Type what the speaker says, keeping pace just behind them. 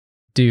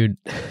Dude,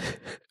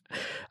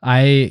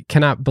 I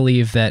cannot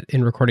believe that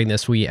in recording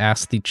this, we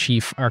asked the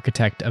chief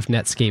architect of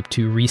Netscape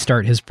to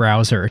restart his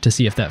browser to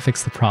see if that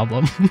fixed the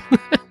problem.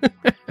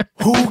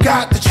 Who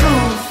got the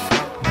truth?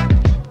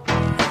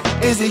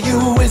 Is it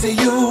you? Is it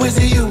you? Is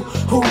it you?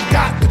 Who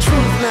got the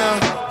truth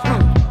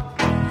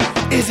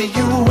now? Is it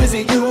you? Is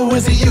it you?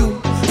 Is it you?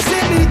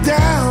 Sit me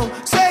down,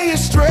 say it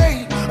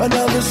straight.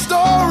 Another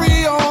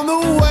story on the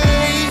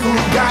way. Who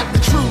got the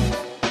truth?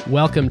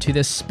 Welcome to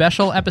this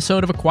special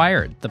episode of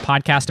Acquired, the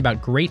podcast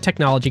about great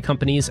technology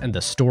companies and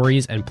the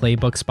stories and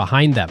playbooks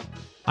behind them.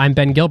 I'm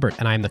Ben Gilbert,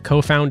 and I'm the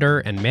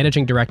co-founder and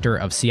managing director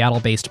of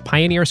Seattle-based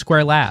Pioneer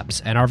Square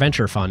Labs and our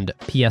venture fund,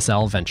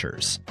 PSL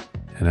Ventures.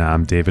 And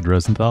I'm David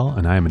Rosenthal,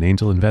 and I am an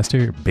angel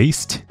investor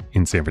based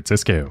in San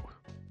Francisco.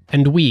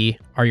 And we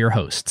are your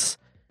hosts.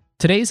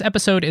 Today's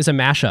episode is a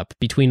mashup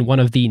between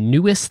one of the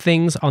newest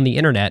things on the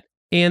internet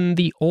and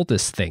the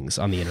oldest things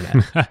on the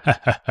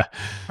internet.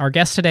 Our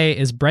guest today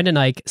is Brendan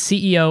Eich,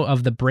 CEO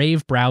of the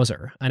Brave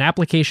Browser, an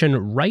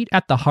application right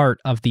at the heart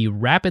of the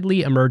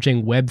rapidly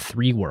emerging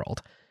Web3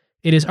 world.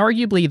 It is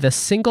arguably the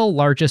single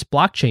largest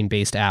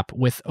blockchain-based app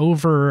with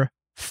over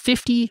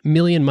 50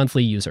 million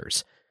monthly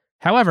users.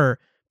 However,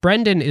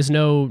 Brendan is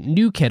no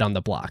new kid on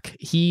the block.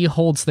 He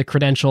holds the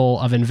credential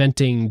of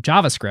inventing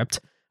JavaScript,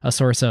 a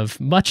source of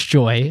much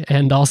joy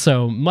and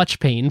also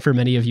much pain for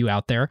many of you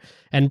out there.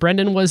 And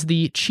Brendan was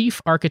the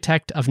chief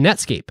architect of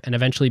Netscape and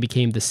eventually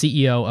became the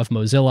CEO of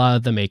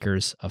Mozilla, the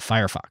makers of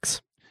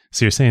Firefox.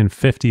 So you're saying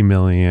 50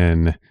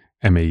 million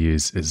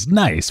MAUs is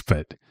nice,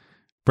 but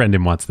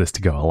Brendan wants this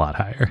to go a lot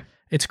higher.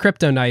 It's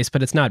crypto nice,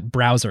 but it's not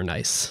browser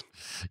nice.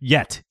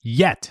 Yet.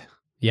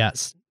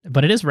 Yes,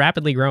 but it is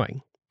rapidly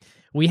growing.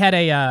 We had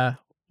a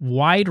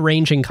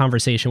wide-ranging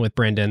conversation with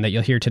Brendan that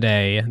you'll hear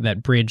today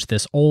that bridged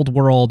this old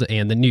world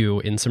and the new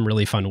in some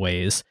really fun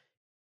ways.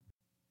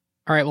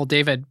 All right, well,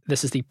 David,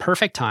 this is the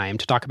perfect time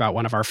to talk about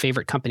one of our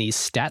favorite companies,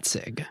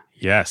 Statsig.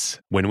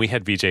 Yes. When we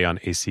had VJ on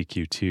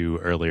ACQ2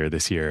 earlier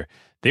this year,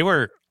 they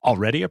were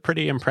already a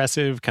pretty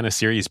impressive kind of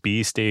Series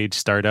B stage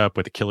startup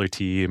with a killer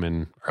team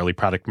and early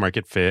product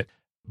market fit.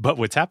 But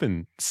what's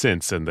happened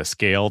since and the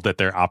scale that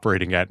they're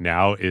operating at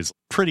now is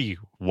pretty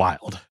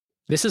wild.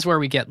 This is where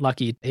we get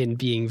lucky in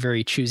being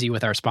very choosy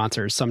with our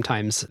sponsors.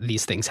 Sometimes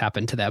these things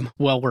happen to them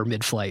while we're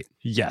mid-flight.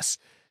 Yes.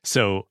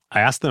 So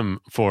I asked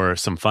them for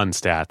some fun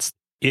stats.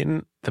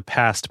 In the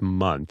past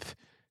month,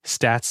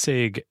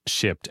 Statsig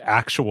shipped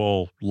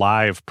actual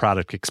live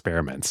product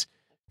experiments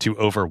to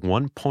over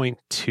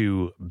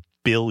 1.2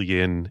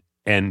 billion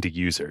end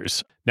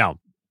users. Now,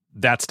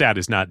 that stat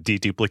is not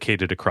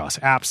deduplicated across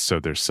apps,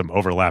 so there's some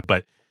overlap.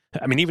 But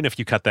I mean, even if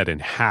you cut that in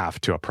half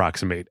to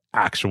approximate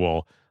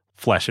actual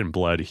flesh and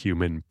blood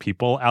human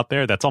people out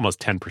there, that's almost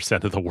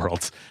 10% of the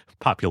world's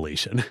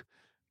population.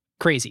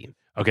 Crazy.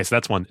 Okay, so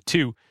that's one.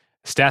 Two,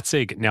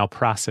 Statsig now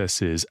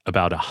processes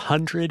about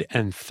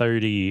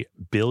 130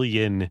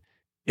 billion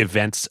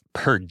events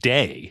per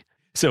day.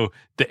 So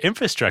the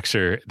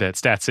infrastructure that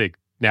Statsig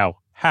now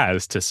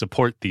has to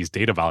support these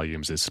data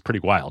volumes is pretty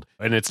wild.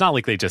 And it's not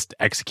like they just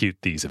execute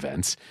these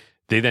events.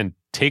 They then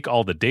take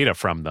all the data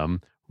from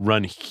them,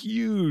 run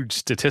huge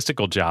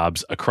statistical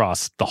jobs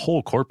across the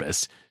whole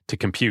corpus to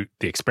compute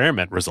the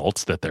experiment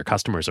results that their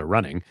customers are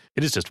running.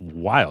 It is just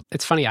wild.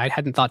 It's funny, I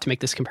hadn't thought to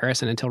make this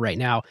comparison until right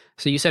now.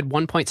 So you said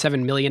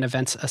 1.7 million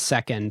events a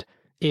second.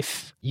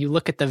 If you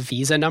look at the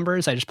Visa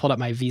numbers, I just pulled up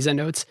my Visa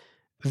notes.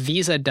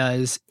 Visa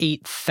does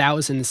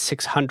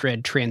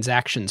 8,600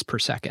 transactions per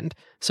second.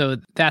 So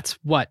that's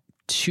what,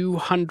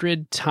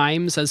 200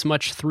 times as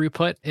much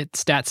throughput at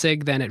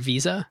Statsig than at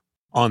Visa?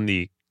 On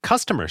the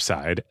customer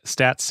side,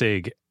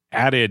 Statsig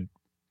added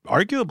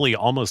arguably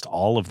almost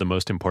all of the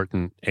most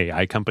important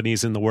AI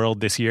companies in the world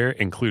this year,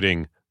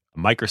 including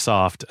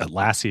Microsoft,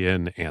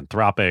 Atlassian,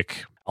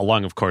 Anthropic,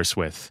 along, of course,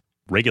 with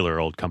regular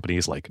old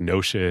companies like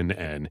Notion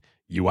and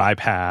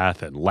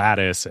UiPath and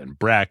Lattice and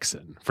Brex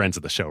and friends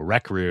of the show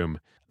Rec Room.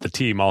 The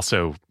team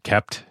also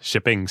kept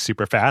shipping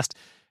super fast.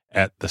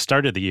 At the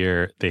start of the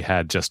year, they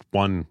had just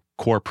one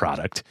core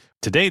product.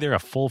 Today, they're a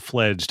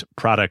full-fledged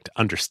product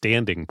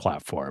understanding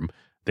platform.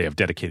 They have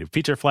dedicated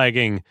feature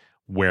flagging,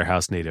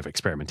 warehouse native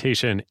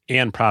experimentation,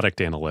 and product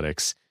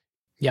analytics.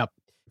 Yep.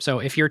 So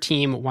if your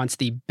team wants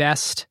the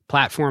best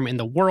platform in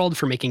the world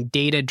for making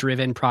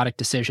data-driven product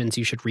decisions,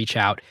 you should reach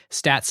out.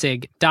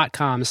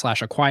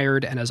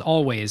 Statsig.com/acquired. And as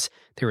always,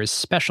 there is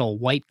special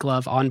white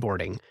glove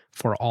onboarding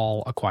for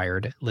all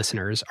Acquired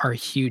listeners. Our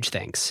huge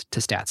thanks to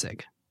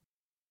Statsig.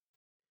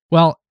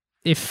 Well,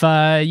 if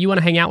you want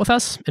to hang out with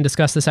us and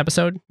discuss this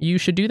episode, you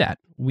should do that.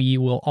 We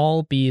will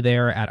all be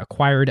there at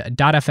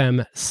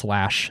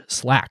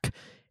acquired.fm/Slack.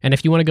 And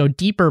if you want to go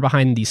deeper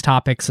behind these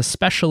topics,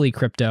 especially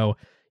crypto,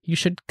 you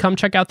should come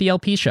check out the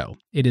LP show.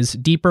 It is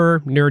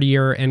deeper,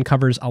 nerdier, and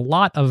covers a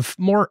lot of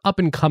more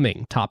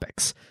up-and-coming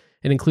topics.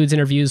 It includes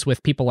interviews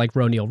with people like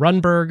Roneil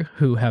Runberg,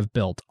 who have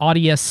built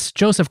Audius,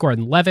 Joseph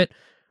Gordon-Levitt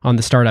on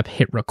the startup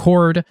Hit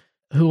Record,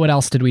 What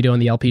else did we do on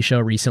the LP show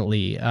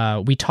recently?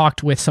 We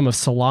talked with some of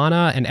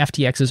Solana and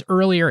FTX's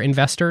earlier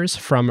investors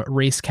from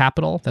Race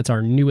Capital. That's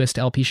our newest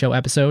LP show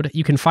episode.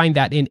 You can find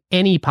that in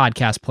any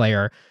podcast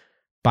player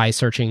by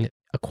searching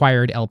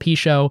Acquired LP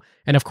Show.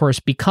 And of course,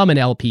 become an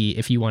LP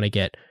if you want to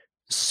get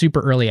super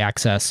early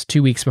access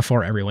 2 weeks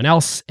before everyone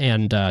else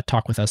and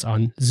talk with us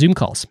on Zoom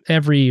calls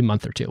every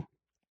month or two.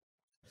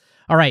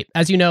 All right.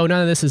 As you know,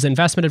 none of this is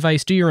investment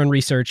advice. Do your own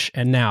research.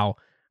 And now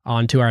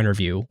on to our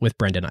interview with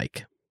Brendan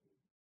Eich.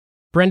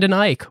 Brendan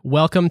Eich,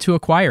 welcome to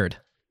Acquired.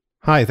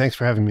 Hi, thanks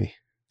for having me.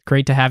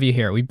 Great to have you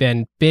here. We've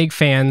been big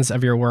fans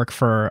of your work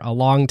for a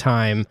long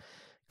time.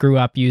 Grew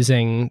up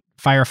using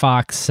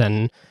Firefox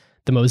and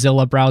the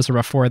Mozilla browser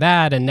before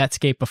that and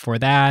Netscape before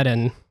that.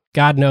 And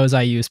God knows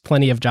I use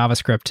plenty of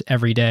JavaScript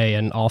every day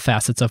in all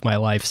facets of my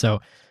life. So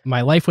my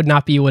life would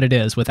not be what it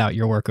is without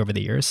your work over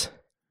the years.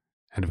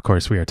 And of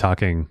course, we are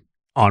talking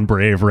on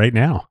Brave right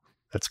now.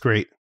 That's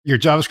great. Your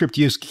JavaScript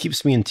use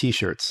keeps me in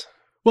t-shirts.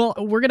 Well,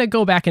 we're going to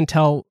go back and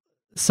tell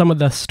some of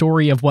the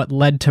story of what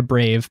led to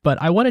Brave,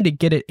 but I wanted to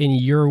get it in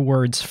your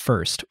words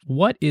first.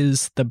 What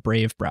is the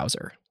Brave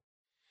browser?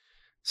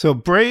 So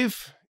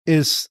Brave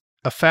is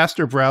a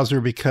faster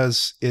browser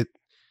because it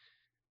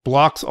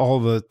blocks all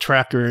the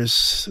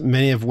trackers,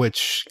 many of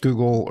which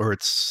Google or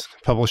its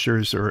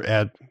publishers or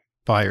ad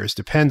buyers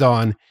depend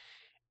on.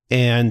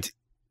 And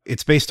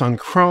it's based on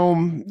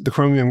Chrome, the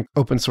Chromium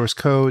open source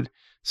code.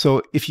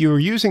 So if you're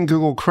using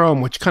Google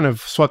Chrome, which kind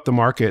of swept the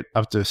market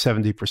up to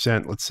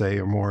 70%, let's say,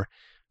 or more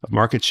of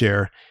market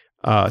share,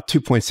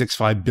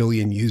 2.65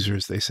 billion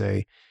users, they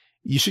say,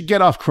 you should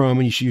get off Chrome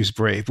and you should use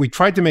Brave. We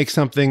tried to make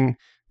something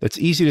that's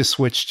easy to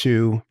switch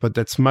to, but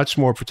that's much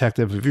more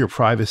protective of your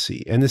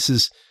privacy. And this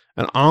is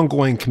an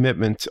ongoing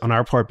commitment on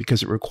our part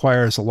because it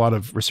requires a lot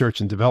of research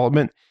and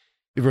development.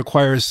 It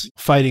requires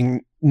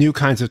fighting new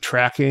kinds of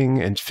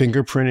tracking and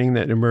fingerprinting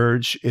that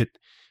emerge. It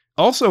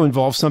also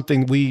involves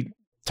something we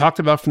talked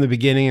about from the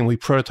beginning and we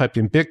prototyped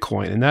in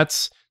Bitcoin, and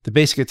that's the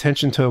basic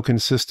attention token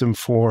system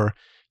for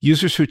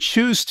users who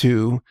choose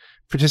to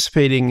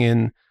participating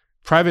in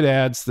private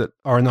ads that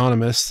are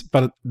anonymous,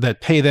 but that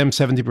pay them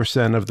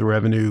 70% of the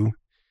revenue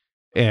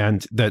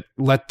and that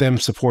let them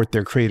support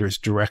their creators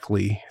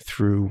directly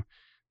through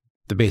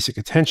the basic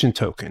attention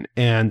token.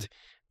 And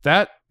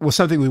that was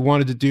something we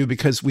wanted to do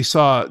because we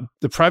saw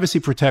the privacy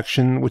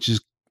protection, which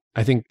is,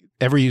 I think,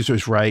 every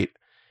user's right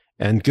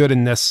and good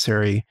and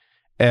necessary,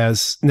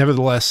 as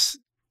nevertheless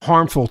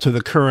harmful to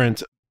the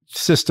current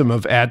system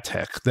of ad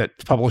tech that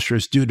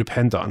publishers do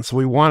depend on. So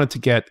we wanted to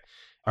get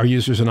our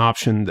users an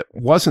option that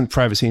wasn't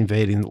privacy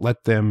invading, that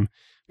let them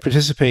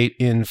participate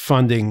in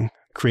funding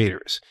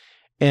creators.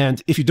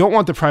 And if you don't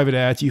want the private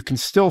ads, you can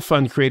still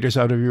fund creators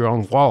out of your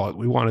own wallet.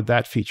 We wanted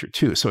that feature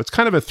too. So it's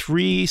kind of a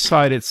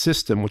three-sided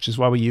system, which is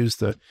why we use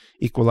the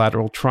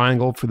equilateral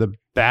triangle for the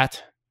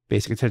BAT,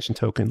 basic attention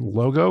token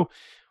logo.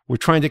 We're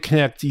trying to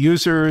connect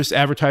users,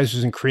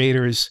 advertisers, and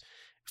creators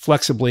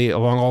flexibly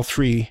along all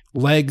three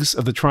legs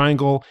of the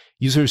triangle.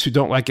 Users who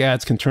don't like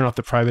ads can turn off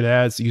the private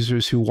ads.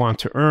 Users who want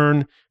to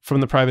earn from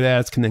the private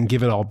ads can then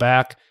give it all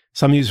back.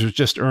 Some users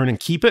just earn and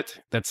keep it.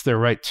 That's their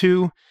right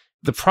too.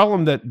 The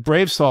problem that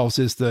Brave solves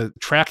is the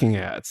tracking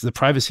ads, the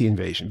privacy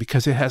invasion,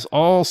 because it has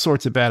all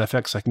sorts of bad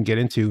effects I can get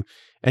into.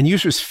 And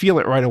users feel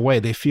it right away.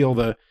 They feel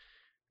the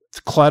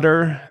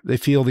clutter. They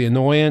feel the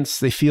annoyance.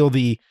 They feel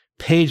the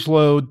page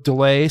load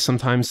delay.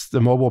 Sometimes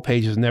the mobile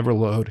pages never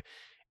load.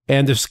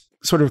 And there's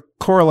sort of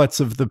correlates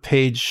of the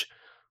page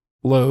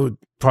load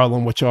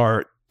problem, which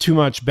are too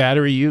much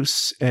battery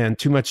use and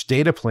too much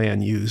data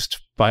plan used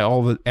by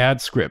all the ad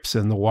scripts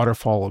and the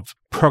waterfall of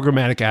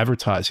programmatic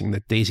advertising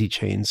that daisy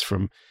chains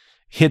from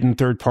hidden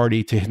third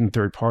party to hidden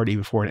third party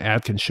before an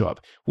ad can show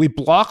up. We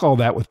block all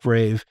that with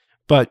Brave,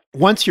 but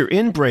once you're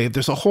in Brave,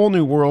 there's a whole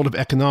new world of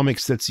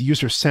economics that's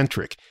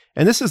user-centric.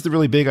 And this is the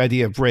really big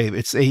idea of Brave.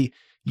 It's a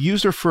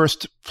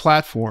user-first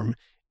platform,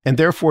 and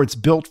therefore it's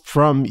built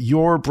from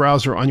your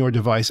browser on your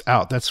device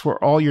out. That's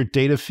where all your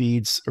data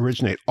feeds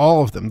originate,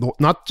 all of them,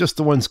 not just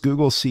the ones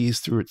Google sees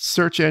through its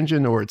search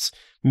engine or its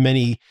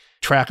many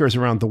trackers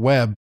around the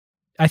web.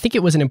 I think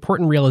it was an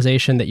important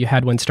realization that you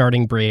had when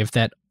starting Brave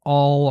that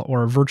all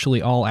or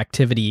virtually all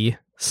activity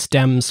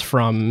stems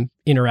from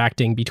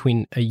interacting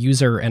between a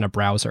user and a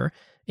browser.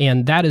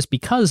 And that is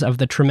because of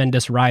the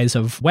tremendous rise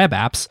of web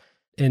apps,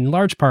 in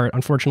large part,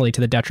 unfortunately,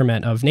 to the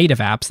detriment of native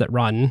apps that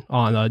run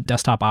on a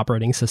desktop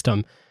operating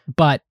system.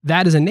 But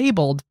that is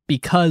enabled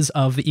because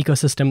of the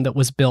ecosystem that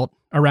was built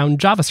around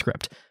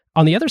JavaScript.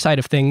 On the other side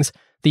of things,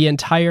 the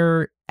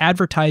entire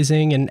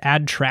advertising and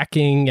ad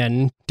tracking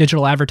and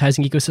digital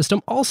advertising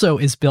ecosystem also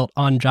is built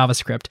on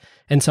JavaScript.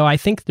 And so I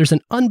think there's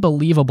an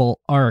unbelievable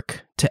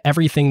arc to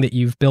everything that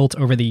you've built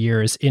over the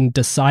years in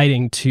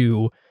deciding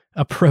to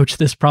approach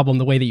this problem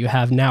the way that you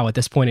have now at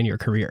this point in your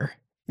career.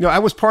 You know, I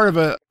was part of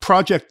a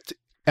project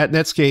at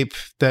Netscape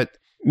that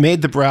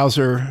made the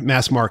browser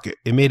mass market.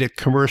 It made it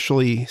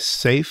commercially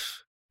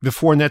safe.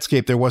 Before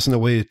Netscape, there wasn't a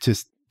way to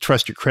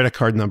trust your credit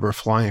card number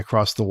flying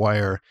across the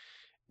wire.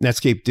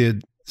 Netscape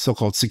did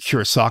so-called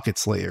secure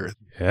sockets layer.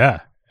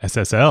 Yeah,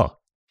 SSL.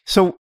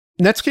 So,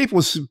 Netscape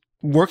was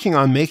working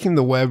on making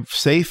the web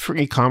safe for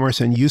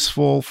e-commerce and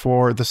useful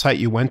for the site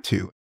you went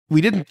to.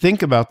 We didn't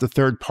think about the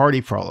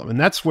third-party problem. And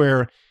that's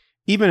where,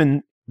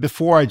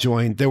 before I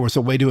joined, there was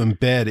a way to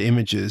embed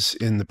images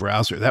in the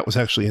browser. That was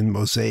actually in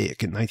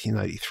Mosaic in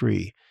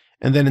 1993.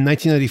 And then in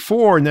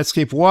 1994,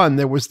 Netscape 1,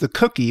 there was the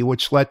cookie,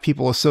 which let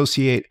people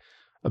associate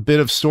a bit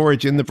of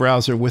storage in the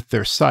browser with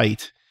their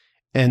site.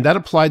 And that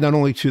applied not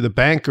only to the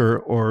banker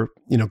or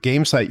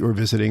game site you were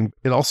visiting,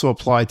 it also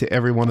applied to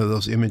every one of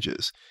those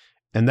images.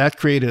 And that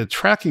created a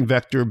tracking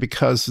vector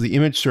because the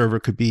image server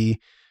could be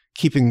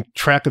keeping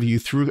track of you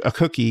through a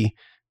cookie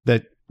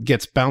that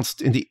gets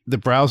bounced into the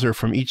browser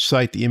from each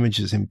site the image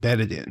is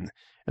embedded in.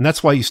 And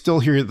that's why you still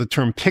hear the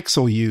term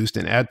pixel used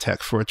in ad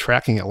tech for a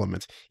tracking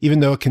element.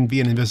 Even though it can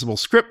be an invisible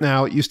script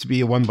now, it used to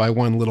be a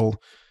one-by-one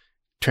little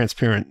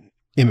transparent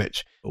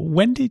image.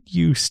 When did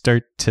you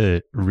start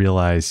to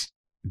realize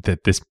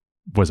that this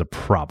was a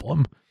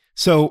problem?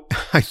 So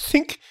I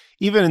think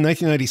even in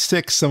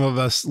 1996, some of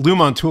us, Lou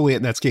Montulli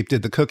at Netscape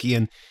did the cookie,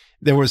 and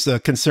there was a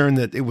concern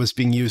that it was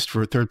being used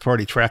for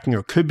third-party tracking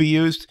or could be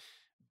used,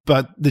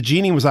 but the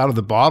genie was out of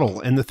the bottle.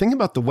 And the thing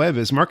about the web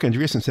is, Mark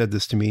Andreessen said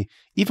this to me,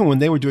 even when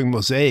they were doing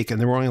Mosaic and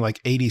there were only like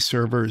 80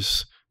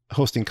 servers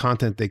hosting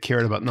content they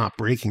cared about not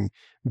breaking,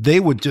 they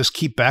would just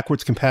keep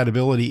backwards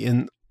compatibility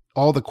in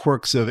all the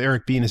quirks of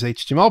Eric Beena's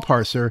HTML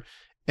parser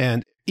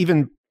and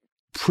even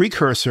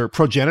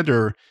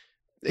progenitor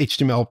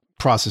HTML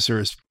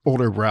processors,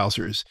 older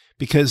browsers,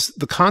 because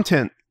the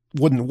content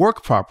wouldn't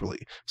work properly.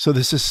 So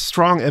there's this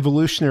strong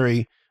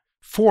evolutionary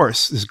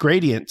force, this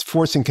gradient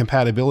forcing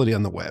compatibility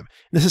on the web. And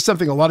this is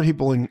something a lot of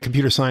people in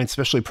computer science,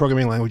 especially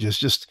programming languages,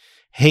 just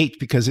hate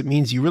because it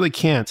means you really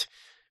can't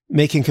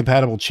make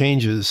incompatible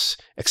changes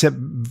except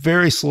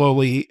very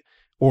slowly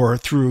or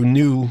through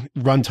new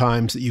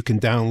runtimes that you can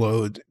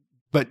download.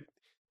 But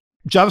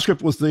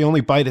JavaScript was the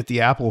only bite at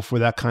the apple for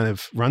that kind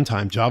of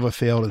runtime. Java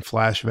failed and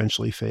Flash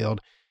eventually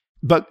failed.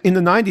 But in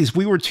the 90s,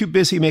 we were too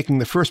busy making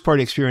the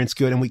first-party experience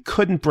good, and we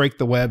couldn't break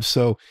the web.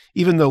 So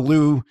even though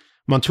Lou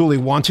Montulli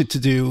wanted to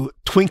do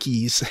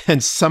Twinkies,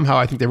 and somehow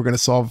I think they were going to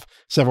solve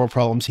several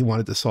problems he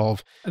wanted to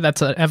solve.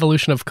 That's an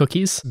evolution of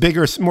cookies?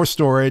 Bigger, more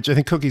storage. I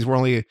think cookies were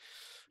only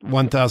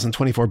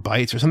 1,024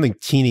 bytes or something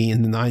teeny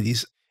in the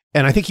 90s.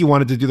 And I think he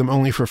wanted to do them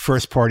only for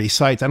first-party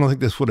sites. I don't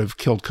think this would have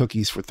killed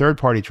cookies for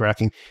third-party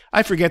tracking.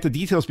 I forget the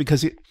details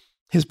because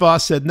his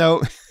boss said,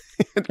 no,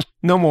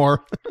 no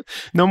more.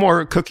 No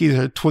more cookies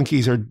or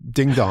Twinkies or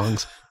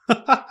ding-dongs.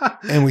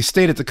 And we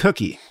stayed at the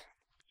cookie.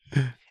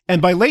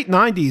 And by late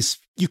 90s,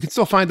 you can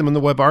still find them in the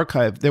Web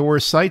Archive. There were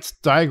sites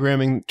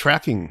diagramming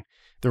tracking,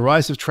 the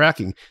rise of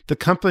tracking. The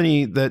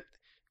company that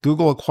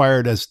Google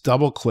acquired as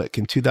DoubleClick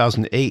in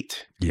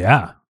 2008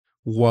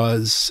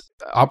 was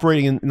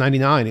operating in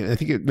 99. I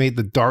think it made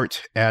the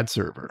Dart ad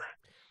server.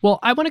 Well,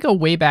 I want to go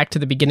way back to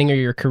the beginning of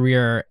your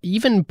career.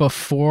 Even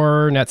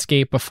before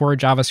Netscape, before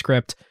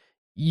JavaScript,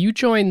 you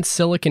joined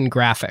Silicon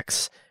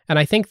Graphics. And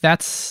I think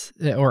that's,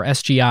 or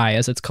SGI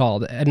as it's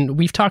called. And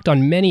we've talked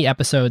on many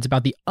episodes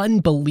about the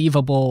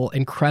unbelievable,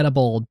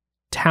 incredible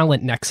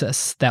talent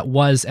nexus that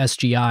was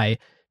SGI.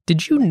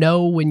 Did you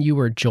know when you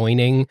were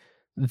joining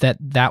that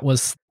that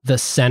was the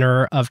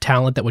center of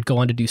talent that would go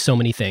on to do so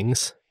many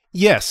things?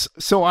 Yes.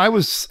 So I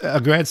was a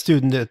grad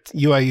student at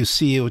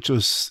UIUC, which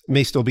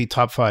may still be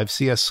top 5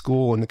 CS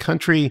school in the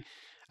country,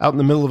 out in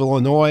the middle of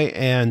Illinois.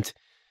 And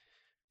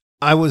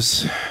I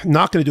was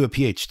not going to do a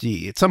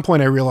PhD. At some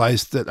point, I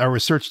realized that our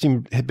research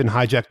team had been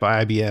hijacked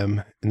by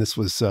IBM, and this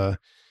was a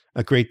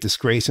great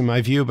disgrace in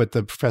my view, but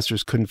the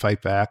professors couldn't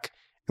fight back.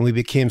 And we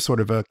became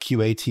sort of a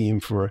QA team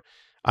for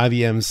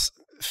IBM's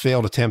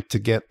failed attempt to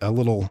get a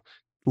little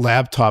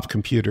laptop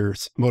computer,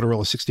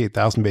 Motorola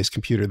 68000-based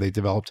computer they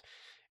developed,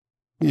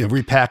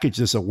 repackaged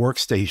as a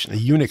workstation, a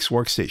Unix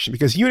workstation,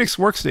 because Unix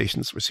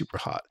workstations were super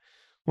hot.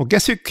 Well,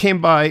 guess who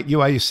came by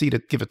UIUC to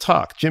give a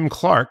talk? Jim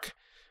Clark,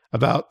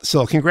 about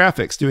Silicon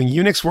Graphics, doing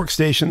Unix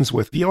workstations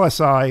with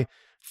VLSI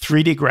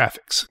 3D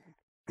graphics.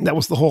 That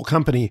was the whole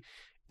company.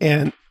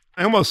 And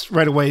I almost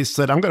right away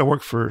said, I'm going to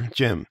work for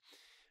Jim.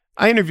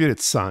 I interviewed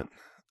at Sun.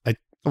 I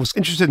was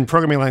interested in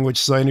programming language,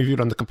 so I interviewed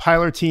on the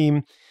compiler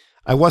team.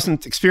 I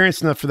wasn't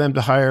experienced enough for them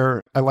to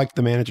hire. I liked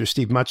the manager,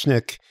 Steve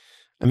Muchnick.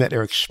 I met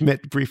Eric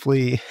Schmidt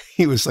briefly.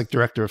 He was like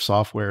director of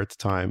software at the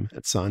time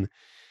at Sun.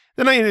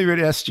 Then I interviewed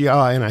at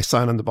SGI and I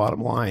signed on the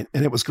bottom line,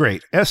 and it was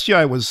great.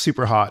 SGI was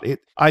super hot. It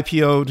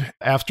IPO'd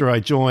after I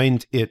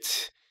joined.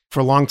 It, for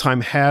a long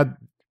time, had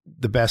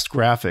the best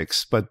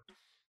graphics, but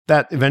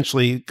that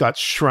eventually got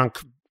shrunk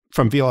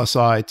from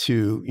VLSI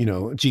to,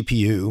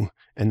 GPU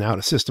and now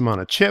to system on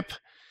a chip.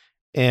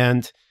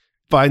 And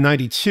by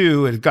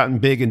 92, it had gotten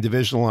big and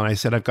divisional, and I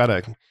said, I've got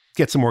to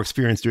get some more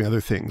experience doing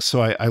other things.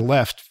 So I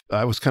left.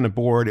 I was kind of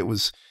bored. It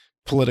was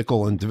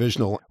political and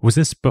divisional. Was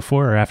this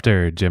before or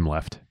after Jim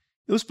left?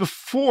 It was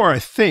before, I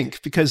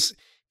think, because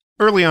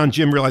early on,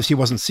 Jim realized he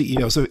wasn't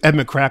CEO. So Ed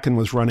McCracken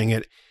was running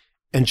it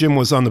and Jim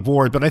was on the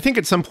board. But I think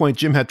at some point,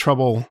 Jim had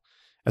trouble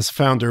as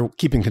founder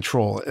keeping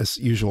control, as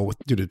usual,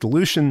 due to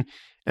dilution.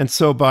 And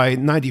so by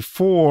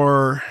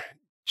 94,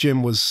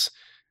 Jim was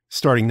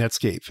starting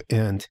Netscape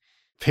and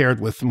paired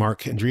with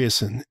Mark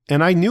Andreessen.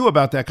 And I knew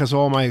about that because of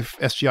all my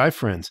SGI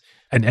friends.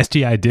 And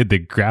SGI did the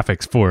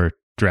graphics for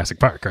Jurassic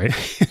Park, right?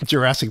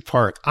 Jurassic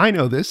Park. I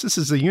know this. This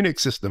is a Unix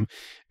system.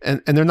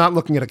 And they're not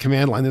looking at a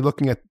command line. They're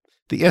looking at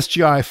the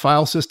SGI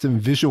file system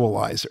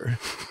visualizer.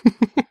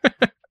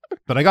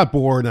 But I got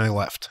bored and I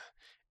left.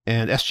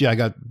 And SGI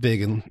got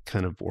big and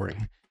kind of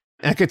boring.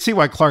 And I could see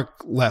why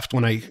Clark left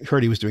when I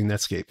heard he was doing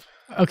Netscape.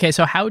 Okay,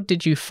 so how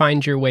did you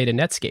find your way to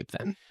Netscape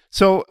then?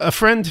 So a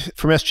friend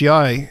from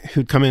SGI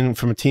who'd come in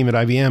from a team at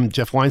IBM,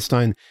 Jeff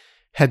Weinstein,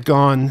 had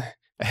gone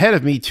ahead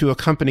of me to a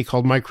company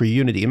called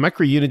MicroUnity. And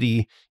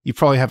MicroUnity, you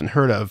probably haven't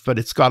heard of, but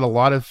it's got a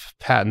lot of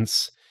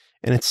patents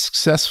and it's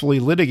successfully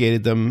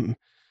litigated them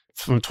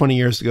from 20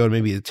 years ago to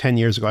maybe 10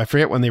 years ago. I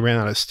forget when they ran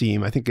out of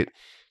steam. I think it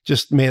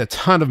just made a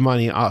ton of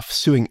money off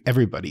suing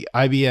everybody.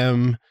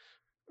 IBM,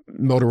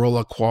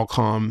 Motorola,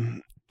 Qualcomm,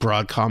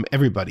 Broadcom,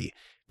 everybody.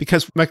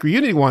 Because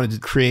MicroUnity wanted to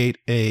create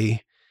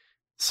a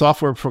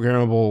software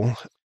programmable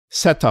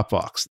set-top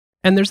box.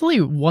 And there's only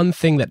one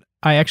thing that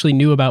I actually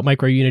knew about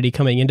MicroUnity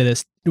coming into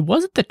this.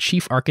 Wasn't the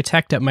chief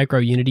architect at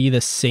MicroUnity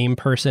the same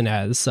person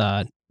as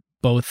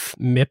both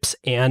MIPS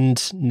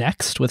and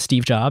Next with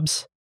Steve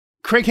Jobs?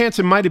 Craig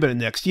Hansen might have been at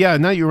Next. Yeah,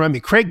 now you remind me.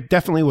 Craig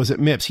definitely was at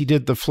MIPS. He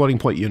did the floating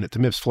point unit, the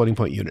MIPS floating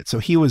point unit. So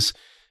he was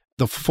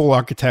the full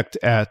architect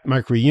at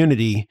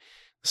MicroUnity.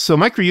 So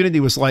MicroUnity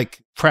was like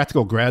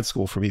practical grad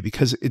school for me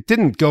because it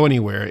didn't go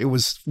anywhere. It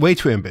was way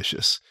too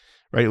ambitious,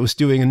 right? It was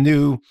doing a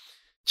new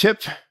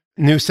chip,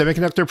 new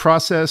semiconductor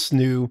process,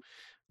 new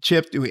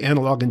chip, doing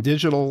analog and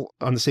digital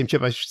on the same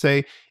chip, I should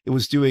say. It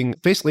was doing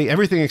basically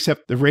everything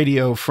except the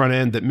radio front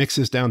end that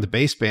mixes down to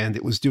baseband.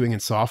 It was doing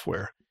in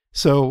software.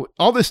 So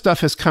all this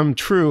stuff has come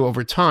true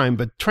over time,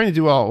 but trying to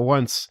do all at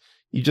once,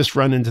 you just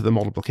run into the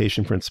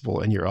multiplication principle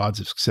and your odds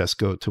of success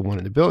go to 1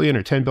 in a billion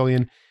or 10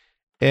 billion.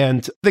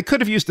 And they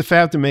could have used the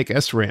fab to make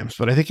SRAMs,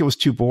 but I think it was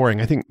too boring.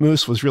 I think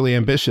Moose was really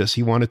ambitious.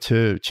 He wanted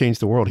to change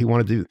the world. He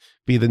wanted to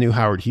be the new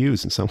Howard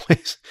Hughes in some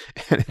ways.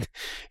 And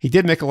he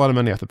did make a lot of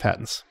money off the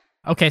patents.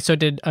 Okay, so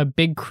did a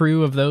big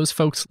crew of those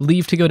folks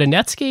leave to go to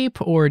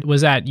Netscape, or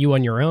was that you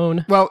on your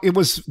own? Well, it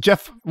was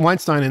Jeff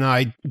Weinstein and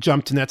I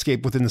jumped to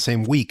Netscape within the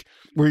same week.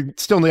 We're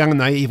still young and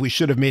naive. We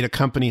should have made a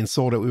company and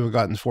sold it. We would have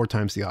gotten 4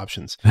 times the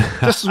options.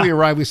 Just as we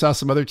arrived, we saw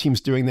some other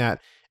teams doing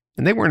that,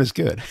 and they weren't as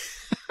good.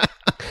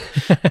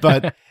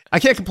 But I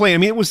can't complain. I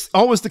mean, it was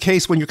always the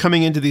case when you're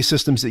coming into these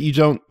systems that you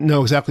don't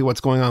know exactly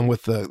what's going on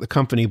with the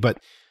company. But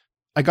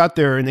I got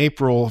there in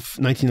April of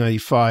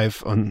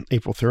 1995, on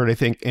April 3rd, I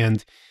think,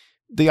 and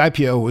the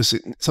IPO was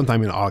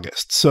sometime in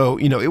August. So,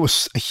 it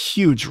was a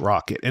huge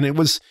rocket. And it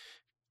was,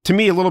 to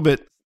me, a little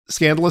bit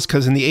scandalous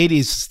because in the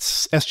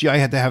 80s, SGI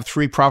had to have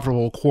 3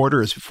 profitable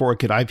quarters before it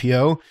could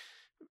IPO,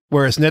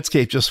 whereas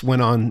Netscape just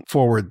went on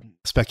forward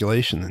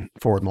speculation and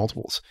forward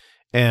multiples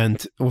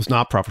and it was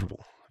not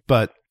profitable.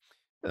 But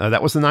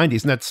that was the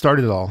 90s and that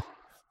started it all.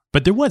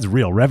 But there was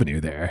real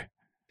revenue there.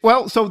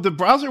 Well, so the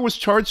browser was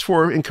charged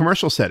for in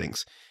commercial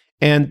settings.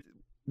 And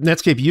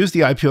Netscape used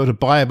the IPO to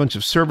buy a bunch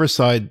of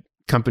server-side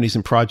companies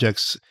and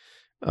projects,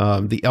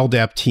 the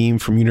LDAP team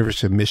from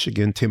University of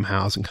Michigan, Tim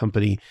Howes and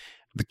company,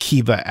 the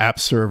Kiva app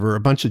server, a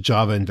bunch of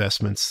Java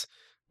investments,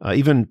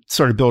 even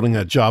started building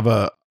a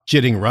Java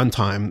jitting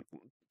runtime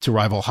to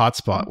rival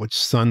Hotspot, which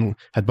Sun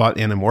had bought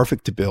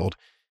Anamorphic to build.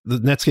 The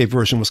Netscape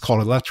version was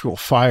called Electrical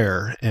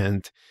Fire,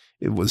 and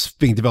it was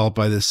being developed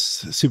by this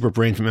super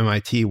brain from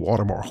MIT,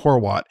 Waldemar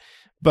Horwath.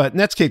 But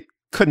Netscape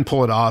couldn't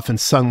pull it off, and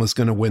Sun was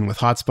going to win with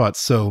Hotspot.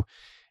 So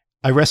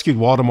I rescued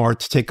Waldemar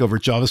to take over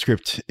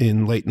JavaScript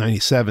in late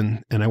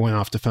 97, and I went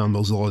off to found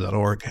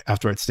Mozilla.org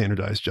after I'd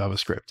standardized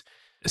JavaScript.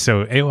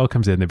 So AOL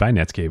comes in, they buy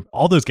Netscape.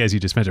 All those guys you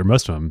just mentioned,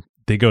 most of them,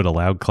 they go to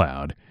Loud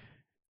Cloud.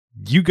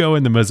 You go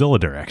in the Mozilla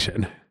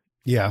direction.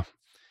 Yeah.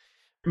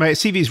 My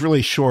CV is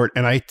really short,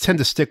 and I tend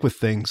to stick with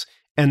things.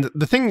 And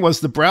the thing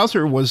was, the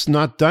browser was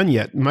not done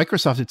yet.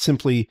 Microsoft had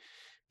simply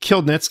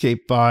killed Netscape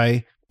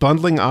by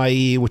bundling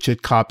IE, which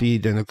it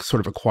copied and sort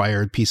of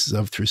acquired pieces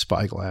of through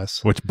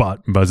Spyglass. Which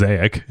bought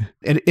Mosaic.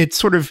 And it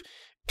sort of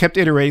kept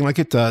iterating like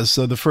it does.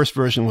 So the first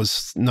version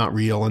was not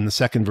real, and the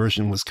second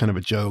version was kind of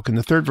a joke. And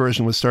the third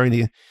version was starting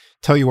to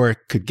tell you where it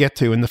could get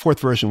to. And the fourth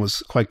version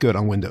was quite good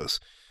on Windows,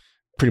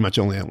 pretty much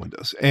only on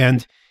Windows.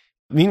 And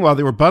meanwhile,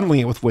 they were bundling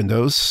it with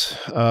Windows,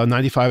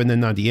 95 and then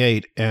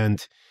 98.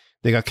 And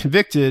they got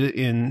convicted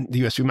in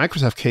the US v.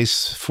 Microsoft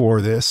case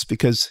for this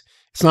because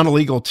it's not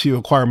illegal to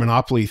acquire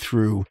monopoly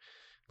through,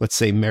 let's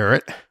say,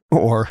 merit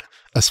or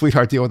a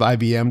sweetheart deal with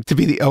IBM to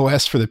be the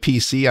OS for the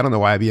PC. I don't know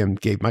why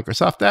IBM gave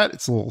Microsoft that.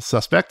 It's a little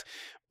suspect,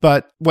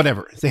 but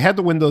whatever. They had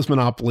the Windows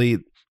monopoly,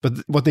 but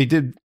what they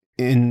did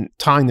in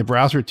tying the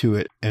browser to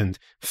it and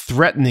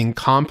threatening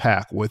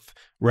Compaq with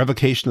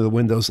revocation of the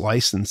Windows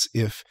license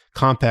if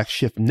Compaq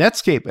shipped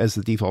Netscape as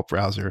the default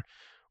browser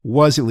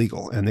was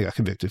illegal, and they got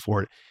convicted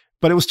for it.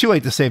 But it was too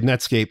late to save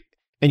Netscape.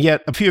 And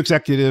yet a few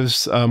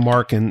executives,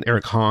 Mark and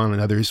Eric Hahn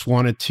and others,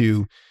 wanted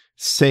to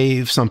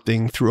save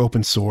something through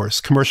open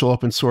source. Commercial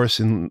open source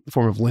in the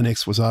form of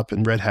Linux was up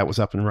and Red Hat was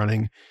up and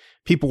running.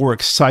 People were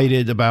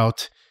excited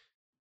about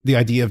the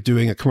idea of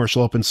doing a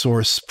commercial open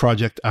source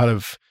project out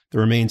of the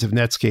remains of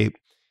Netscape,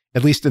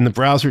 at least in the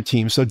browser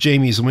team. So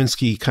Jamie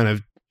Zawinski kind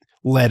of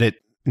led it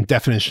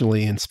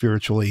definitionally and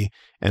spiritually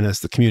and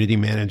as the community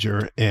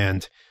manager.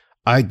 And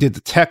I did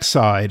the tech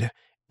side,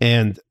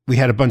 and we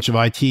had a bunch of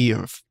IT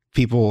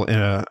people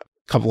and a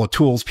couple of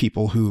tools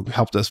people who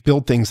helped us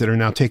build things that are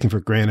now taken for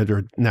granted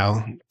or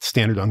now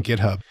standard on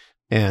GitHub.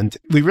 And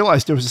we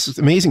realized there was this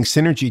amazing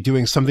synergy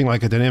doing something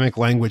like a dynamic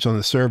language on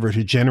the server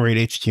to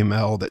generate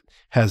HTML that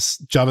has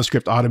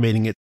JavaScript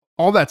automating it.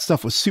 All that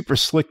stuff was super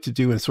slick to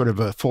do in sort of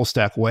a full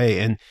stack way.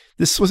 And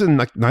this was in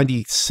like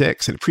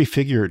 96, and it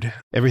prefigured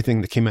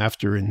everything that came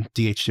after in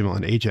DHTML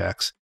and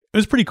Ajax. It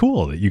was pretty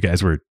cool that you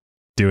guys were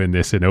doing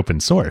this in open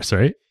source,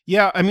 right?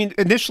 Yeah, I mean,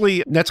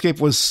 initially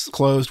Netscape was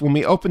closed. When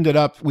we opened it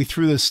up, we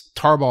threw this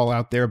tarball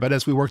out there, but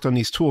as we worked on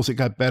these tools, it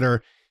got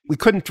better. We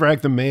couldn't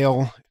drag the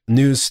mail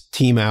news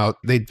team out.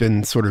 They'd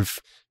been sort of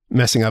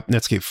messing up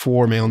Netscape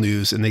 4 mail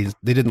news, and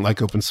they didn't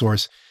like open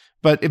source.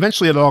 But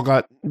eventually it all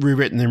got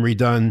rewritten and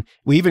redone.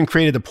 We even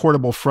created a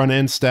portable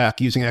front-end stack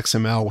using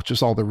XML, which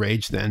was all the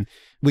rage then.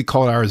 We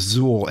called ours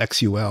Zool,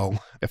 XUL,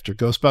 after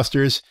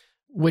Ghostbusters.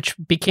 Which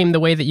became the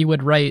way that you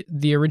would write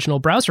the original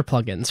browser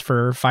plugins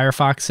for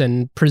Firefox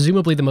and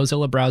presumably the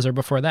Mozilla browser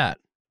before that.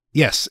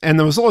 Yes, and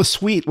the Mozilla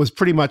suite was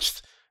pretty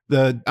much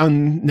the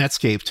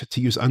un-Netscaped,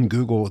 to use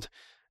ungoogled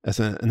as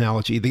an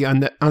analogy, the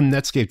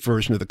un-Netscaped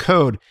version of the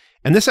code.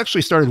 And this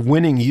actually started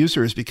winning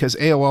users because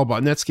AOL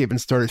bought Netscape and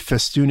started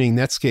festooning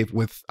Netscape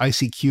with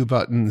ICQ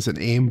buttons and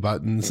AIM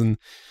buttons and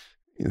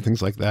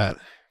things like that.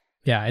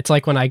 Yeah, it's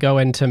like when I go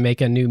in to make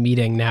a new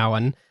meeting now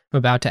and I'm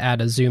about to add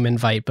a Zoom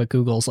invite, but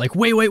Google's like,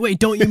 wait,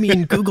 don't you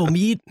mean Google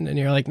Meet? And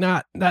you're like,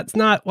 that's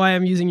not why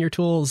I'm using your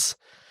tools.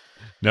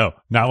 No,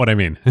 not what I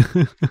mean.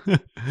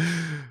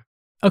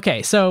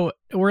 Okay, so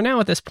we're now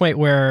at this point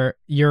where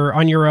you're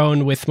on your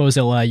own with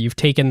Mozilla. You've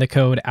taken the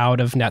code out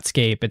of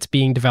Netscape. It's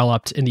being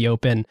developed in the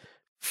open.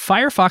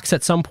 Firefox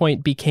at some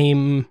point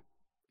became,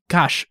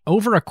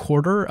 over a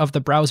quarter of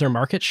the browser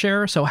market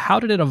share. So how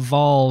did it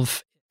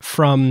evolve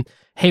from,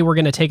 hey, we're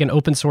going to take an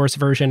open source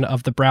version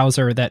of the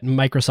browser that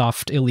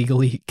Microsoft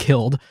illegally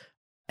killed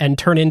and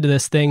turn into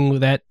this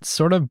thing that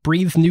sort of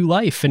breathed new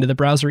life into the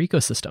browser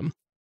ecosystem?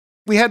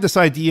 We had this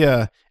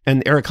idea,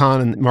 and Eric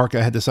Hahn and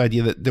Marka had this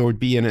idea that there would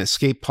be an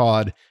escape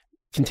pod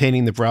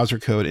containing the browser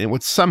code, and it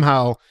would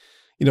somehow,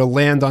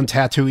 land on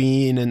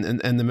Tatooine,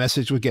 and the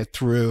message would get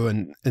through,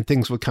 and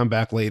things would come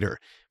back later.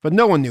 But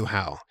no one knew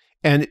how.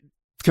 And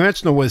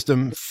conventional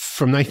wisdom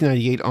from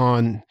 1998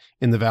 on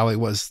in the Valley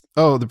was,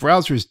 the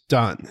browser's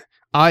done.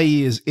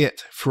 IE is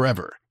it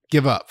forever.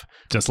 Give up.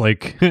 Just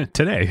like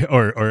today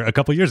or a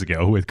couple of years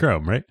ago with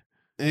Chrome, right?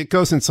 It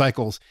goes in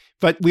cycles.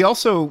 But we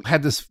also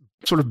had this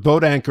sort of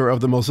boat anchor of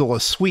the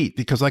Mozilla suite,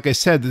 because like I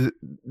said, the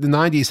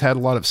 90s had a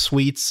lot of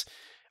suites.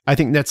 I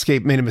think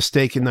Netscape made a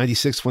mistake in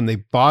 96 when they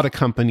bought a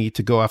company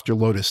to go after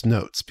Lotus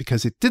Notes,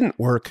 because it didn't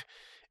work.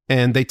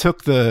 And they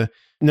took the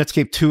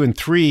Netscape 2 and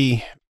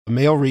 3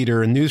 mail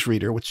reader and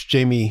newsreader, which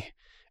Jamie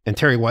and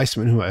Terry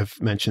Weissman, who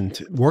I've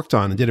mentioned, worked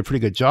on and did a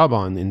pretty good job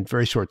on in a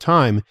very short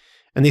time.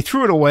 And they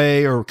threw it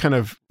away, or kind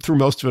of threw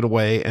most of it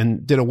away,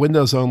 and did a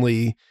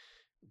Windows-only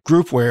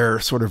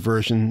groupware sort of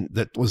version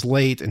that was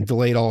late and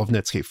delayed all of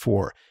Netscape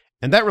 4.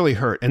 And that really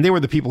hurt. And they were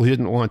the people who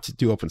didn't want to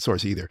do open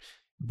source either.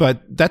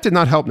 But that did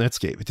not help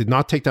Netscape. It did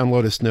not take down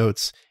Lotus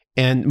Notes.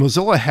 And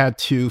Mozilla had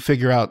to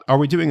figure out, are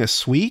we doing a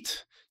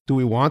suite? Do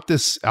we want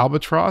this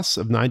albatross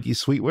of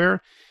 90s suiteware?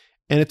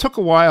 And it took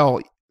a while,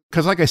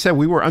 because like I said,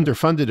 we were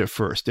underfunded at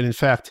first. And in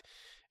fact,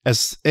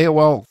 as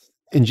AOL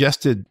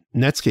ingested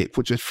Netscape,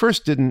 which at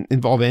first didn't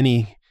involve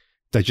any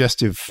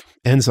digestive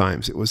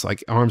enzymes, it was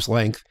like arm's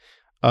length,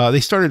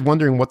 they started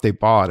wondering what they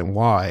bought and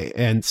why.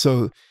 And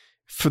so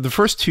for the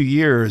first 2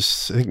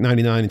 years, I think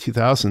 99 and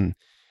 2000,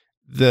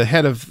 the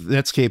head of the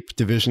Netscape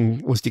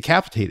division was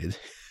decapitated.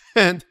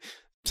 And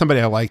somebody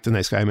I liked, a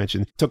nice guy I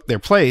mentioned, took their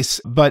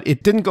place. But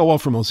it didn't go well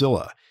for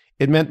Mozilla.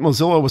 It meant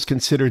Mozilla was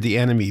considered the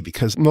enemy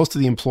because most of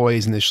the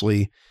employees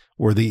initially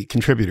were the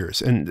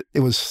contributors. And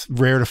it was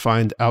rare to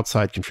find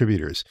outside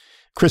contributors.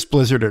 Chris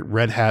Blizzard at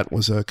Red Hat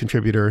was a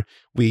contributor.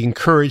 We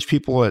encouraged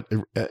people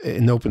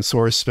in open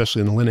source,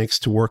 especially in Linux,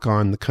 to work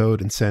on the code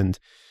and send,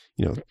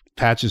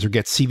 patches or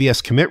get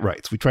CVS commit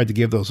rights. We tried to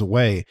give those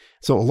away.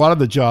 So a lot of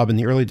the job in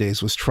the early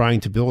days was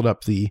trying to build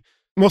up the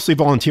mostly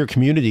volunteer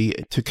community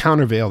to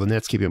countervail the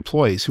Netscape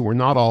employees, who were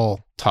not all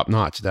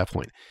top-notch at that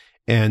point.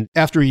 And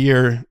after a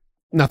year,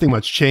 nothing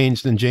much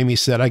changed. And Jamie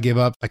said, I give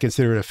up. I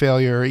consider it a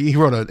failure. He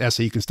wrote an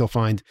essay you can still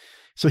find.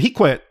 So he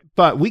quit,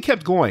 but we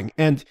kept going.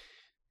 And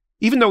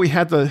even though we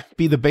had to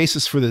be the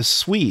basis for this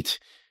suite,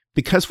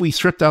 because we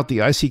stripped out the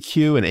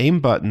ICQ and AIM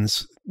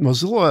buttons,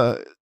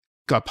 Mozilla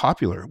got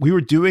popular. We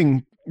were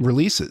doing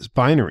releases,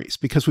 binaries,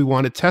 because we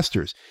wanted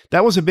testers.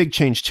 That was a big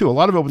change too. A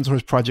lot of open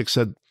source projects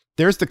said,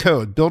 there's the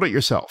code, build it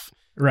yourself.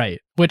 Right.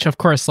 Which, of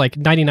course, like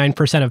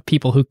 99% of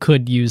people who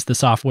could use the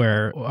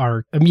software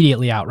are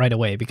immediately out right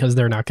away because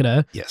they're not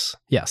going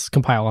to,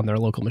 compile on their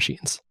local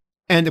machines.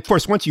 And of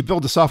course, once you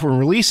build the software and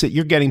release it,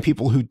 you're getting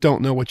people who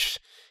don't know which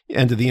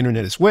end of the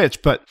internet is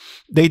which, but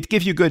they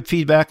give you good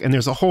feedback. And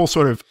there's a whole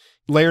sort of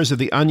layers of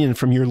the onion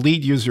from your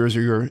lead users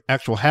or your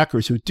actual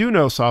hackers who do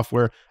know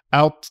software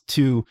out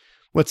to,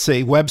 let's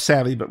say, web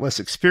savvy, but less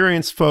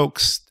experienced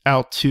folks,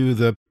 out to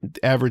the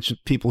average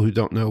people who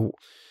don't know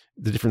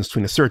the difference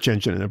between a search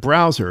engine and a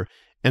browser.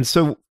 And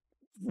so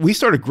we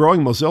started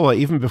growing Mozilla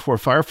even before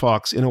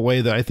Firefox in a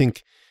way that I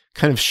think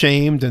kind of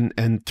shamed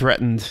and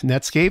threatened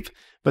Netscape.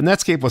 But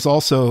Netscape was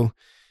also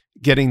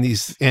getting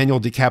these annual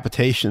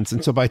decapitations.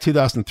 And so by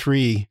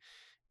 2003,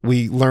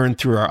 we learned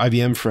through our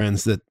IBM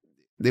friends that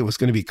it was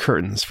going to be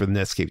curtains for the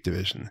Netscape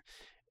division.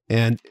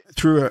 And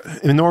through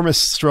an enormous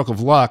stroke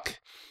of luck,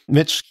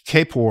 Mitch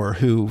Kapor,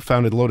 who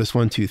founded Lotus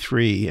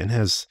 123 and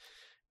has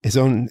his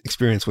own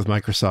experience with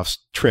Microsoft's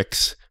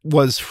tricks,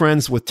 was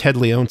friends with Ted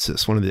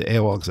Leonsis, one of the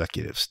AOL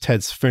executives.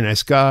 Ted's a very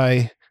nice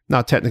guy,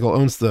 not technical,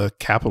 owns the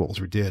Capitals,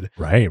 or did.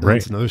 Right.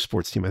 Owns another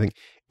sports team, I think.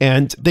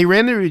 And they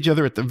ran into each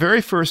other at the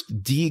very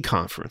first D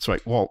conference,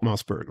 right? Walt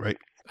Mossberg, right?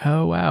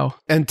 Oh, wow.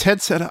 And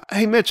Ted said,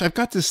 hey, Mitch, I've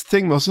got this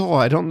thing, Mozilla,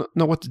 I don't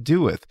know what to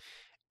do with.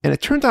 And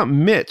it turned out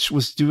Mitch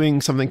was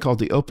doing something called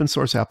the Open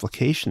Source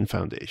Application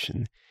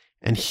Foundation.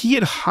 And he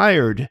had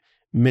hired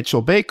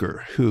Mitchell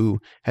Baker, who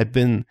had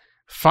been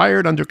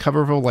fired under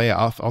cover of a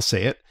layoff, I'll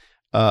say it,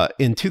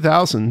 in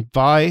 2000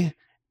 by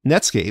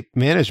Netscape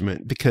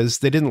management because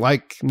they didn't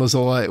like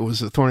Mozilla. It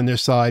was a thorn in their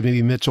side.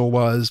 Maybe Mitchell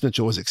was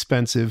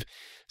expensive.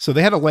 So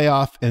they had a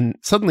layoff, and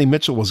suddenly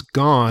Mitchell was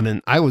gone.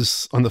 And I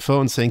was on the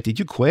phone saying, did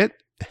you quit?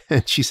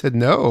 And she said,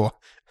 no,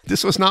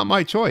 this was not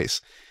my choice.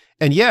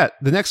 And yet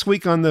the next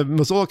week on the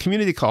Mozilla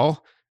community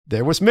call,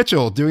 there was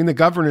Mitchell doing the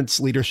governance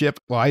leadership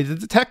while I did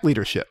the tech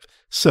leadership.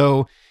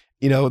 So,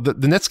 the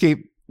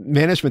Netscape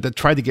management that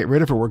tried to get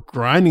rid of her were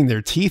grinding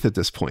their teeth at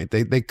this point.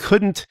 They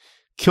couldn't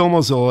kill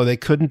Mozilla. They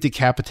couldn't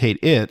decapitate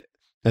it,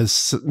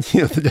 as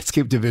the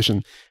Netscape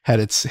division had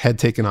its head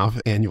taken off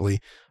annually.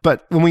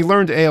 But when we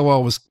learned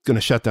AOL was going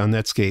to shut down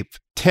Netscape,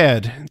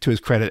 Ted, to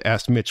his credit,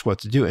 asked Mitch what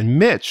to do. And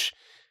Mitch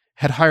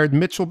had hired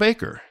Mitchell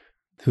Baker,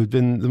 who'd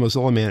been the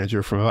Mozilla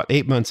manager from about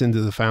 8 months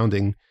into the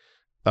founding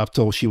up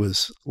till she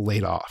was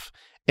laid off.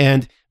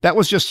 And that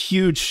was just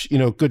huge,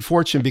 good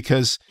fortune,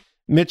 because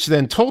Mitch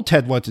then told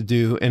Ted what to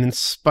do. And in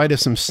spite of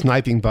some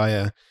sniping by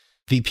a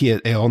VP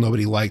at AOL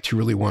nobody liked, who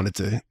really wanted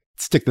to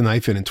stick the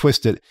knife in and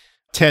twist it,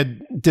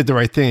 Ted did the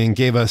right thing and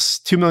gave us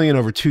 $2 million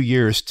over 2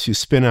 years to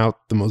spin out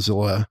the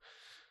Mozilla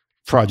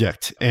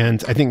project.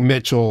 And I think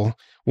Mitchell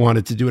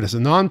wanted to do it as a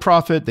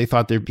nonprofit. They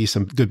thought there'd be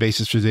some good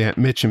basis for that.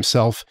 Mitch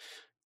himself,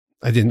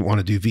 I didn't want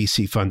to do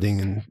VC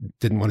funding and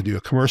didn't want to do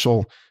a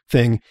commercial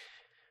thing.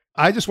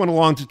 I just went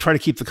along to try to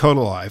keep the code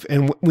alive.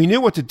 And we knew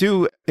what to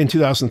do in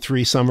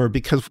 2003 summer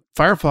because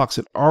Firefox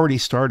had already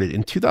started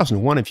in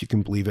 2001, if you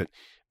can believe it.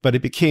 But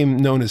it became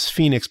known as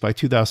Phoenix by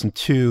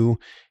 2002.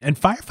 And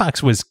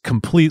Firefox was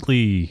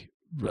completely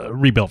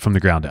rebuilt from the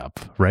ground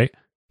up, right?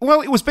 Well,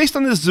 it was based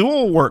on the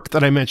Zool work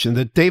that I mentioned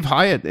that Dave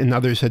Hyatt and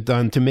others had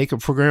done to make a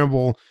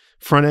programmable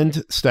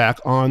front-end stack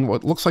on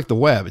what looks like the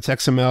web. It's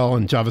XML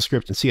and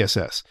JavaScript and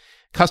CSS.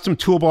 Custom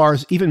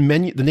toolbars, even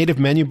the native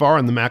menu bar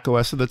on the Mac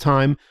OS at the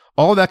time,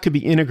 all of that could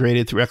be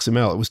integrated through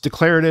XML. It was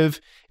declarative.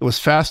 It was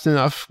fast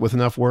enough with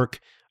enough work.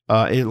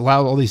 It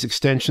allowed all these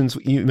extensions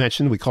you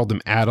mentioned. We called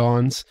them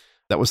add-ons.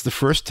 That was the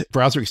first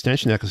browser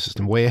extension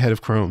ecosystem, way ahead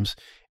of Chrome's.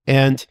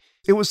 And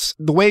it was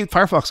the way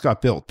Firefox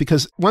got built,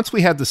 because once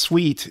we had the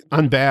suite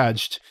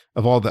unbadged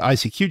of all the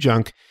ICQ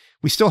junk,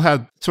 we still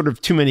had sort of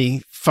too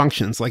many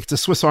functions. Like it's a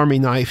Swiss Army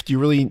knife. Do you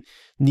really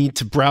need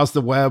to browse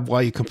the web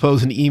while you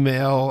compose an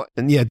email?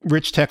 And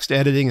rich text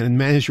editing and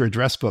manage your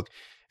address book.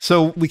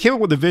 So we came up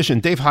with a vision.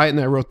 Dave Hyatt and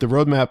I wrote the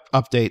roadmap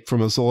update for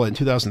Mozilla in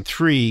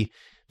 2003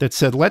 that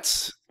said,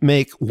 let's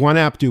make one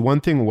app do one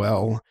thing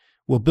well.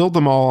 We'll build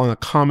them all on a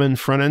common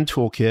front-end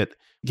toolkit,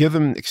 give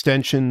them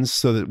extensions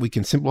so that we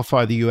can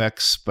simplify the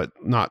UX, but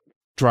not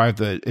drive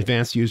the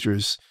advanced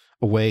users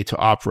away to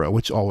Opera,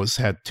 which always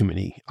had too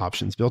many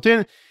options built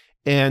in.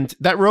 And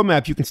that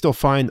roadmap you can still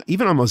find,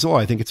 even on Mozilla.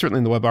 I think it's certainly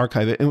in the Web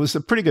Archive. It was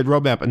a pretty good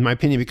roadmap, in my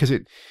opinion, because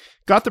it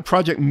got the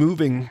project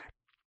moving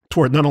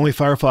toward not only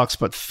Firefox,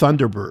 but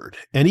Thunderbird.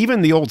 And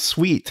even the old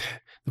suite,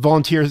 the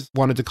volunteers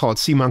wanted to call it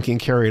SeaMonkey and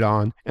carry it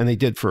on, and they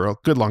did for a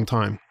good long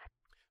time.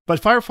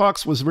 But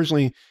Firefox was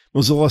originally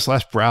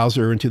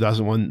Mozilla/browser in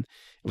 2001. It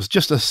was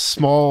just a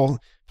small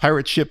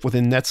pirate ship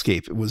within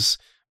Netscape. It was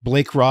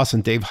Blake Ross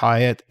and Dave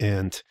Hyatt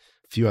and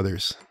a few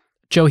others.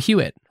 Joe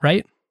Hewitt,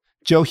 right?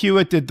 Joe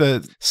Hewitt did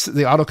the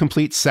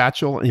autocomplete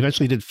satchel and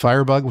eventually did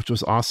Firebug, which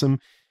was awesome.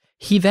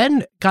 He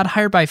then got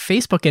hired by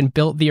Facebook and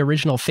built the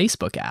original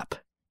Facebook app.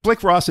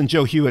 Blake Ross and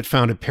Joe Hewitt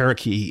founded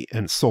Parakeet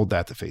and sold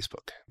that to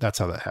Facebook. That's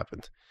how that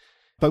happened.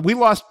 But we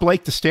lost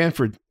Blake to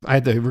Stanford. I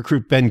had to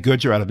recruit Ben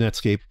Goodger out of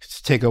Netscape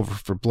to take over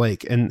for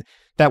Blake. And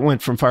that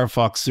went from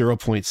Firefox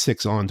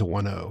 0.6 on to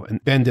 1.0.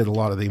 And Ben did a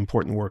lot of the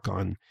important work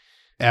on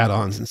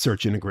add-ons and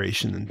search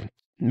integration and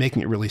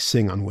making it really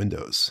sing on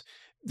Windows.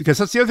 Because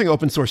that's the other thing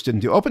open source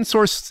didn't do. Open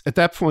source at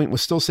that point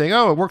was still saying,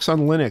 oh, it works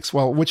on Linux.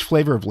 Well, which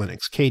flavor of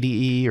Linux?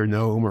 KDE or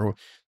GNOME or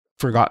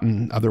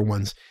forgotten other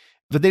ones.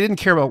 But they didn't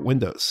care about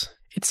Windows.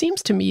 It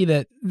seems to me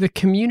that the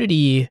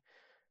community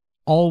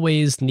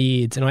always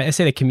needs, and when I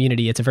say the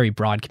community, it's a very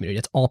broad community.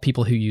 It's all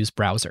people who use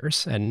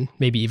browsers and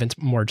maybe even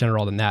more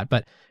general than that.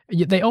 But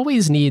they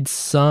always need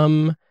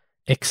some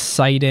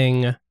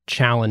exciting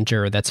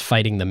challenger that's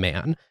fighting the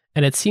man.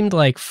 And it seemed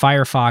like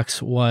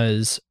Firefox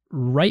was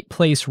right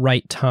place,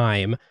 right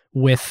time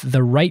with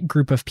the right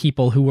group of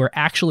people who were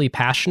actually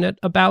passionate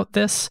about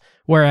this.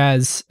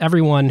 Whereas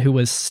everyone who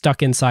was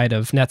stuck inside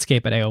of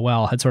Netscape at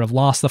AOL had sort of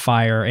lost the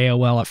fire.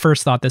 AOL at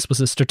first thought this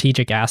was a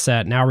strategic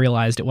asset, now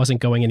realized it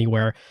wasn't going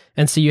anywhere.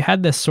 And so you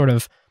had this sort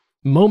of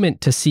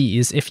moment to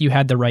seize if you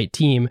had the right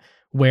team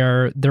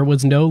where there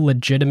was no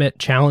legitimate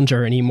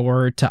challenger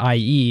anymore to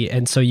IE,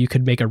 and so you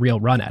could make a real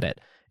run at it.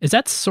 Is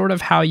that sort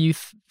of how you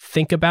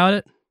think about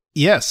it?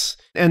 Yes.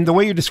 And the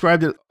way you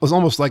described it was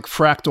almost like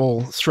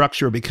fractal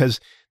structure, because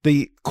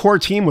the core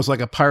team was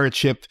like a pirate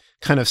ship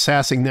kind of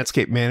sassing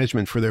Netscape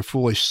management for their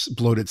foolish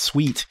bloated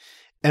suite,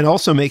 and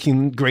also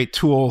making great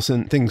tools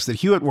and things that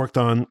Hewitt worked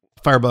on,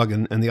 Firebug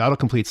and the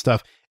autocomplete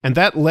stuff. And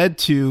that led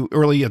to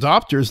early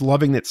adopters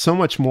loving it so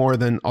much more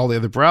than all the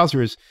other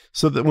browsers,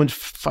 so that when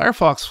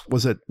Firefox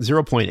was at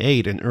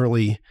 0.8 in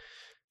early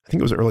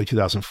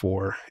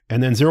 2004,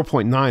 and then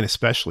 0.9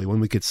 especially, when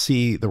we could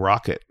see the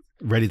rocket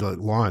ready to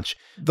launch,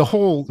 the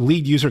whole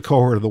lead user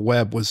cohort of the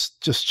web was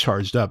just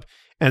charged up.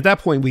 And at that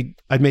point,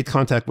 I'd made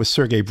contact with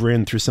Sergey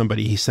Brin through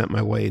somebody he sent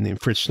my way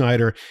named Fritz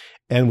Schneider,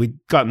 and we'd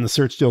gotten the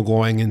search deal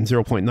going in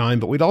 0.9,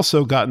 but we'd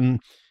also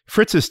gotten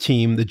Fritz's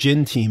team, the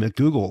Gin team at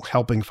Google,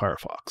 helping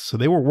Firefox. So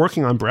they were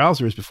working on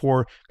browsers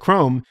before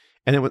Chrome,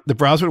 and the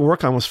browser to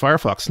work on was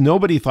Firefox.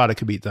 Nobody thought it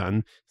could be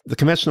done. The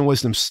conventional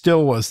wisdom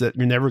still was that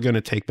you're never going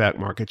to take back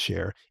market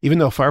share, even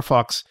though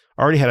Firefox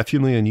already had a few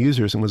million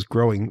users and was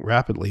growing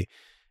rapidly.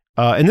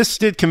 And this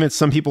did convince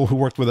some people who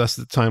worked with us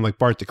at the time, like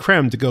Bart de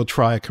Creme, to go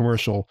try a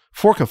commercial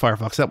fork of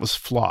Firefox. That was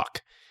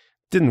Flock.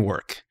 Didn't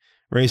work.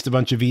 Raised a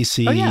bunch of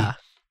VC,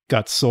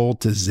 got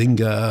sold to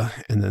Zynga,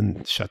 and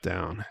then shut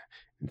down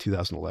in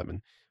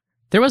 2011.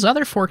 There was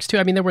other forks too.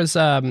 I mean, there was,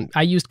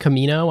 I used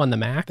Camino on the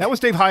Mac. That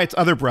was Dave Hyatt's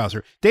other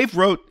browser. Dave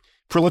wrote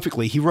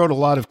prolifically. He wrote a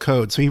lot of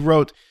code. So he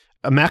wrote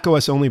a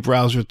macOS only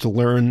browser to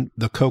learn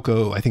the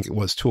Cocoa, I think it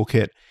was,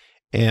 toolkit.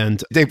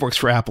 And Dave works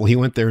for Apple. He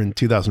went there in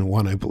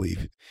 2001, I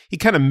believe. He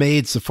kind of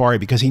made Safari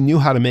because he knew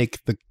how to make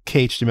the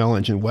KHTML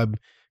engine web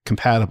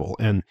compatible.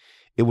 And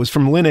it was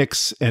from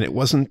Linux, and it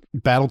wasn't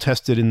battle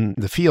tested in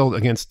the field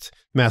against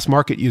mass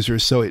market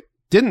users, so it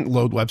didn't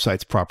load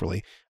websites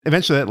properly.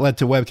 Eventually, that led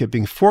to WebKit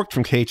being forked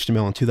from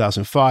KHTML in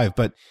 2005.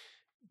 But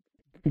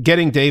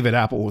getting Dave at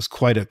Apple was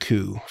quite a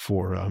coup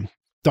for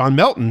Don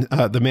Melton,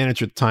 the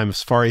manager at the time of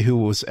Safari, who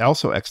was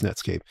also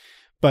ex-Netscape.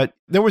 But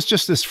there was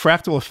just this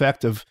fractal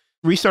effect of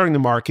restarting the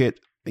market,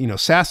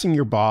 sassing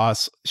your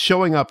boss,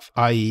 showing up,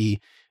 IE,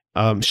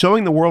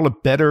 showing the world a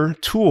better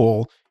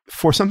tool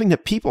for something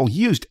that people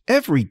used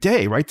every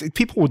day, right?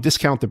 People would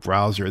discount the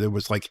browser. There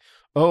was like,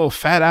 oh,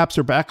 fat apps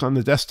are back on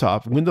the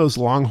desktop, Windows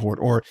Longhorn,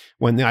 or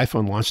when the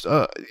iPhone launched,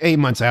 8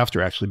 months after,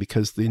 actually,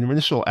 because the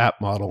initial app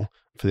model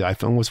for the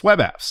iPhone was web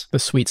apps. The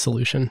sweet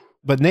solution.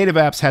 But native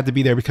apps had to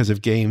be there because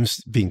of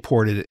games being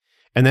ported.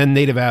 And then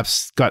native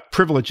apps got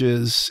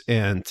privileges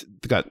and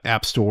got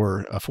App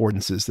Store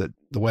affordances that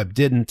the web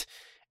didn't.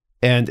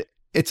 And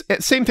it's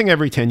the same thing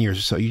every 10 years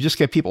or so. You just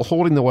get people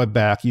holding the web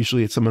back.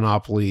 Usually it's a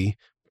monopoly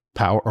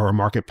power or a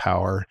market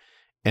power.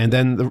 And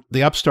then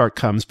the upstart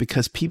comes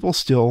because people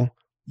still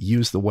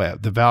use the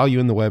web. The value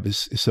in the web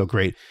is so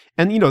great.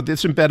 And,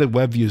 there's embedded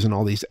web views in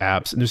all these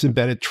apps. And there's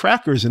embedded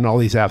trackers in all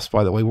these apps,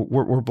 by the way.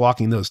 We're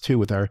blocking those too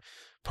with our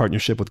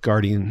partnership with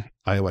Guardian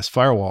iOS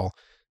Firewall,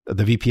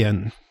 the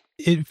VPN.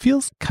 It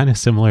feels kind of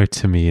similar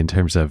to me in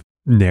terms of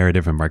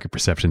narrative and market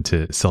perception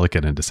to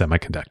silicon and to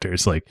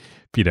semiconductors. Like,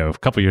 a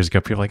couple of years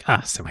ago, people were like,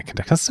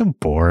 semiconductors, that's so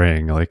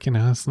boring. Like,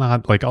 it's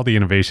not like all the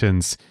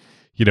innovations,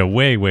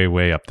 way, way,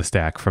 way up the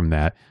stack from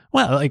that.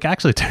 Well,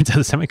 actually, it turns out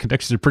the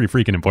semiconductors are pretty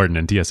freaking important.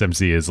 And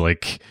TSMC is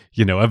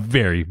a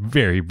very,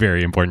 very,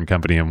 very important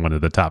company and one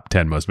of the top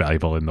 10 most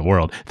valuable in the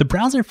world. The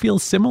browser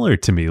feels similar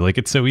to me. Like,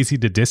 it's so easy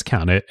to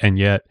discount it. And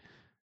yet,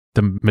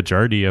 the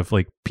majority of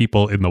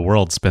people in the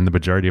world spend the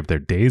majority of their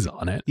days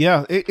on it.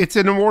 Yeah, it's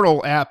an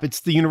immortal app.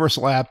 It's the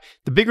universal app.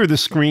 The bigger the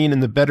screen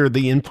and the better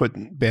the input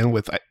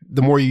bandwidth,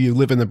 the more you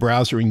live in the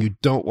browser and you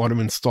don't want to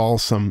install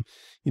some,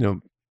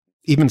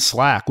 even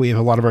Slack. We have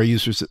a lot of our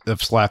users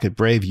of Slack at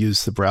Brave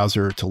use the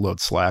browser to load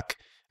Slack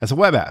as a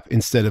web app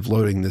instead of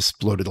loading this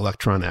bloated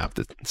Electron app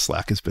that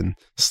Slack has been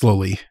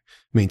slowly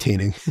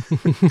maintaining.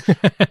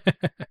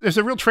 There's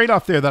a real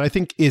trade-off there that I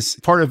think is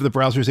part of the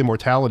browser's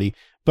immortality,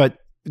 but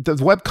the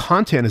web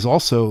content is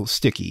also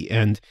sticky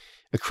and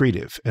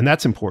accretive, and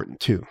that's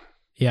important too.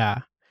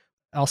 Yeah.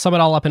 I'll sum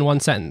it all up in one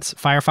sentence.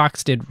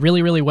 Firefox did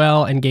really, really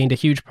well and gained a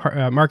huge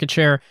market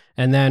share.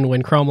 And then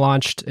when Chrome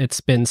launched,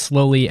 it's been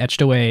slowly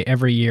etched away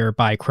every year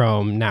by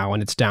Chrome now,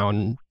 and it's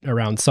down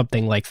around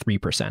something like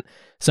 3%.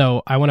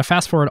 So I want to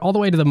fast forward all the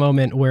way to the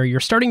moment where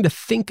you're starting to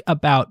think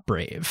about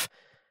Brave.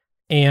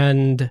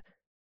 And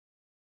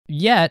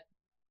yet,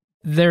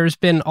 there's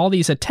been all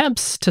these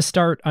attempts to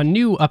start a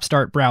new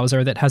upstart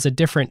browser that has a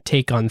different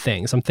take on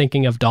things. I'm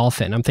thinking of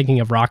Dolphin. I'm thinking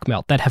of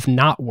Rockmelt that have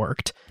not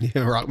worked.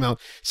 Yeah, Rockmelt.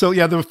 So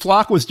yeah, the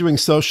Flock was doing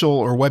social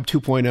or Web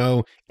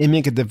 2.0,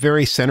 aiming at the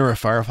very center of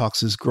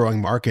Firefox's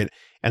growing market.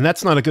 And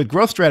that's not a good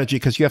growth strategy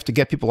because you have to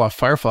get people off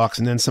Firefox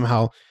and then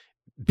somehow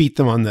beat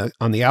them on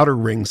the outer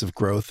rings of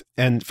growth.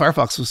 And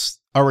Firefox was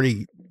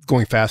already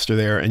going faster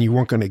there, and you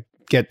weren't going to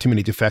get too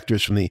many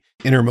defectors from the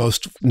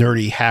innermost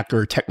nerdy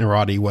hacker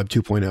technorati Web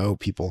 2.0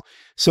 people.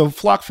 So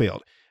Flock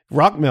failed.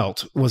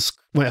 Rockmelt was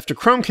after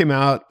Chrome came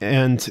out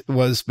and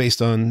was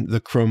based on the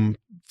Chrome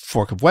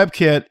fork of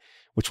WebKit,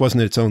 which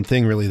wasn't its own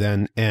thing really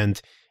then,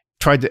 and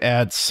tried to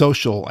add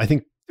social. I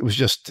think it was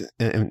just,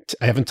 and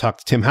I haven't talked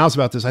to Tim Howes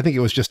about this, I think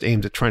it was just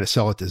aimed at trying to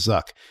sell it to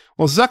Zuck.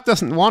 Well, Zuck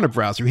doesn't want a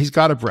browser. He's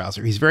got a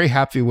browser. He's very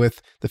happy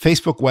with the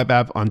Facebook web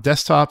app on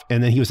desktop,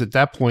 and then he was at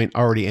that point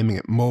already aiming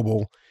at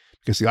mobile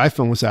because the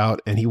iPhone was out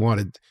and he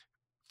wanted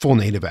full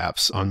native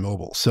apps on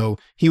mobile. So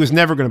he was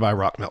never going to buy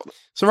Rockmelt.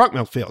 So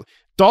Rockmelt failed.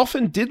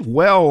 Dolphin did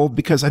well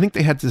because I think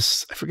they had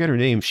this, I forget her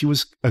name. She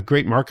was a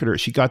great marketer.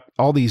 She got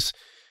all these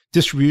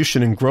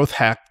distribution and growth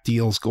hack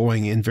deals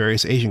going in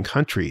various Asian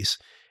countries.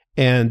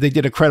 And they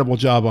did a credible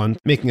job on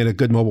making it a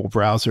good mobile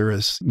browser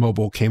as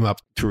mobile came up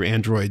through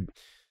Android.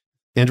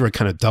 Android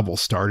kind of double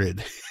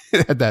started.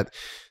 It had that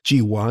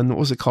G1. What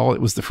was it called?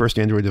 It was the first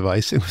Android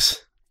device. It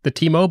was the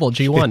T-Mobile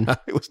G1. Yeah,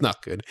 it was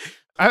not good.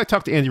 I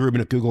talked to Andy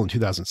Rubin at Google in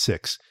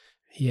 2006.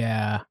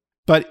 Yeah.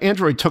 But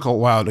Android took a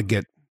while to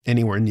get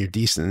anywhere near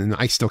decent, and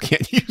I still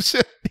can't use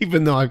it,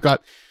 even though I've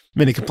got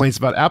many complaints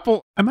about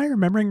Apple. Am I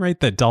remembering right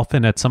that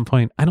Dolphin at some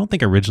point, I don't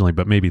think originally,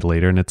 but maybe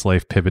later in its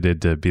life,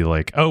 pivoted to be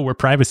like, oh, we're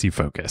privacy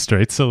focused,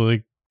 right? So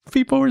like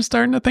people were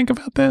starting to think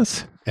about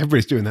this.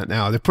 Everybody's doing that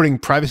now. They're putting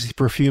privacy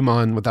perfume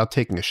on without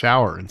taking a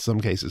shower in some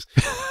cases.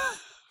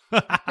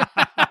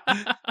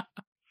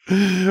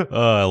 Oh,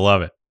 I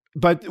love it.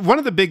 But one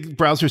of the big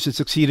browsers that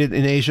succeeded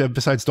in Asia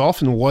besides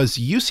Dolphin was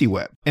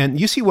UCWeb. And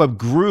UCWeb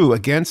grew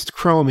against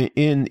Chrome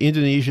in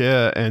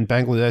Indonesia and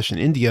Bangladesh and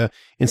India.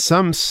 In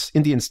some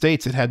Indian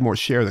states, it had more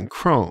share than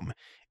Chrome.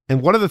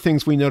 And one of the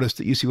things we noticed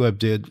that UCWeb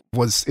did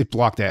was it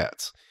blocked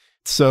ads.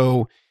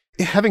 So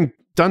having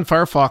done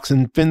Firefox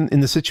and been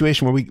in the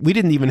situation where we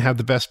didn't even have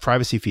the best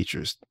privacy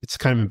features, it's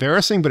kind of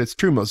embarrassing, but it's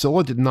true.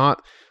 Mozilla did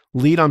not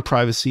lead on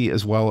privacy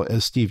as well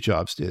as Steve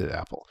Jobs did at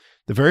Apple.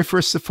 The very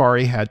first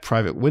Safari had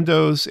private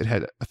windows. It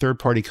had a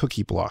third-party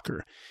cookie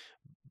blocker.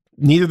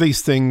 Neither of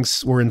these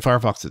things were in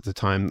Firefox at the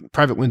time.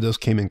 Private windows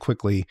came in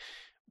quickly.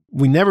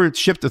 We never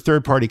shipped a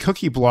third-party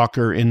cookie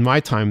blocker in my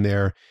time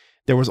there.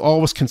 There was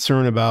always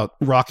concern about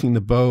rocking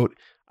the boat.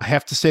 I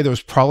have to say there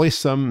was probably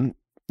some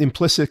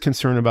implicit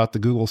concern about the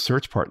Google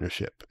search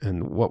partnership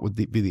and what would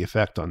be the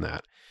effect on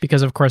that.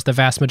 Because, of course, the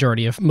vast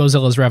majority of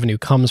Mozilla's revenue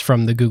comes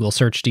from the Google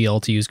search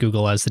deal to use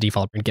Google as the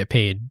default and get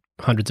paid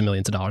hundreds of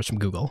millions of dollars from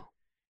Google.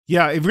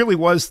 Yeah, it really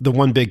was the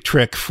one big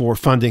trick for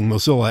funding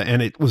Mozilla.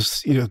 And it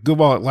was, good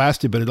while it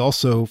lasted, but it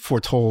also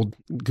foretold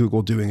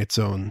Google doing its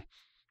own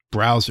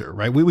browser,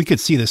 right? We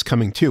could see this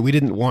coming too. We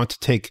didn't want to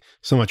take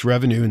so much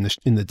revenue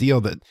in the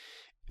deal that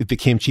it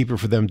became cheaper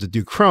for them to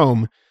do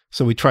Chrome.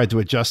 So we tried to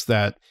adjust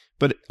that.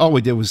 But all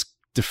we did was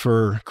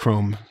defer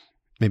Chrome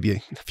maybe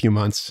a few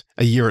months,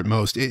 a year at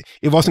most. It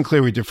wasn't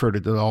clear we deferred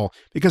it at all.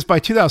 Because by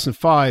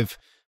 2005,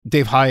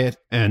 Dave Hyatt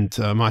and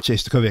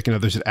Maciej Stakowiak and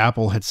others at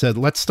Apple had said,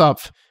 let's stop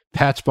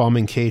patch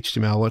bombing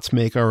KHTML. Let's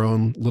make our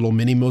own little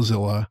mini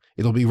Mozilla.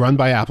 It'll be run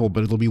by Apple,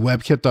 but it'll be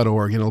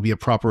webkit.org and it'll be a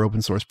proper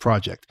open source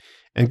project.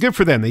 And good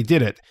for them. They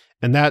did it.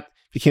 And that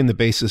became the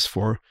basis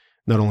for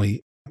not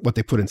only what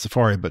they put in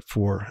Safari, but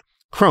for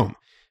Chrome.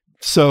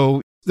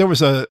 So there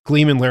was a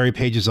gleam in Larry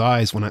Page's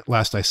eyes when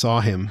last I saw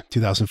him,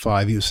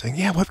 2005. He was saying,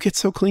 yeah, WebKit's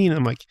so clean.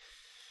 I'm like,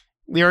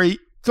 Larry,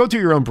 go do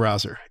your own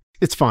browser.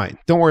 It's fine.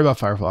 Don't worry about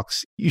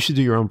Firefox. You should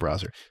do your own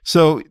browser.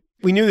 So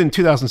we knew that in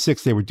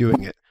 2006 they were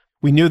doing it.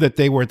 We knew that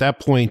they were at that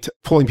point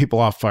pulling people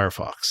off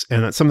Firefox.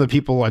 And some of the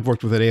people I'd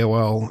worked with at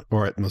AOL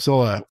or at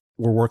Mozilla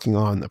were working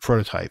on a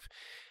prototype.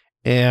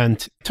 And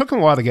it took them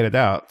a while to get it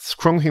out.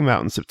 Chrome came out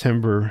on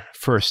September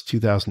 1st,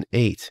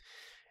 2008.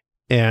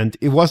 And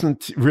it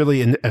wasn't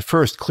really, at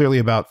first, clearly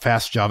about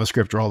fast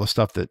JavaScript or all the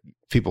stuff that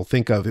people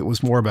think of. It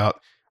was more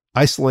about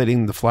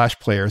isolating the Flash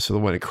player so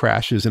that when it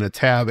crashes in a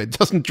tab, it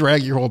doesn't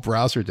drag your whole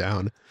browser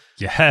down.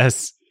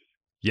 Yes.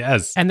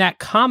 Yes. And that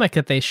comic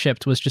that they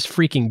shipped was just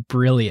freaking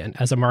brilliant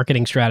as a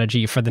marketing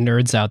strategy for the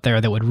nerds out there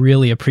that would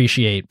really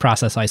appreciate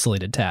process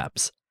isolated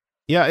tabs.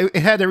 Yeah,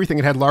 it had everything.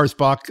 It had Lars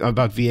Bach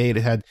about V8.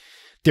 It had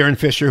Darren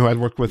Fisher, who I'd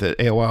worked with at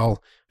AOL.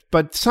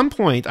 But at some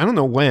point, I don't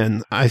know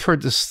when, I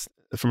heard this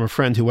from a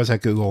friend who was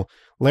at Google.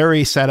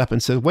 Larry sat up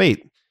and said, wait,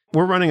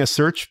 we're running a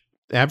search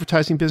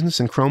advertising business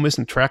and Chrome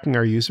isn't tracking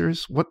our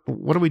users? What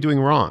are we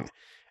doing wrong?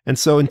 And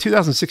so in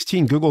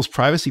 2016, Google's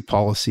privacy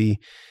policy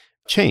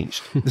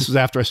changed. This was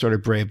after I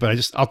started Brave,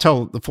 but I'll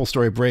tell the full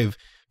story of Brave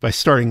by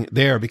starting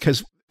there,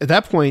 because at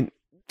that point,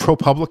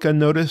 ProPublica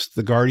noticed,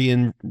 The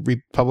Guardian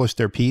republished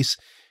their piece.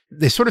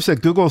 They sort of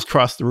said Google's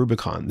crossed the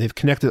Rubicon. They've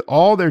connected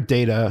all their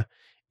data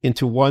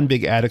into one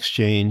big ad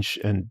exchange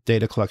and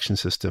data collection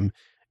system.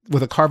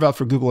 with a carve out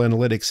for Google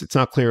Analytics, it's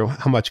not clear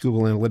how much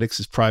Google Analytics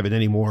is private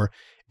anymore.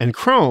 And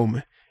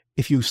Chrome,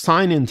 if you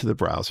sign into the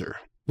browser,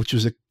 which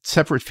is a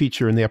separate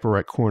feature in the upper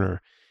right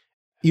corner,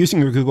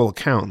 using your Google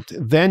account,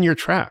 then you're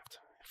tracked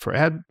for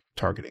ad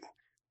targeting.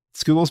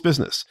 It's Google's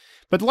business.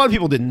 But a lot of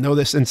people didn't know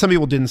this, and some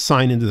people didn't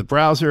sign into the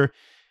browser.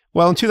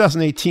 Well, in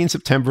 2018,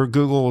 September,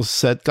 Google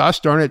said, gosh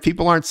darn it,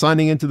 people aren't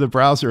signing into the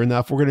browser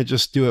enough. We're going to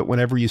just do it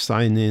whenever you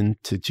sign in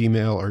to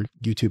Gmail or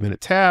YouTube in a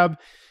tab.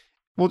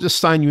 We'll just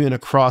sign you in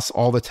across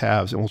all the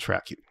tabs and we'll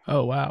track you.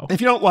 Oh, wow. If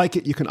you don't like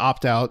it, you can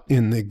opt out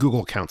in the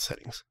Google account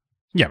settings.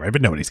 Yeah, right.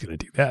 But nobody's going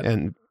to do that.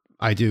 And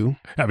I do.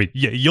 I mean,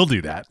 yeah, you'll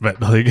do that.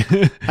 But like,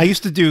 I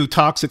used to do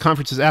talks at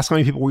conferences, ask how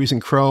many people were using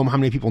Chrome, how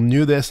many people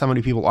knew this, how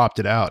many people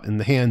opted out. And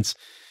the hands,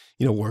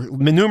 were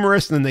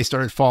numerous, and then they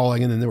started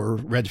falling, and then there were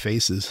red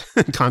faces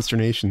and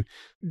consternation.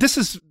 This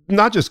is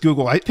not just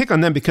Google. I pick on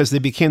them because they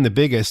became the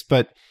biggest,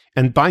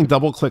 and buying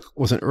DoubleClick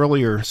was an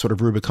earlier sort of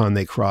Rubicon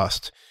they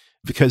crossed,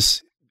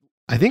 because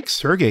I think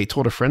Sergey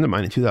told a friend of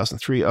mine in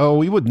 2003,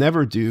 we would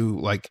never do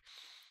like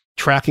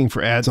tracking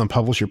for ads on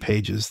publisher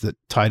pages that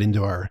tied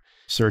into our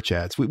search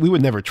ads. We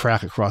would never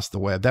track across the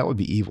web. That would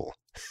be evil.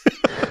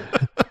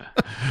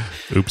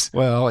 Oops.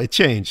 Well, it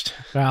changed.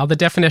 Well, the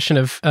definition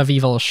of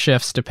evil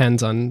shifts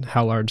depends on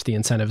how large the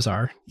incentives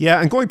are.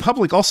 Yeah, and going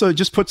public also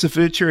just puts a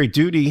fiduciary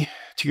duty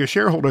to your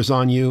shareholders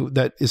on you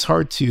that is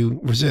hard to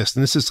resist.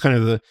 And this is kind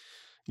of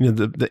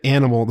the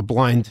animal, the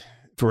blind,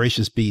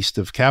 voracious beast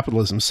of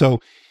capitalism. So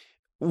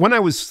when I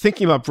was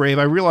thinking about Brave,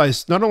 I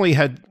realized not only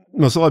had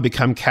Mozilla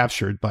become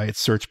captured by its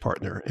search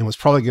partner and was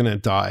probably going to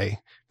die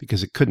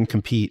because it couldn't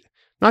compete,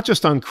 not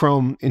just on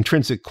Chrome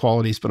intrinsic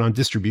qualities, but on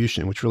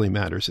distribution, which really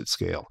matters at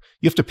scale.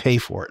 You have to pay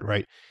for it,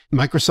 right?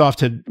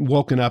 Microsoft had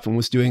woken up and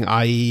was doing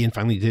IE and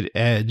finally did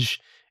Edge.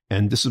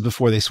 And this was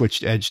before they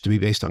switched Edge to be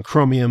based on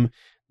Chromium.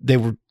 They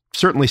were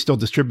certainly still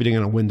distributing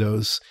it on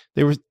Windows.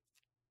 They were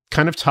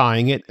kind of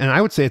tying it. And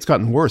I would say it's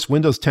gotten worse.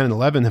 Windows 10 and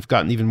 11 have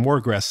gotten even more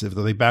aggressive,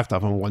 though they backed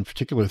off on one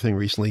particular thing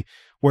recently,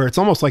 where it's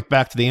almost like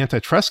back to the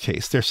antitrust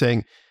case. They're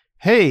saying,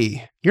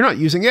 hey, you're not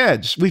using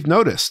Edge. We've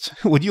noticed.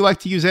 Would you like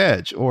to use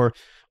Edge? Or,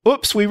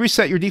 oops, we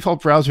reset your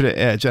default browser to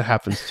Edge. That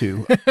happens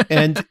too.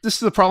 And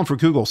this is a problem for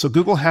Google. So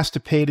Google has to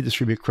pay to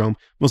distribute Chrome.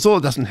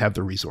 Mozilla doesn't have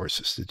the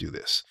resources to do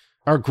this.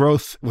 Our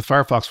growth with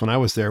Firefox when I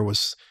was there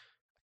was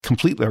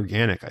completely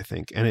organic, I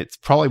think. And it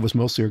probably was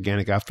mostly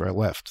organic after I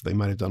left. They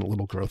might have done a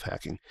little growth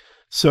hacking.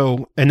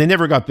 So, and they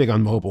never got big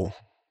on mobile.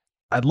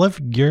 I'd love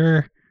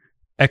your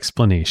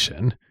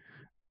explanation.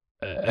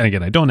 And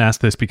again, I don't ask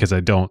this because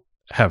I don't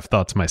have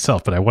thoughts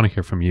myself, but I want to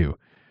hear from you.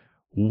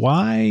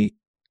 Why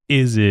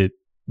is it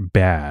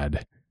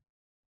bad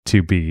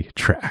to be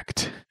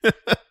tracked?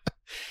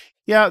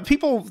 Yeah,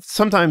 people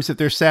sometimes, if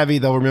they're savvy,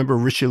 they'll remember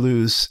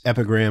Richelieu's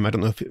epigram. I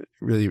don't know if it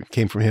really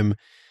came from him.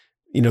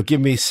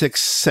 Give me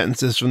 6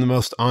 sentences from the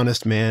most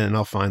honest man and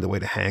I'll find a way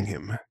to hang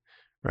him,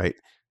 right?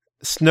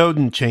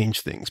 Snowden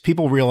changed things.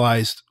 People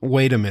realized,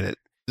 wait a minute,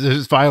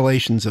 there's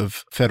violations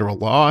of federal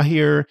law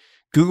here.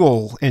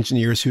 Google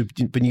engineers who've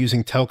been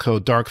using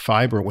telco dark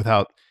fiber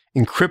without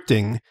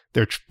encrypting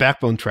their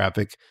backbone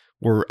traffic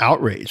were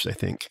outraged, I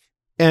think.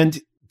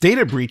 And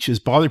data breaches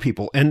bother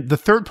people. And the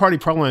third-party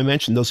problem I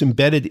mentioned, those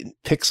embedded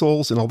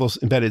pixels and all those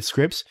embedded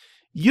scripts,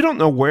 you don't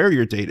know where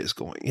your data is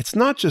going. It's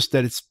not just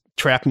that it's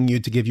tracking you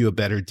to give you a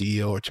better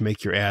deal or to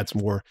make your ads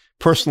more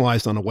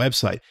personalized on a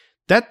website.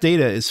 That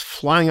data is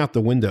flying out the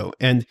window,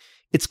 and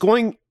it's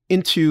going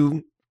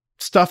into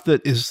stuff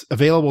that is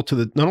available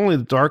to not only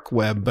the dark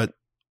web, but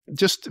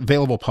just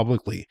available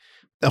publicly.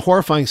 A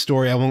horrifying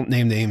story, I won't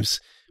name names.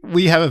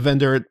 We have a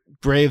vendor at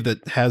Brave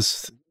that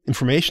has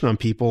information on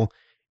people.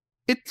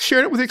 It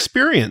shared it with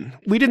Experian.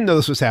 We didn't know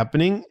this was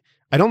happening.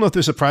 I don't know if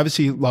there's a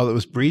privacy law that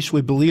was breached.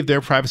 We believe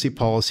their privacy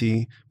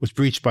policy was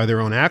breached by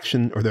their own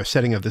action or their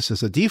setting of this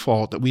as a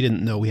default that we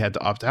didn't know we had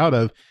to opt out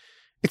of.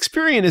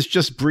 Experian is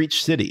just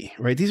breach city,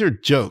 right? These are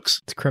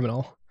jokes. It's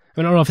criminal.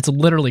 I don't know if it's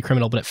literally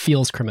criminal, but it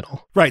feels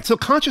criminal. Right. So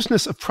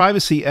consciousness of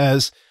privacy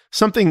as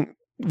something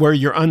where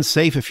you're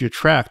unsafe if you're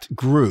tracked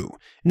grew.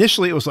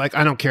 Initially, it was like,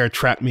 I don't care,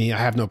 track me. I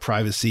have no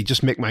privacy.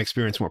 Just make my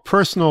experience more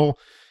personal.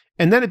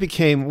 And then it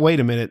became,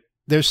 wait a minute,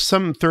 there's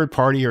some third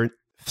party or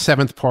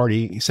seventh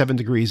party, 7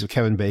 degrees of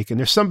Kevin Bacon.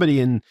 There's somebody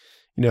in,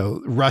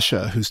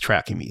 Russia who's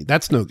tracking me.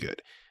 That's no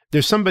good.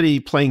 There's somebody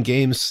playing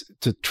games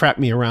to track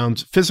me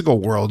around physical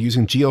world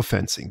using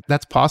geofencing.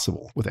 That's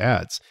possible with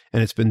ads.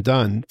 And it's been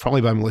done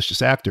probably by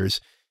malicious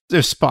actors.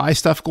 There's spy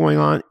stuff going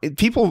on.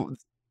 People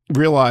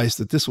realized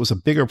that this was a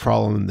bigger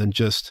problem than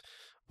just,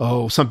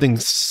 something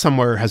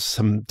somewhere has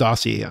some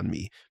dossier on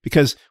me.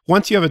 Because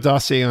once you have a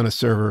dossier on a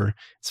server,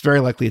 it's very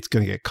likely it's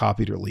going to get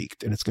copied or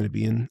leaked, and it's going to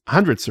be in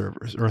 100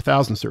 servers or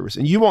 1,000 servers.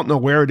 And you won't know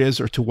where it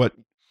is or to what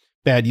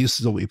bad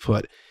uses will be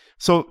put.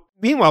 So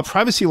meanwhile,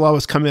 privacy law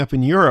was coming up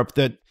in Europe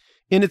that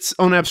in its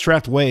own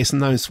abstract way,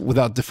 sometimes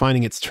without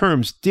defining its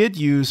terms, did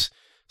use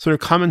sort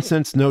of common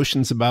sense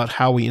notions about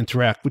how we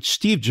interact, which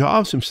Steve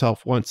Jobs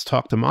himself once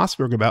talked to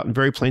Mossberg about in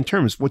very plain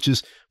terms, which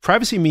is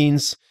privacy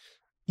means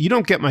you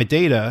don't get my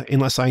data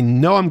unless I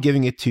know I'm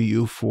giving it to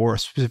you for a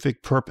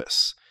specific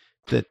purpose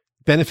that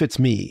benefits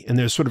me, and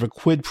there's sort of a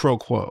quid pro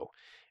quo.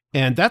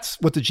 And that's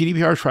what the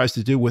GDPR tries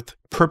to do with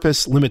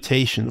purpose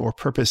limitation or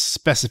purpose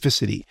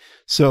specificity.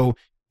 So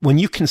when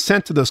you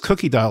consent to those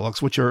cookie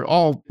dialogues, which are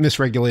all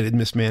misregulated,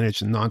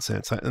 mismanaged, and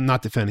nonsense, I'm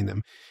not defending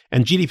them.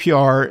 And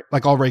GDPR,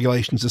 like all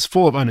regulations, is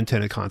full of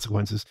unintended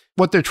consequences.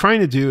 What they're trying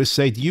to do is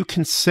say, do you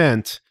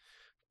consent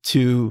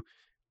to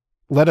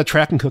let a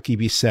tracking cookie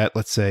be set,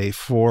 let's say,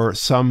 for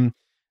some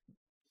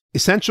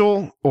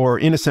essential or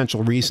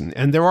inessential reason?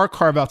 And there are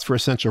carve-outs for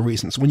essential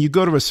reasons. When you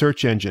go to a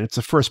search engine, it's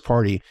a first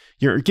party.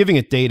 You're giving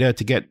it data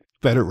to get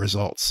better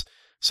results.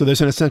 So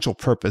there's an essential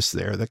purpose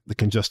there that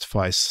can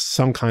justify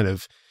some kind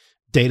of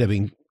data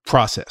being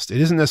processed. It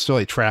isn't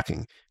necessarily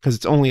tracking because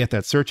it's only at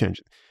that search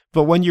engine.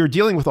 But when you're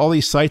dealing with all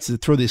these sites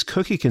that throw these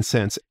cookie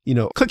consents,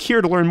 click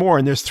here to learn more,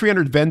 and there's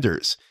 300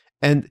 vendors.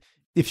 And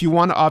if you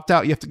want to opt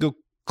out, you have to go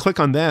click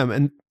on them.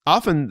 And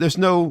often there's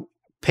no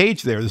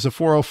page there. There's a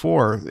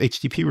 404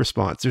 HTTP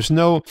response. There's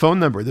no phone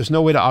number. There's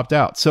no way to opt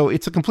out. So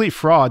it's a complete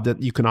fraud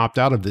that you can opt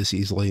out of this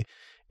easily.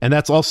 And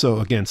that's also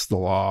against the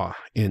law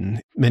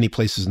in many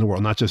places in the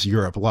world, not just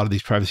Europe. A lot of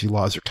these privacy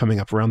laws are coming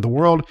up around the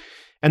world.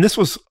 And this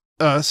was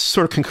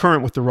sort of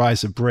concurrent with the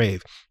rise of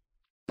Brave.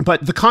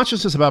 But the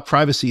consciousness about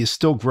privacy is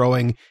still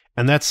growing,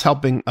 and that's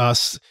helping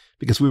us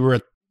because we were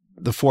at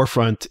the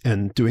forefront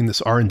and doing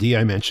this R&D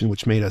I mentioned,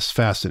 which made us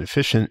fast and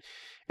efficient.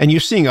 And you're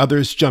seeing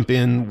others jump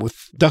in with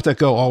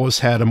DuckDuckGo always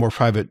had a more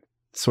private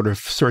sort of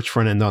search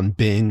front end on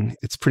Bing.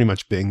 It's pretty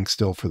much Bing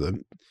still for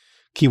the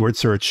keyword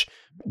search.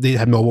 They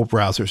had mobile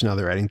browsers. Now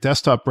they're adding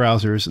desktop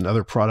browsers and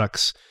other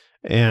products.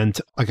 And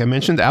like I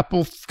mentioned,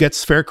 Apple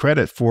gets fair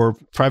credit for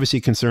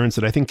privacy concerns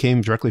that I think came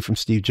directly from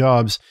Steve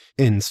Jobs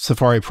in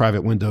Safari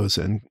private windows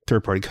and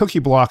third-party cookie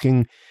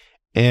blocking.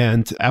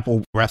 And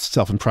Apple wraps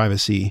itself in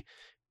privacy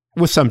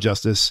with some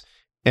justice.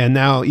 And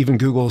now even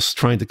Google's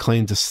trying to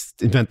claim to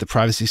invent the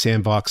privacy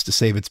sandbox to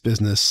save its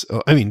business.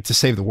 To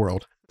save the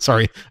world.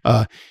 Sorry.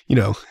 And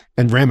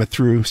ram it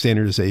through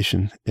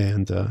standardization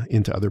and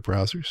into other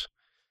browsers.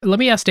 Let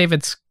me ask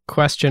David's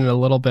question a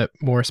little bit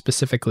more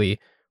specifically.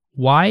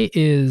 Why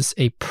is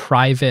a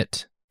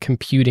private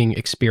computing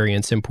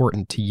experience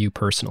important to you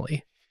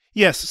personally?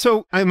 Yes.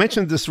 So I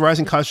mentioned this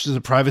rising consciousness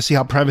of privacy,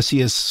 how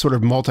privacy is sort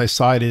of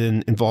multi-sided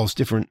and involves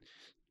different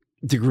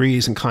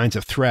degrees and kinds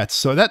of threats.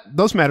 So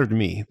those matter to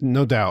me,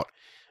 no doubt.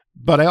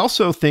 But I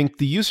also think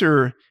the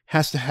user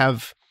has to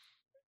have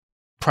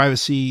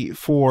privacy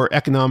for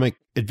economic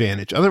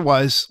advantage.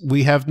 Otherwise,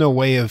 we have no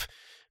way of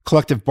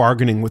collective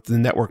bargaining with the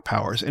network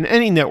powers. And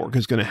any network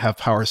is going to have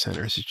power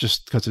centers. It's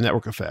just because of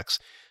network effects.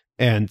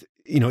 And,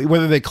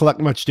 whether they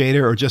collect much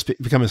data or just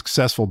become a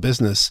successful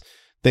business,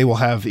 they will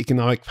have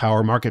economic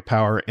power, market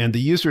power, and the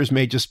users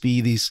may just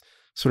be these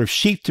sort of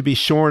sheep to be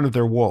shorn of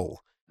their wool.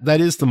 That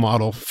is the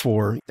model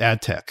for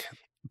ad tech.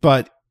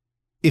 But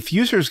if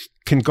users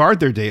can guard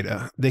their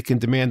data, they can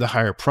demand a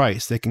higher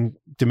price. They can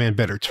demand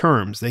better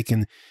terms. They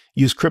can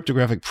use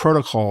cryptographic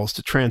protocols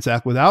to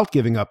transact without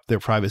giving up their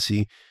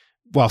privacy,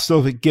 while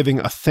still giving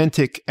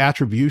authentic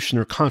attribution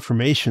or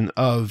confirmation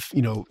of,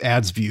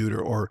 ads viewed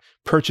or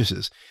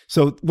purchases.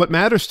 So what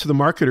matters to the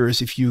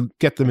marketers, if you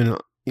get them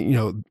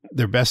in,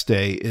 their best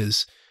day,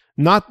 is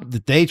not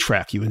that they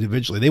track you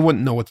individually. They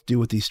wouldn't know what to do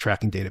with these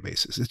tracking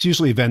databases. It's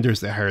usually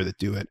vendors they hire that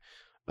do it,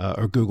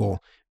 or Google,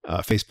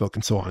 Facebook,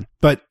 and so on.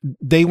 But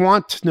they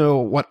want to know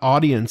what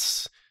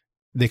audience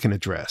they can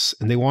address,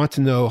 and they want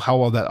to know how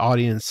well that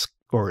audience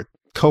or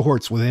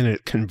cohorts within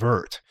it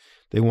convert.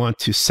 They want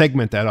to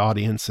segment that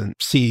audience and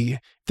see if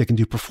they can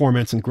do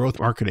performance and growth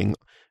marketing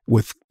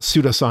with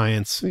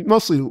pseudoscience,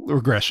 mostly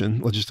regression,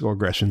 logistical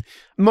regression,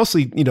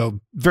 mostly,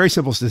 very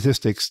simple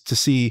statistics to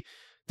see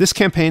this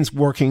campaign's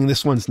working,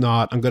 this one's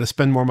not. I'm going to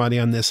spend more money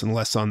on this and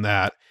less on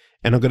that.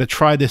 And I'm going to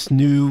try this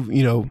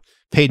new,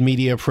 paid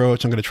media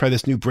approach. I'm going to try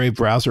this new Brave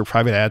browser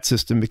private ad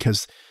system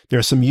because there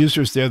are some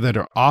users there that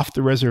are off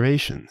the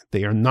reservation.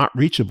 They are not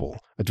reachable,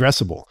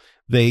 addressable.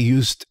 They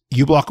used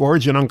uBlock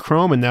Origin on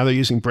Chrome, and now they're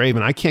using Brave,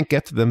 and I can't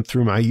get to them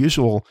through my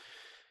usual,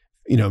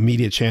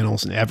 media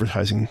channels and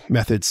advertising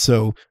methods.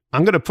 So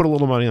I'm going to put a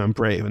little money on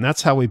Brave, and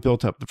that's how we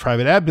built up the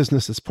private ad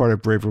business as part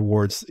of Brave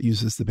Rewards that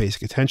uses the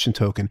basic attention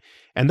token.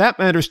 And that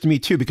matters to me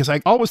too, because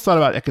I always thought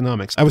about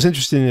economics. I was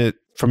interested in it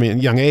from a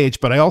young age,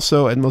 but I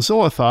also at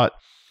Mozilla thought,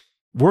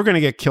 we're going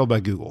to get killed by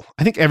Google.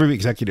 I think every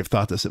executive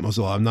thought this at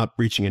Mozilla. I'm not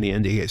breaching any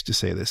NDAs to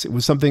say this. It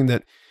was something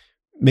that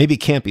maybe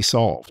can't be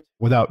solved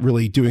without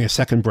really doing a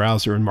second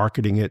browser and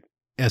marketing it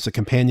as a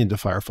companion to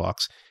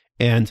Firefox.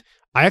 And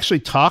I actually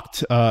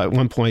talked at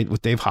one point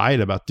with Dave Hyatt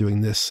about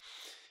doing this,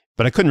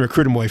 but I couldn't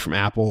recruit him away from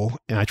Apple.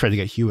 And I tried to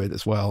get Hewitt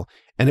as well.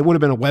 And it would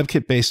have been a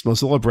WebKit-based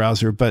Mozilla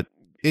browser, but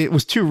it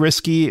was too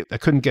risky. I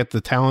couldn't get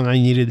the talent I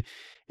needed.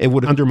 It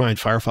would have undermined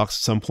Firefox at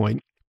some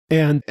point,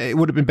 and it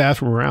would have been bad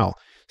for morale.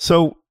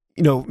 So,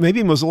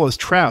 maybe Mozilla is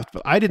trapped,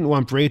 but I didn't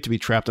want Brave to be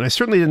trapped. And I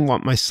certainly didn't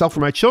want myself or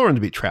my children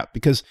to be trapped,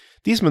 because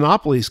these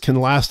monopolies can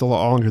last a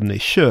lot longer than they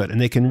should. And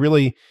they can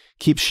really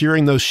keep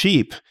shearing those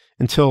sheep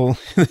until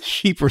the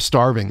sheep are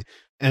starving.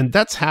 And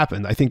that's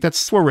happened. I think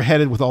that's where we're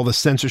headed with all the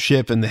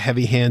censorship and the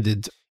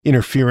heavy-handed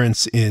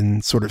interference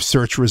in sort of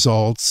search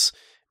results.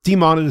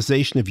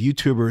 Demonetization of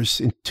YouTubers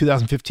in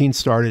 2015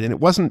 started, and it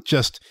wasn't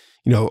just,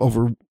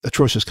 over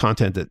atrocious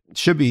content that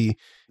should be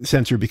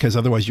censored because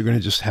otherwise you're going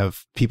to just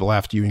have people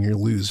after you and you're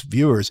going to lose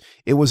viewers.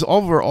 It was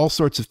over all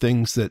sorts of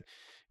things that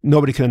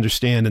nobody could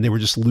understand, and they were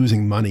just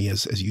losing money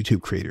as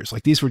YouTube creators.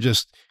 Like, these were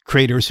just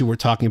creators who were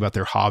talking about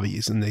their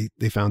hobbies, and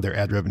they found their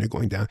ad revenue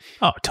going down.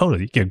 Oh,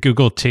 totally. Yeah,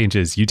 Google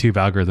changes YouTube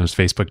algorithms,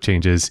 Facebook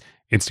changes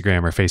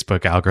Instagram or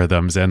Facebook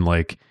algorithms, and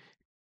like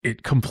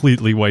it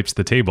completely wipes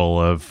the table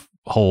of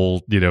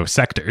whole,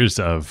 sectors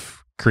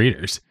of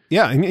creators.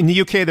 Yeah, in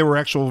the UK, there were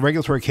actual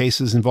regulatory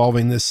cases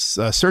involving this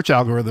search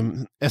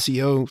algorithm,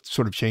 SEO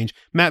sort of change.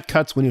 Matt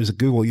Cutts, when he was at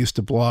Google, used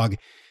to blog,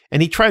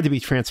 and he tried to be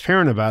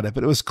transparent about it,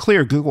 but it was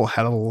clear Google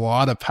had a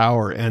lot of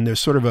power, and there's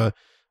sort of a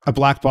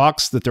black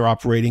box that they're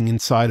operating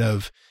inside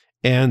of,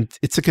 and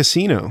it's a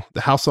casino.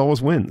 The house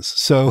always wins.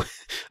 So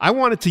I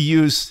wanted to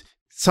use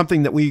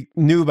something that we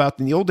knew about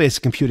in the old days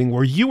of computing,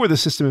 where you were the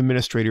system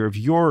administrator of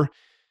your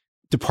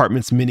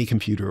department's mini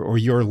computer or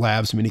your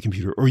lab's mini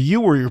computer, or you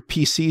were your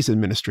PC's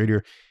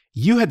administrator.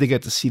 You had to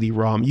get the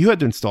CD-ROM. You had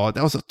to install it.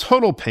 That was a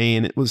total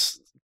pain. It was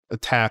a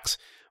tax,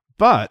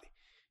 but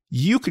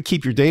you could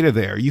keep your data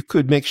there. You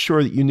could make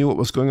sure that you knew what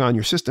was going on.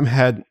 Your system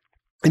had,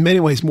 in many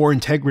ways, more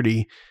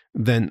integrity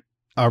than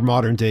our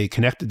modern day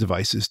connected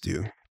devices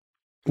do,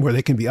 where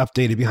they can be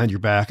updated behind your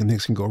back and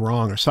things can go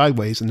wrong or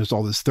sideways, and there's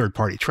all this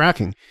third-party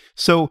tracking.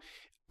 So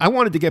I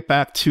wanted to get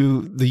back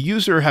to the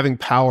user having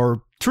power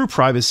through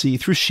privacy,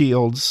 through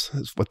shields,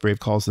 is what Brave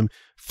calls them,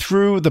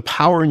 through the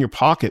power in your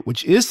pocket,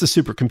 which is the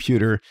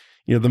supercomputer,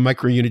 the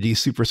micro-unity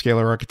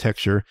superscalar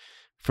architecture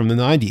from the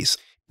 90s.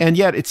 And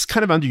yet it's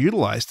kind of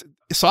underutilized.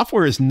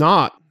 Software is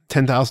not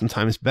 10,000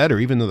 times better,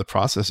 even though the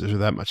processors are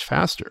that much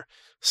faster.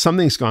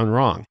 Something's gone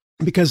wrong.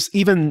 Because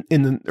even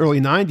in the early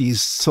 90s,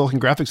 Silicon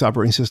Graphics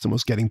operating system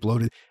was getting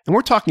bloated. And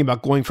we're talking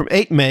about going from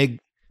 8 meg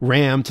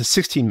RAM to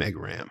 16 meg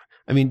RAM.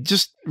 I mean,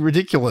 just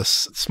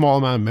ridiculous small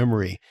amount of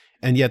memory.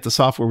 And yet the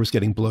software was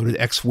getting bloated,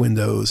 X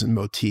Windows and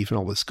Motif and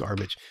all this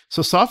garbage.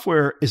 So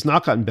software has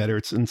not gotten better.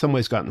 It's in some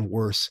ways gotten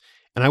worse.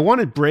 And I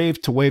wanted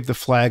Brave to wave the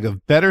flag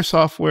of better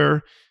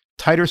software,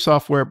 tighter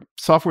software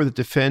that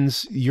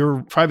defends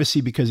your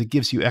privacy because it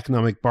gives you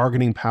economic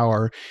bargaining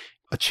power,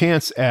 a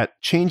chance at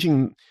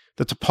changing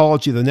the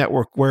topology of the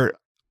network where,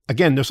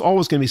 again, there's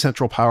always going to be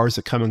central powers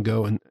that come and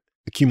go and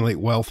accumulate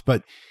wealth.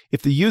 But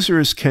if the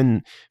users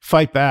can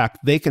fight back,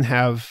 they can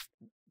have,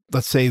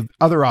 let's say,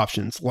 other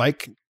options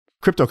like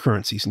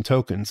cryptocurrencies and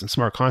tokens and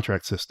smart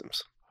contract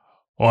systems.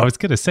 Well, I was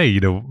going to say,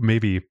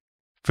 maybe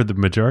for the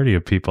majority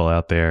of people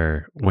out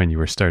there, when you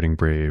were starting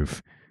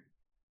Brave,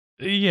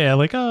 yeah,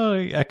 like, oh,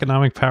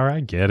 economic power,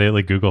 I get it.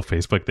 Like Google,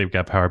 Facebook, they've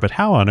got power. But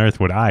how on earth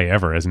would I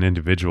ever, as an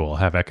individual,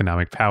 have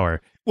economic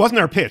power? Wasn't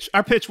our pitch.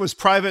 Our pitch was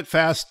private,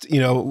 fast,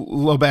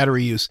 low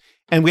battery use.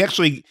 And we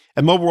actually,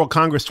 at Mobile World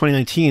Congress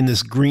 2019,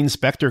 this Green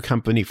Spectre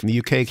company from the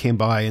UK came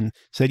by and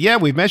said, yeah,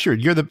 we've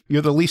measured. You're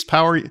the least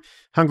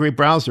power-hungry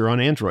browser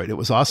on Android. It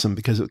was awesome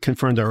because it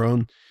confirmed our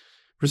own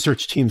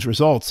research team's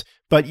results.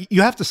 But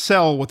you have to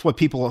sell with what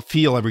people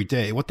feel every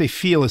day. What they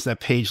feel is that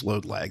page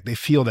load lag. They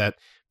feel that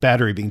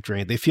battery being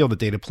drained. They feel the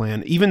data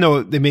plan. Even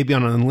though they may be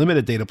on an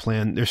unlimited data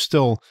plan, there's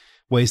still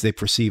ways they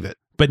perceive it.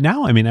 But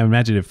now, I mean, I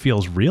imagine it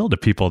feels real to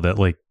people that,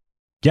 like,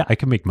 yeah, I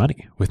can make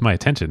money with my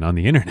attention on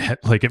the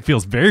internet. Like, it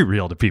feels very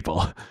real to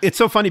people. It's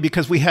so funny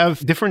because we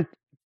have different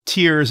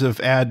tiers of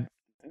ad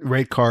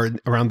rate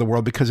card around the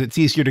world because it's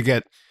easier to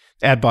get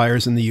ad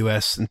buyers in the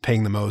US and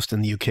paying the most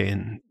in the UK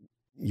and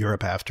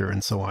Europe after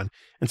and so on.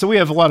 And so we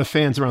have a lot of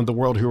fans around the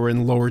world who are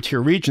in lower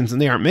tier regions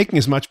and they aren't making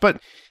as much,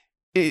 but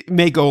it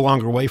may go a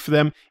longer way for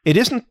them. It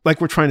isn't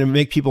like we're trying to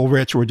make people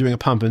rich or we're doing a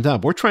pump and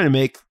dump. We're trying to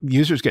make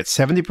users get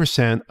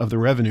 70% of the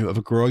revenue of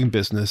a growing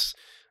business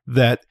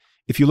that,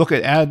 if you look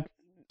at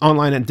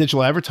online and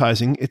digital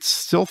advertising, it's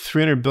still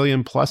 300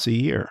 billion plus a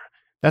year.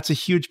 That's a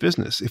huge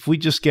business. If we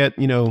just get,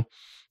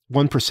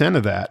 1%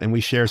 of that and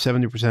we share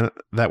 70% of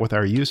that with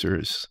our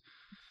users,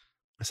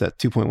 that's that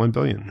 2.1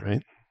 billion,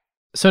 right?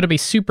 So to be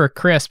super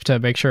crisp, to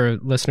make sure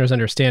listeners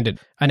understand it,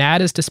 an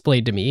ad is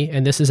displayed to me,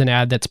 and this is an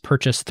ad that's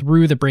purchased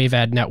through the Brave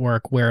ad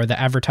network where the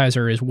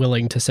advertiser is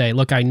willing to say,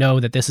 look, I know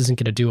that this isn't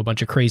going to do a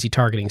bunch of crazy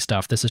targeting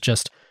stuff. This is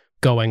just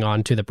going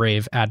on to the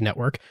Brave ad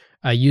network.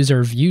 A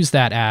user views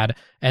that ad,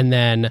 and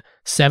then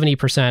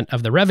 70%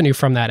 of the revenue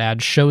from that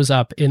ad shows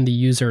up in the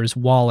user's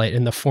wallet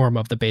in the form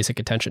of the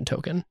basic attention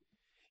token.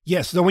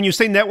 Yes. So when you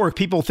say network,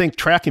 people think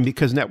tracking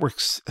because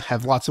networks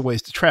have lots of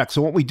ways to track.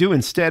 So what we do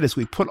instead is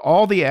we put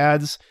all the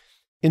ads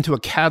into a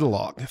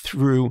catalog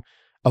through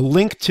a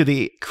link to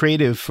the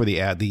creative for the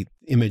ad, the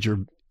image or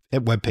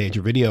web page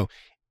or video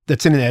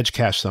that's in an edge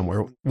cache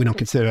somewhere. We don't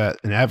consider that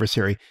an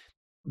adversary.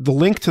 The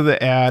link to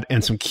the ad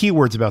and some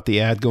keywords about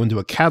the ad go into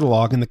a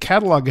catalog, and the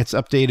catalog gets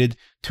updated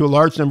to a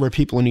large number of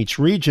people in each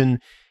region,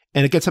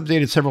 and it gets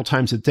updated several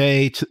times a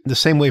day, the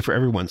same way for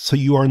everyone. So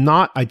you are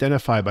not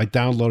identified by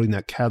downloading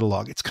that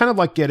catalog. It's kind of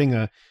like getting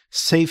a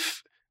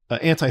safe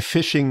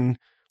anti-phishing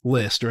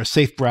list or a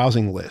safe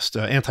browsing list,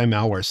 an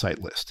anti-malware site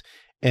list.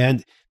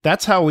 And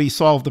that's how we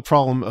solve the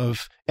problem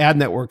of ad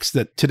networks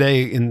that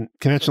today in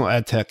conventional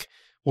ad tech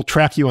will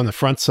track you on the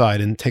front side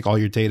and take all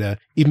your data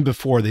even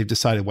before they've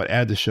decided what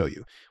ad to show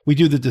you. We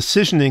do the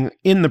decisioning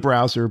in the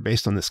browser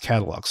based on this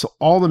catalog. So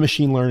all the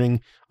machine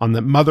learning on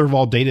the mother of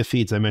all data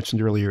feeds I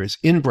mentioned earlier is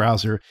in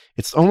browser.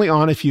 It's only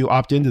on if you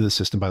opt into the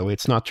system, by the way.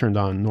 It's not turned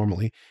on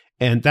normally.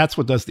 And that's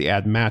what does the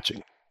ad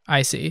matching.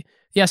 I see.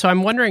 Yeah, so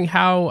I'm wondering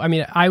how,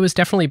 I was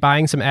definitely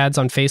buying some ads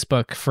on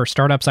Facebook for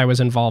startups I was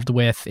involved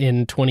with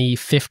in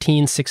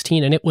 2015,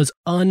 16, and it was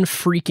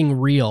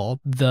unfreaking real,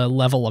 the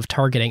level of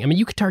targeting.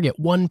 You could target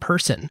one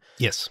person.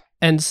 Yes.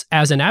 And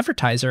as an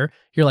advertiser,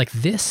 you're like,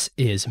 this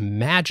is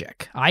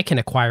magic. I can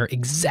acquire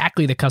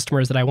exactly the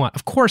customers that I want.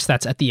 Of course,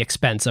 that's at the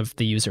expense of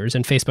the users,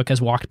 and Facebook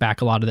has walked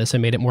back a lot of this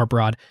and made it more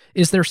broad.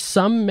 Is there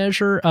some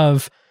measure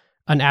of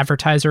an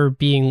advertiser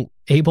being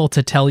able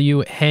to tell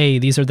you, hey,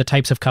 these are the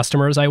types of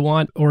customers I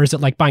want? Or is it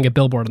like buying a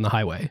billboard on the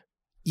highway?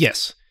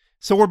 Yes.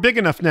 So we're big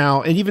enough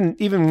now, and even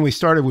when we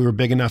started, we were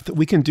big enough that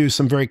we can do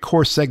some very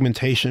coarse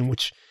segmentation,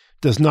 which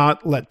does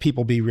not let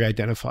people be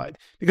re-identified.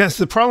 Because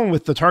the problem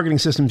with the targeting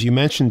systems you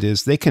mentioned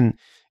is they can,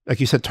 like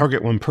you said,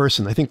 target one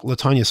person. I think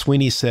LaTanya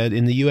Sweeney said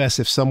in the US,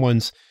 if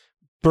someone's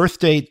birth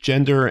date,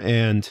 gender,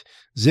 and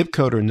zip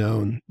code are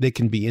known, they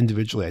can be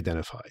individually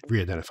identified,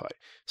 re-identified.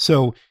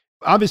 So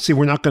obviously,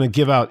 we're not going to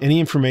give out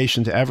any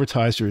information to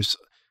advertisers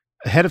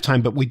ahead of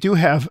time, but we do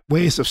have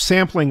ways of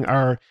sampling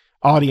our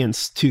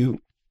audience to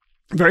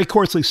very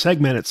coarsely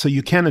segment it so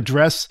you can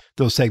address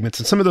those segments.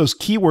 And some of those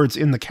keywords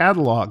in the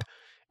catalog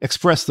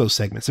express those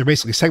segments. They're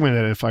basically segment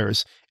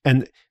identifiers.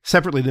 And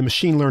separately, the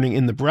machine learning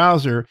in the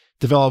browser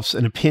develops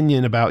an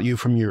opinion about you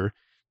from your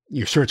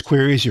search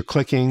queries, your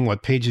clicking,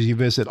 what pages you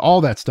visit,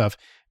 all that stuff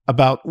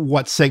about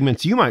what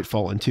segments you might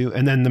fall into,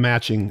 and then the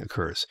matching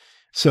occurs.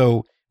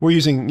 So we're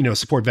using,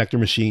 support vector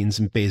machines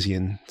and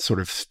Bayesian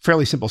sort of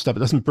fairly simple stuff. It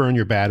doesn't burn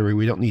your battery.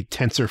 We don't need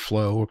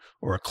TensorFlow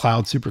or a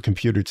cloud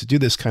supercomputer to do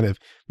this kind of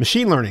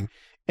machine learning.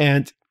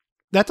 And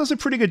that does a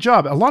pretty good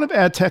job. A lot of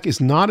ad tech is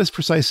not as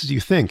precise as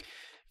you think.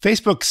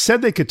 Facebook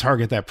said they could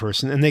target that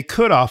person, and they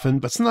could often,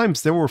 but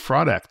sometimes there were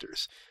fraud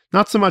actors.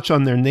 Not so much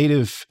on their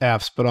native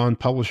apps, but on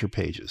publisher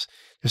pages.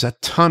 There's a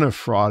ton of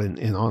fraud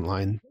in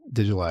online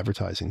digital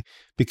advertising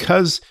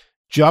because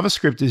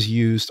JavaScript is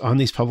used on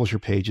these publisher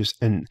pages.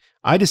 And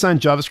I designed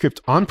JavaScript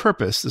on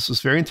purpose. This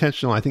was very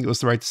intentional. I think it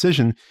was the right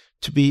decision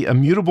to be a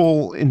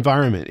mutable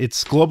environment.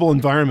 It's global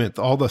environment.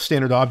 All the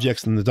standard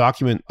objects and the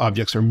document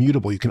objects are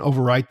mutable. You can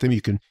overwrite them.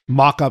 You can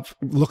mock up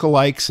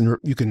lookalikes, and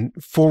you can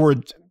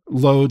forward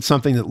load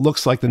something that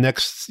looks like the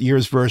next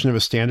year's version of a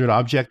standard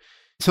object.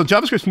 So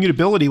JavaScript's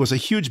mutability was a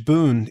huge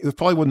boon. It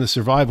probably wouldn't have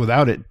survived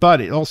without it,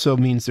 but it also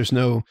means there's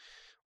no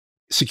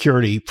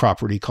security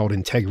property called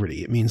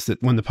integrity. It means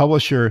that when the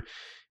publisher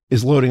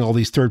is loading all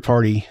these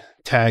third-party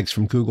tags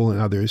from Google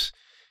and others,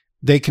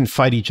 they can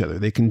fight each other.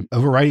 They can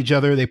overwrite each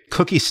other. They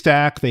cookie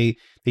stack. They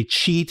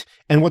cheat.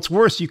 And what's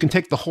worse, you can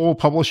take the whole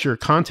publisher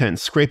content,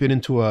 scrape it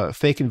into a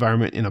fake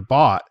environment in a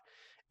bot,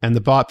 and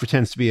the bot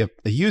pretends to be a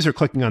user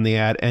clicking on the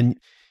ad, and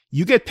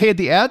you get paid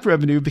the ad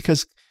revenue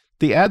because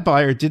the ad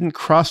buyer didn't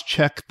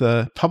cross-check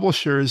the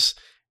publisher's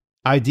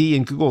ID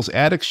in Google's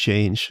ad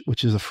exchange,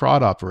 which is a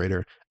fraud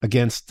operator,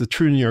 against the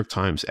true New York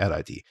Times ad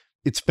ID.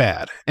 It's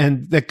bad.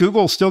 And that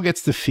Google still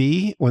gets the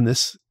fee when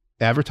this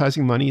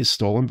advertising money is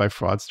stolen by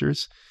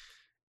fraudsters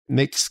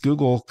makes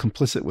Google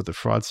complicit with the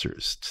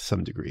fraudsters to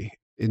some degree.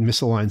 It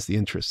misaligns the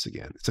interests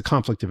again. It's a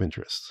conflict of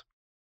interests.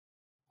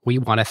 We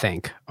want to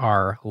thank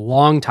our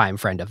longtime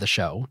friend of the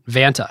show,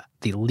 Vanta,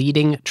 the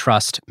leading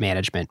trust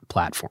management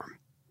platform.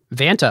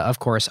 Vanta, of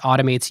course,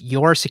 automates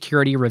your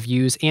security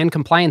reviews and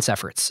compliance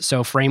efforts.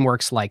 So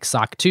frameworks like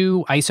SOC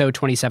 2, ISO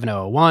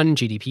 27001,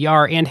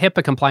 GDPR, and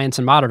HIPAA compliance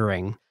and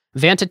monitoring.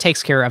 Vanta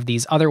takes care of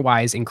these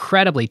otherwise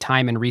incredibly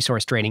time and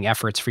resource draining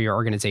efforts for your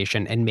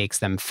organization and makes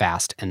them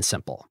fast and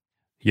simple.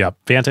 Yep.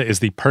 Vanta is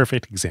the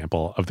perfect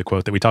example of the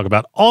quote that we talk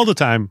about all the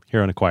time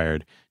here on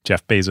Acquired.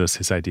 Jeff Bezos,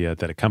 his idea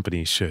that a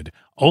company should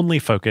only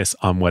focus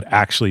on what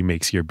actually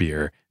makes your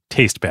beer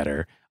taste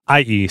better,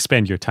 i.e.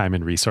 spend your time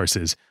and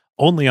resources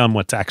only on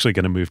what's actually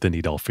going to move the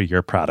needle for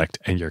your product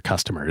and your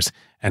customers,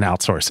 and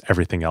outsource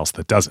everything else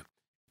that doesn't.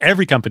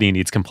 Every company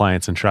needs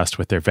compliance and trust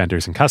with their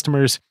vendors and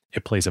customers.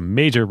 It plays a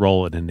major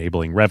role in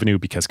enabling revenue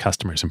because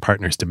customers and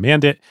partners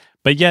demand it,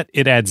 but yet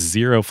it adds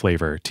zero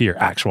flavor to your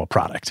actual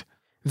product.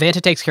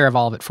 Vanta takes care of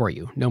all of it for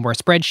you. No more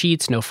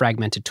spreadsheets, no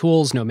fragmented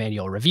tools, no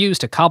manual reviews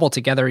to cobble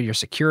together your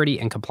security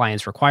and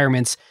compliance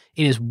requirements.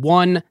 It is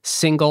one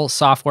single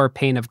software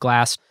pane of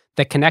glass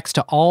that connects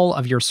to all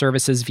of your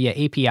services via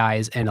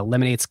APIs and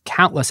eliminates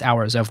countless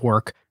hours of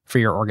work for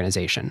your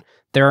organization.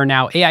 There are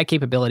now AI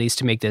capabilities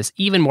to make this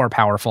even more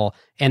powerful,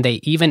 and they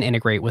even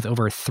integrate with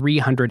over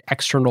 300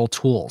 external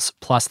tools.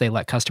 Plus, they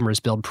let customers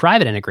build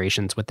private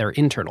integrations with their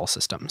internal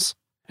systems.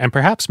 And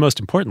perhaps most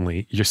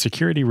importantly, your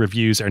security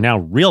reviews are now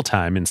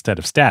real-time instead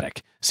of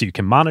static, so you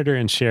can monitor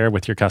and share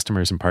with your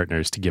customers and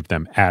partners to give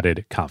them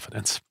added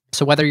confidence.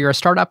 So whether you're a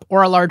startup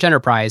or a large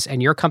enterprise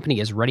and your company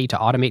is ready to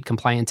automate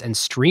compliance and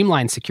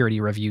streamline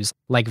security reviews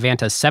like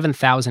Vanta's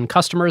 7,000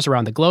 customers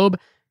around the globe,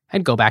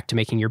 and go back to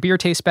making your beer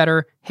taste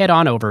better, head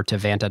on over to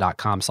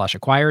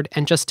vanta.com/acquired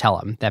and just tell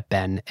them that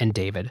Ben and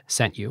David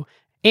sent you.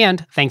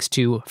 And thanks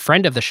to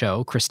friend of the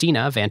show,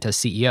 Christina, Vanta's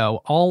CEO,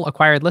 all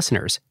Acquired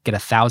listeners get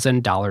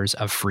 $1,000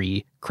 of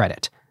free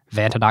credit.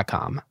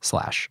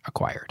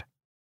 Vanta.com/acquired.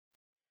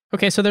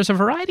 Okay, so there's a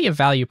variety of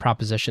value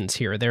propositions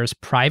here. There's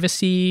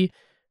privacy,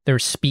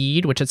 there's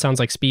speed, which it sounds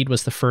like speed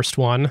was the first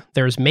one.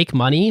 There's make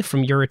money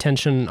from your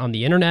attention on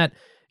the internet.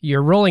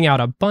 You're rolling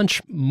out a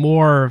bunch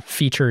more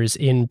features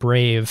in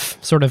Brave,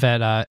 sort of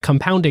at a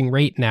compounding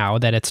rate now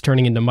that it's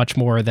turning into much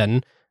more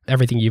than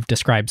everything you've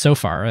described so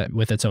far,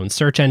 with its own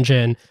search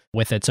engine,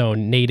 with its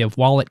own native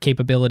wallet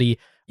capability.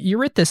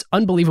 You're at this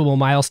unbelievable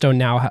milestone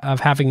now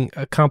of having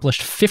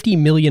accomplished 50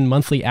 million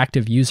monthly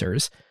active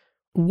users.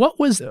 What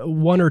was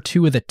one or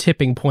two of the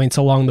tipping points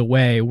along the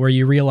way where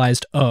you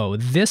realized, oh,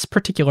 this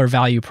particular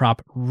value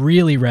prop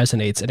really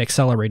resonates and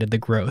accelerated the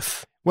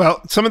growth?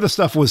 Well, some of the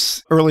stuff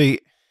was early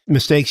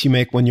mistakes you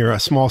make when you're a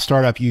small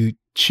startup. You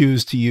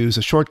choose to use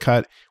a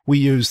shortcut. We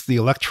used the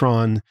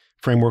Electron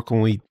framework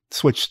when we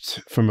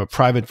switched from a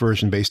private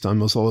version based on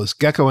Mozilla's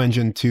Gecko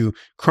engine to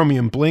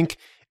Chromium Blink.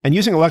 And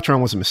using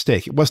Electron was a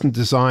mistake. It wasn't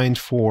designed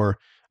for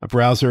a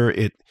browser.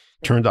 It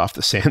turned off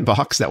the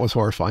sandbox. That was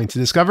horrifying to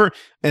discover.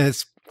 And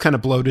it's kind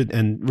of bloated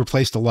and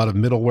replaced a lot of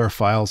middleware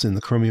files in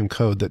the Chromium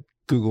code that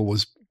Google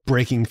was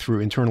breaking through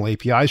internal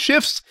API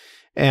shifts.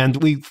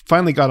 And we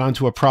finally got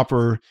onto a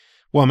proper,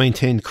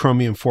 well-maintained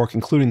Chromium fork,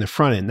 including the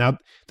front end. Now,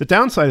 the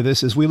downside of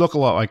this is we look a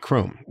lot like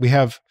Chrome. We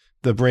have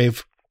the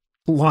Brave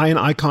lion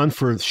icon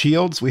for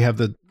shields. We have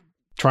the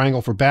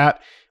triangle for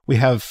bat. We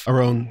have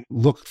our own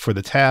look for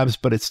the tabs,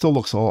 but it still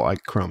looks a lot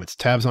like Chrome. It's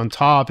tabs on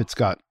top. It's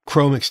got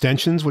Chrome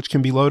extensions, which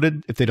can be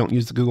loaded if they don't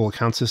use the Google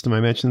account system I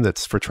mentioned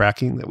that's for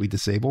tracking that we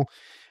disable.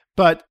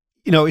 But,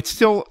 it's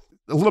still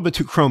a little bit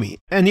too Chromey.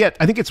 And yet,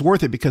 I think it's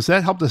worth it because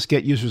that helped us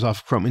get users off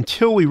of Chrome.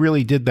 Until we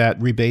really did that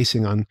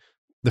rebasing on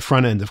the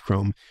front end of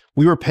Chrome,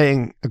 we were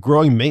paying a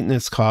growing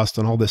maintenance cost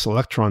on all this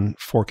Electron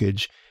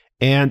forkage.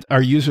 And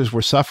our users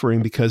were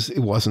suffering because it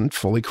wasn't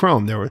fully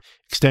Chrome. There were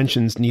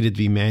extensions needed to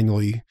be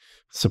manually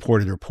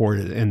supported or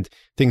ported, and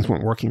things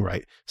weren't working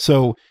right.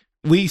 So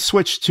we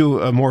switched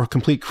to a more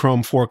complete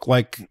Chrome fork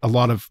like a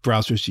lot of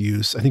browsers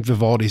use. I think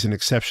Vivaldi is an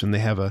exception. They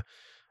have a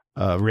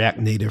React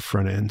Native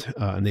front end,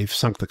 and they've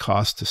sunk the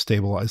cost to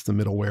stabilize the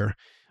middleware.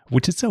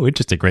 Which is so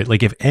interesting, right?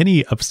 Like if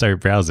any upstart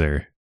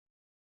browser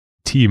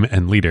team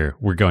and leader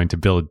were going to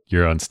build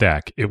your own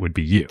stack, it would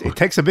be you. It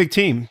takes a big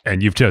team.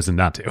 And you've chosen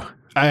not to.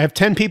 I have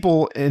 10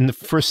 people in the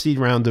first seed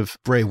round of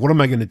Brave. What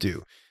am I going to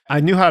do?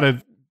 I knew how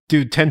to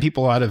do 10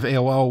 people out of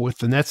AOL with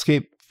the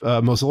Netscape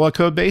Mozilla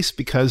code base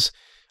because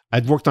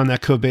I'd worked on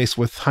that code base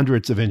with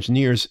hundreds of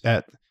engineers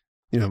at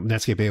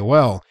Netscape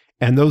AOL.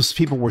 And those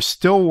people were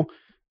still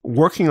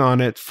working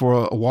on it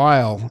for a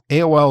while.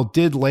 AOL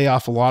did lay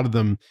off a lot of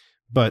them,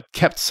 but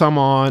kept some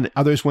on.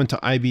 Others went to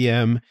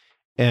IBM.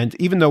 And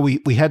even though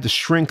we had to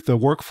shrink the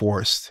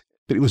workforce,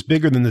 but it was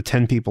bigger than the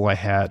 10 people I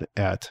had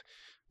at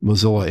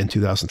Mozilla in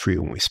 2003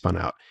 when we spun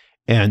out.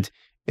 And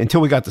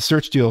until we got the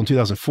search deal in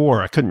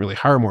 2004, I couldn't really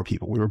hire more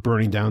people. We were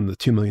burning down the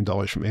 $2 million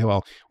from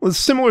AOL. Well, it's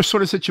a similar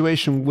sort of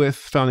situation with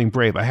founding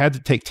Brave. I had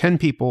to take 10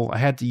 people. I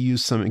had to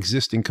use some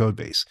existing code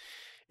base.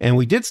 And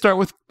we did start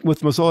with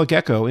Mozilla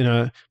Gecko in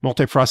a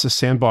multi-process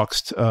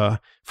sandboxed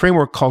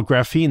framework called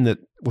Graphene that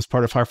was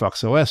part of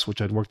Firefox OS,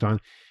 which I'd worked on.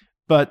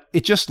 But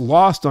it just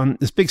lost on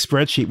this big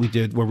spreadsheet we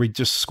did where we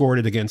just scored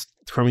it against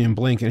Chromium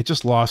Blink, and it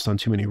just lost on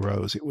too many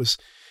rows. It was,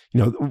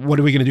 what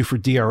are we going to do for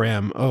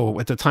DRM? Oh,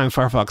 at the time,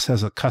 Firefox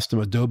has a custom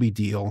Adobe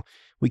deal.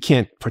 We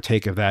can't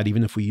partake of that,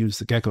 even if we use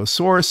the Gecko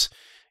source.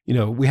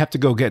 We have to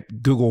go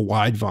get Google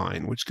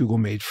Widevine, which Google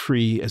made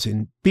free as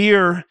in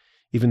beer,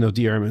 even though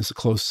DRM is a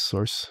closed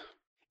source.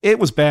 It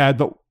was bad,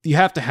 but you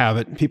have to have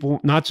it.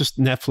 People, not just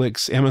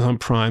Netflix, Amazon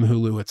Prime,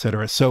 Hulu, et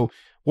cetera. So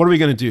what are we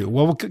going to do?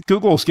 Well,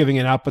 Google's giving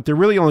it out, but they're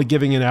really only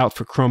giving it out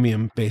for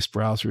Chromium-based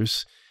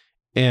browsers.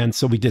 And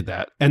so we did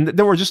that. And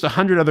there were just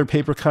 100 other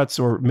paper cuts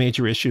or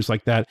major issues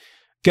like that.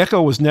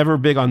 Gecko was never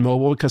big on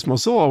mobile because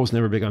Mozilla was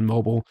never big on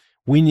mobile.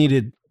 We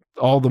needed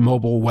all the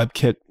mobile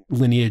WebKit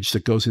lineage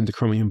that goes into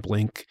Chromium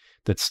Blink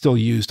that's still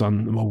used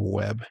on the mobile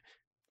web,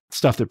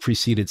 stuff that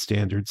preceded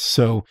standards.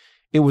 So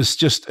it was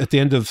just at the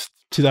end of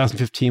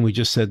 2015, we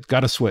just said,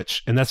 got to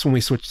switch. And that's when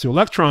we switched to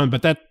Electron,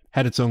 but that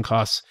had its own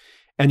costs.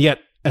 And yet,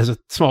 as a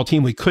small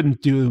team, we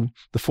couldn't do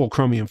the full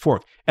Chromium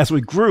fork. As we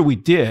grew, we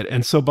did.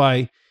 And so by,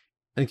 I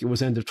think it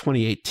was end of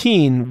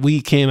 2018, we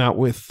came out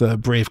with the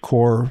Brave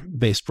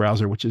Core-based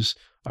browser, which is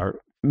our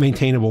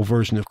maintainable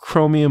version of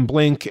Chromium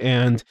Blink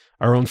and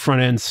our own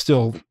front end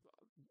still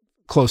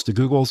close to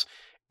Google's.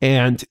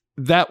 And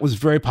that was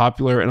very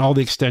popular and all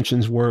the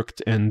extensions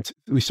worked and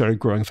we started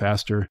growing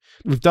faster.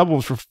 We've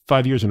doubled for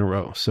 5 years in a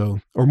row,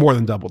 or more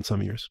than doubled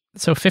some years.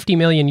 So 50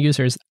 million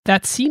users,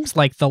 that seems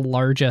like the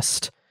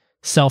largest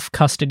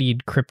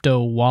self-custodied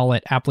crypto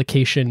wallet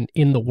application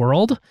in the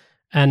world.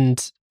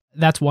 And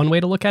That's one way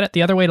to look at it.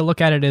 The other way to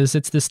look at it is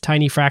it's this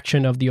tiny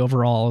fraction of the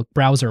overall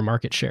browser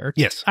market share.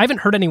 Yes. I haven't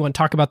heard anyone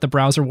talk about the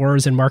browser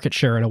wars and market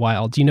share in a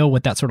while. Do you know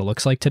what that sort of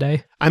looks like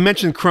today? I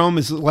mentioned Chrome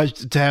is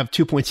alleged to have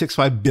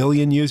 2.65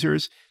 billion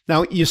users.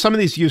 Now, some of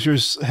these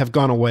users have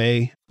gone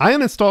away. I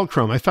uninstalled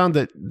Chrome. I found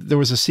that there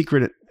was a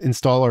secret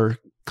installer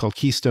called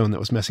Keystone that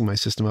was messing my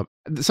system up.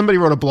 Somebody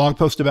wrote a blog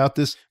post about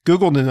this.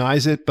 Google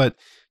denies it, but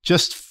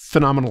just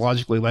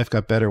phenomenologically, life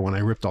got better when I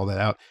ripped all that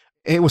out.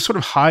 It was sort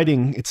of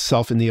hiding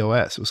itself in the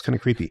OS. It was kind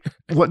of creepy.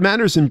 What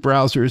matters in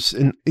browsers,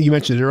 and you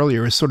mentioned it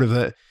earlier, is sort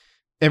of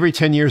every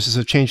 10 years is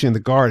a changing the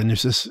guard, and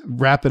there's this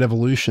rapid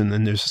evolution,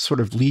 and there's a sort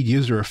of lead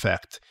user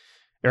effect.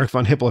 Eric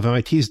von Hippel of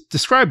MIT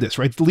described this,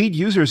 right? The lead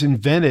users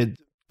invented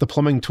the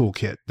plumbing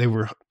toolkit. They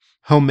were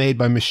homemade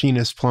by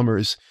machinists,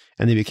 plumbers,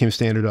 and they became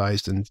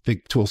standardized, and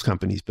big tools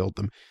companies built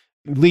them.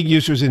 Lead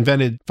users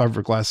invented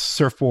fiberglass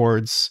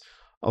surfboards,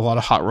 a lot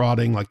of hot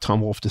rodding, like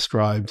Tom Wolfe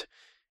described.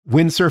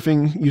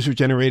 Windsurfing,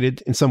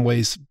 user-generated, in some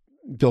ways,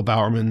 Bill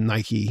Bowerman,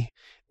 Nike.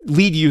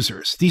 Lead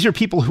users. These are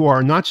people who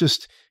are not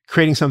just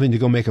creating something to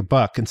go make a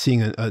buck and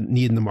seeing a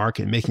need in the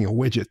market and making a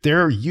widget.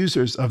 They're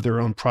users of their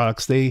own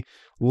products. They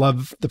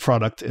love the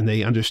product and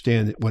they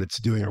understand what it's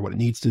doing or what it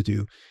needs to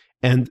do.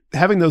 And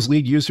having those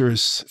lead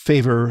users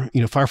favor,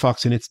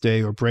 Firefox in its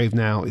day or Brave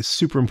now is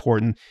super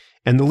important.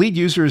 And the lead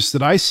users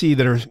that I see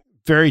that are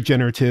very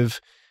generative,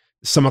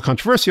 somewhat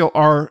controversial,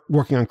 are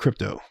working on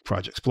crypto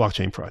projects,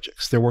 blockchain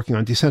projects. They're working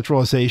on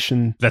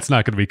decentralization. That's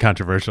not going to be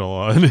controversial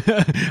on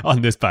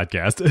this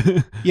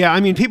podcast. Yeah, I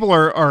mean, people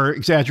are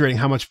exaggerating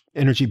how much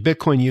energy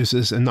Bitcoin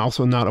uses and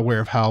also not aware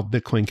of how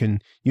Bitcoin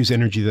can use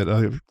energy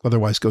that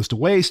otherwise goes to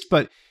waste.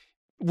 But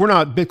we're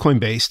not Bitcoin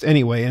based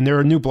anyway, and there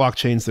are new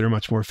blockchains that are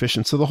much more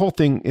efficient. So the whole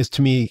thing is,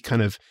 to me,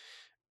 kind of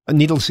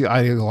needlessly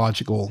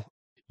ideological.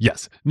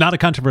 Yes, not a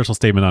controversial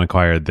statement on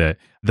Acquired that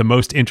the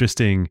most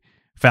interesting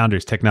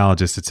founders,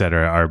 technologists, et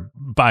cetera, are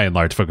by and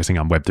large focusing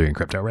on Web3 and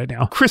crypto right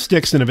now. Chris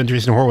Dixon of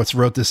Andreessen Horowitz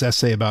wrote this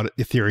essay about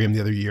Ethereum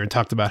the other year and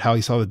talked about how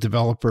he saw the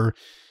developer,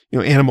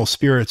 animal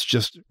spirits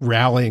just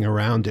rallying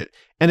around it.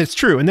 And it's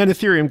true. And then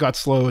Ethereum got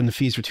slow and the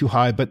fees were too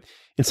high. But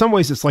in some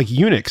ways, it's like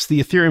Unix,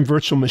 the Ethereum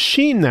virtual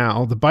machine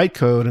now, the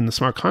bytecode and the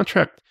smart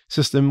contract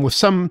system with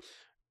some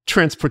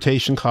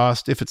transportation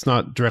cost, if it's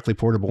not directly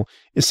portable,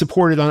 is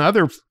supported on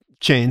other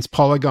chains.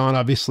 Polygon,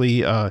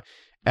 obviously,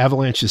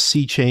 Avalanche's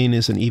C chain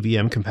is an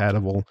EVM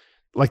compatible.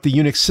 Like the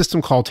Unix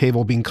system call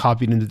table being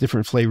copied into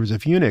different flavors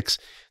of Unix.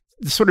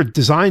 The sort of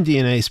design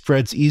DNA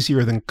spreads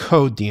easier than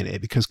code DNA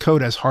because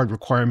code has hard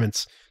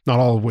requirements, not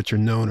all of which are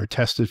known or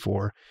tested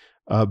for.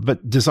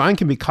 But design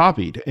can be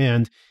copied.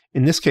 And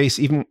in this case,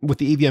 even with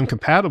the EVM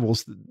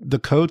compatibles, the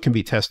code can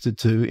be tested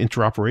to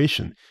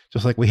interoperation.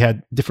 Just like we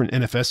had different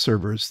NFS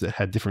servers that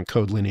had different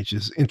code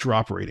lineages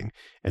interoperating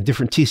and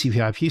different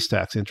TCP/IP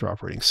stacks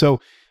interoperating. So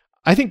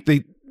I think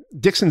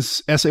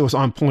Dixon's essay was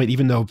on point,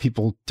 even though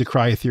people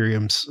decry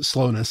Ethereum's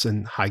slowness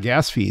and high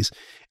gas fees.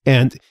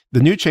 And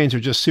the new chains are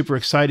just super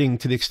exciting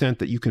to the extent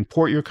that you can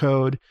port your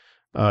code.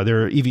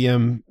 There are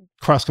EVM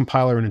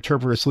cross-compiler and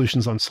interpreter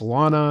solutions on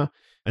Solana,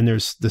 and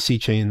there's the C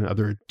chain and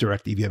other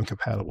direct EVM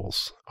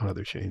compatibles on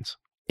other chains.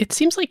 It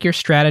seems like your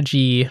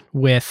strategy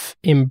with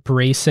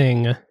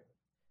embracing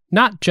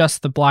not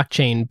just the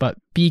blockchain, but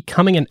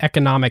becoming an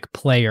economic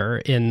player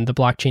in the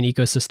blockchain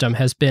ecosystem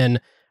has been,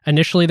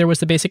 initially there was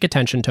the basic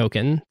attention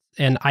token,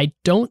 and I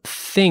don't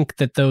think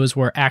that those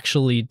were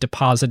actually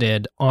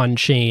deposited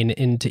on-chain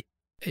into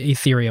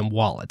Ethereum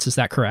wallets. Is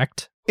that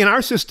correct? In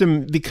our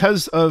system,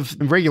 because of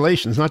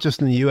regulations, not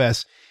just in the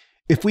US,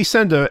 if we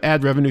send an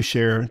ad revenue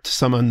share to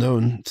some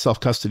unknown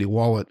self-custody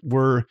wallet,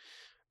 we're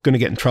going to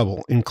get in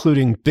trouble,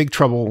 including big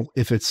trouble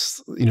if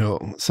it's,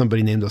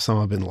 somebody named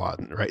Osama bin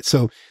Laden, right?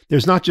 So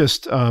there's not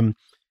just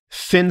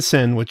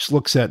FinCEN, which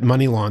looks at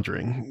money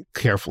laundering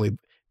carefully.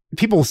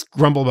 People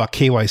grumble about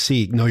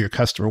KYC, know your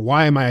customer.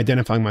 Why am I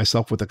identifying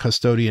myself with a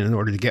custodian in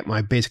order to get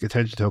my basic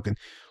attention token?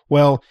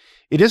 Well,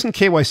 it isn't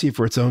KYC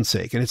for its own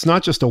sake, and it's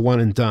not just a one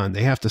and done.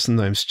 They have to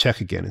sometimes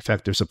check again. In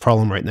fact, there's a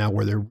problem right now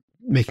where they're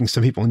making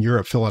some people in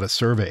Europe fill out a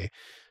survey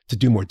to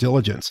do more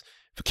diligence.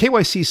 But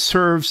KYC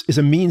serves as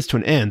a means to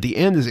an end. The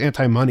end is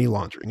anti-money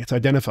laundering. It's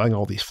identifying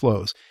all these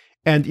flows.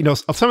 And,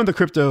 some of the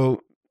crypto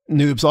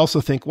noobs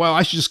also think, well,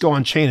 I should just go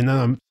on chain and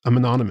then I'm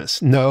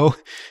anonymous. No,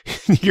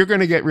 you're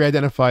going to get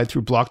re-identified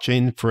through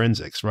blockchain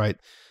forensics, right?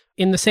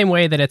 In the same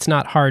way that it's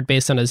not hard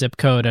based on a zip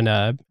code and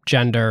a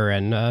gender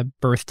and a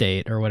birth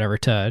date or whatever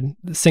to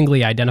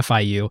singly identify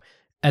you,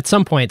 at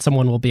some point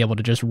someone will be able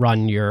to just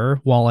run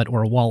your wallet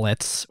or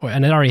wallets,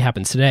 and it already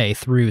happens today,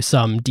 through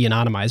some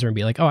de-anonymizer and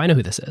be like, oh, I know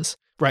who this is.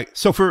 Right.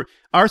 So for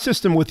our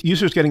system, with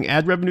users getting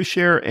ad revenue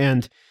share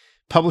and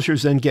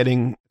publishers then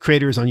getting,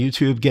 creators on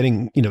YouTube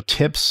getting,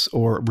 tips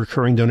or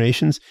recurring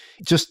donations,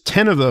 just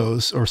 10 of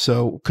those or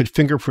so could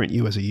fingerprint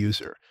you as a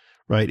user,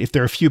 right? If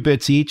there are a few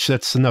bits each,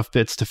 that's enough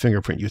bits to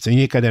fingerprint you. It's a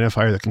unique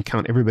identifier that can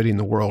count everybody in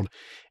the world.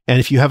 And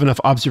if you have enough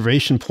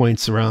observation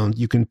points around,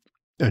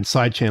 and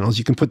side channels,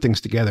 you can put things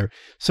together.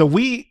 So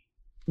we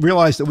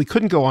realized that we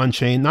couldn't go on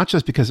chain, not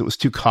just because it was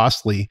too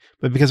costly,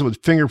 but because it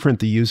would fingerprint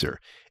the user.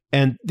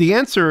 And the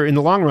answer in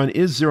the long run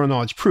is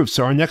zero-knowledge proof.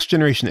 So our next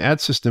generation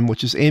ad system,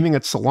 which is aiming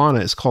at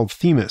Solana, is called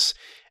Themis.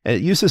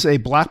 It uses a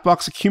black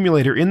box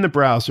accumulator in the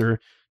browser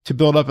to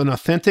build up an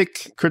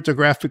authentic,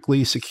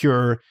 cryptographically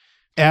secure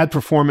ad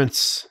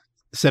performance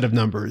set of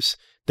numbers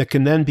that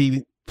can then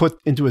be put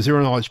into a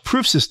zero-knowledge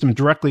proof system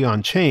directly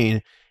on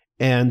chain,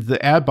 and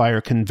the ad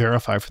buyer can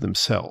verify for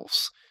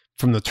themselves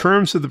from the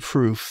terms of the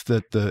proof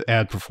that the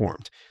ad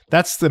performed.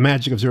 That's the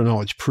magic of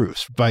zero-knowledge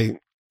proofs. By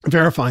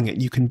verifying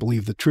it, you can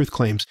believe the truth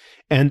claims.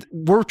 And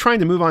we're trying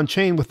to move on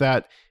chain with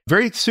that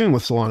very soon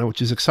with Solana,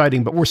 which is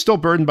exciting, but we're still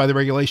burdened by the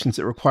regulations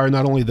that require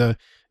not only the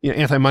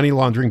anti-money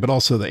laundering, but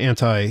also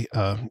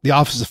the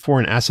Office of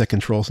Foreign Asset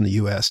Controls in the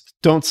US.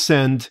 Don't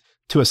send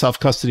to a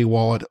self-custody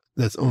wallet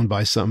that's owned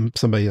by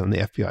somebody on the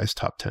FBI's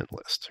top 10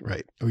 list,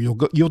 right? Or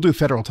you'll do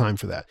federal time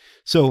for that.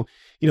 So,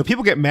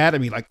 people get mad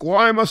at me like,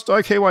 why must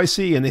I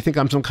KYC? And they think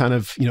I'm some kind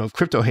of,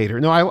 crypto hater.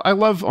 No, I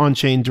love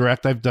on-chain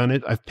direct. I've done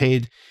it. I've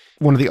paid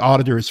one of the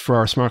auditors for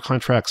our smart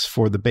contracts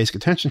for the basic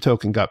attention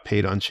token got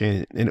paid on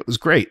chain, and it was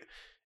great.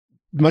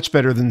 Much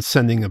better than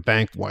sending a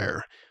bank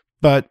wire.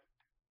 But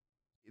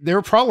there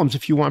are problems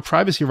if you want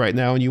privacy right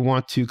now and you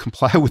want to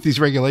comply with these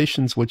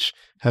regulations, which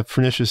have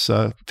pernicious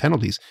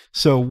penalties.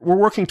 So we're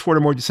working toward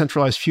a more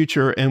decentralized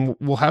future, and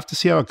we'll have to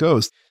see how it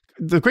goes.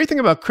 The great thing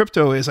about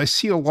crypto is I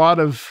see a lot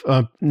of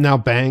now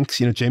banks,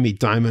 Jamie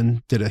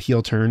Dimon did a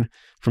heel turn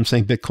from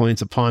saying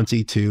Bitcoin's a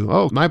Ponzi to,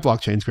 oh, my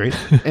blockchain's great.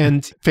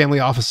 And family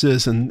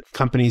offices and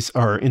companies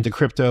are into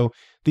crypto.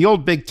 The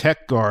old big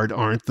tech guard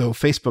aren't, though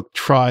Facebook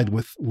tried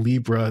with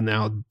Libra,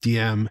 now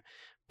Diem,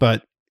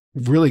 but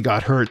really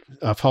got hurt.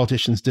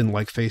 Politicians didn't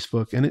like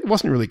Facebook, and it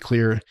wasn't really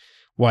clear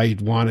why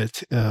you'd want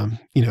it,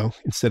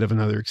 instead of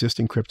another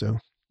existing crypto.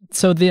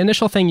 So the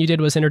initial thing you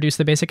did was introduce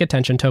the basic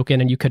attention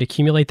token, and you could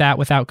accumulate that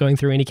without going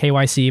through any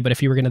KYC. But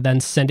if you were going to then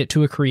send it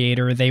to a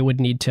creator, they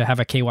would need to have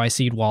a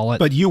KYC'd wallet.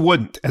 But you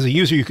wouldn't. As a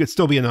user, you could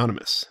still be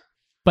anonymous.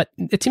 But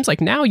it seems like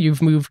now you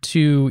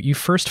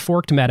first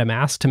forked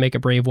MetaMask to make a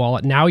Brave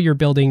wallet. Now you're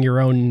building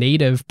your own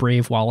native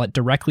Brave wallet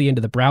directly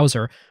into the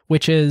browser,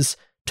 which is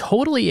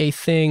totally a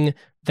thing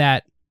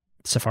that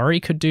Safari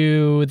could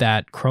do,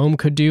 that Chrome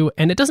could do,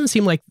 and it doesn't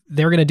seem like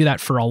they're going to do that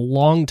for a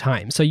long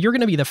time. So you're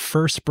going to be the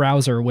first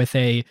browser with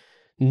a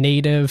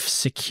native,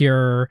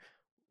 secure,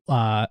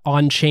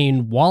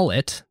 on-chain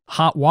wallet,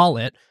 hot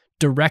wallet,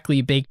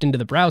 directly baked into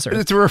the browser.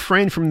 It's a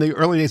refrain from the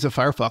early days of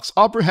Firefox.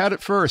 Opera had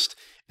it first.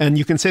 And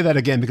you can say that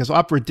again because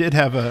Opera did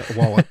have a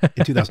wallet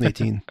in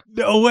 2018.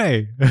 No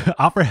way.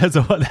 Opera has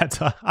a wallet.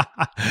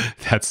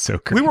 That's so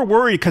cool. We were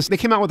worried because they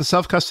came out with a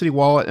self-custody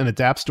wallet and a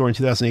dApp store in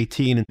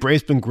 2018, and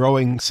Brave's been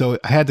growing. So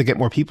I had to get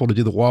more people to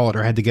do the wallet,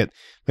 or I had to get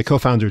my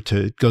co-founder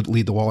to go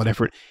lead the wallet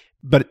effort.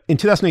 But in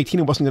 2018,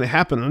 it wasn't going to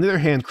happen. On the other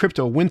hand,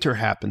 crypto winter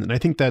happened. And I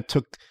think that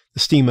took the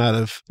steam out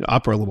of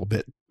Opera a little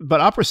bit. But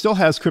Opera still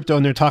has crypto,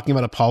 and they're talking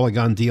about a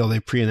Polygon deal they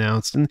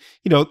pre-announced. And,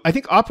 I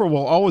think Opera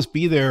will always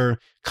be there,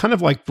 kind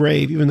of like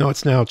Brave, even though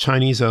it's now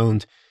Chinese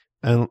owned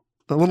and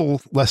a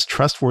little less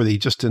trustworthy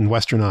just in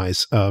Western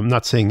eyes. I'm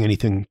not saying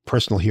anything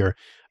personal here.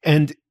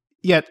 And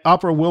yet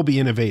Opera will be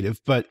innovative,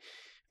 but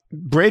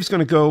Brave's going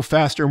to go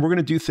faster, and we're going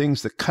to do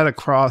things that cut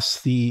across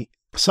the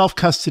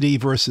self-custody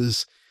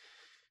versus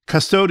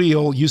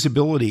custodial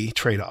usability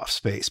trade-off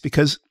space,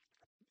 because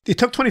it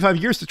took 25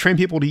 years to train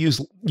people to use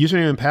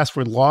username and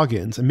password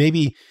logins. And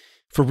maybe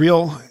for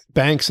real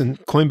banks and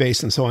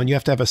Coinbase and so on, you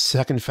have to have a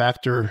second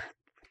factor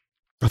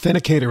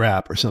authenticator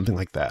app or something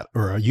like that,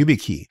 or a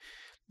YubiKey.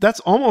 That's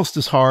almost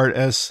as hard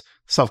as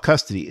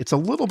self-custody. It's a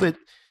little bit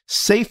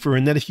safer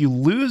in that if you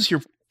lose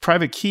your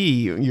private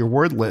key, your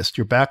word list,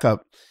 your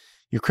backup,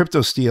 your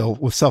crypto steal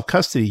with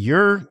self-custody,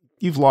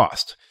 you've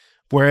lost.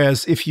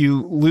 Whereas if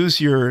you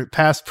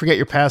forget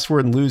your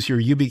password and lose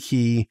your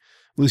YubiKey,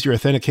 lose your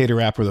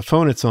authenticator app or the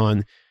phone it's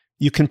on,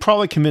 you can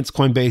probably convince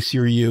Coinbase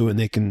you're you, and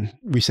they can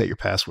reset your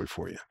password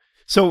for you.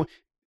 So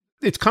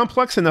it's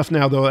complex enough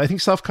now, though. I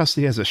think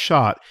self-custody has a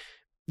shot.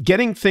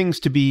 Getting things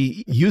to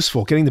be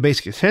useful, getting the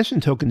basic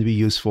attention token to be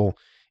useful,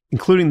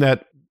 including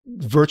that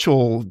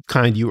virtual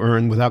kind you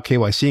earn without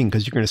KYCing,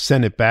 because you're going to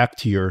send it back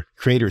to your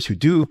creators who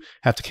do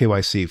have to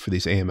KYC for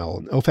these AML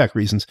and OFAC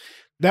reasons.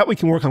 That we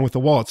can work on with the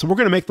wallet. So we're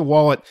going to make the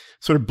wallet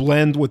sort of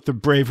blend with the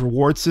Brave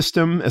reward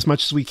system as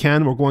much as we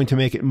can. We're going to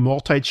make it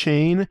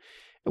multi-chain.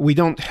 We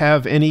don't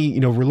have any,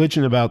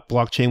 religion about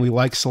blockchain. We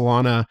like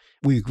Solana.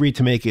 We agreed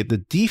to make it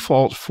the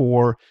default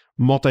for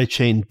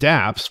multi-chain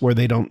dApps where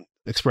they don't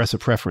express a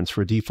preference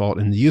for default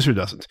and the user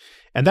doesn't.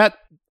 And that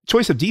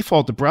choice of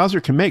default the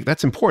browser can make,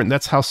 that's important.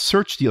 That's how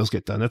search deals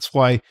get done. That's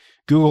why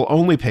Google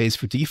only pays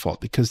for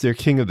default, because they're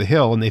king of the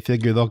hill and they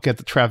figure they'll get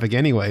the traffic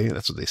anyway.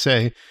 That's what they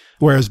say.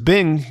 Whereas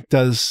Bing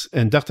does,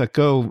 and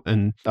DuckDuckGo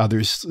and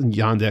others, and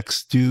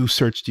Yandex, do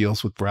search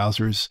deals with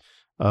browsers,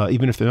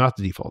 even if they're not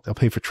the default. They'll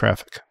pay for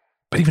traffic.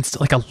 But even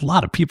still, a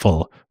lot of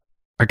people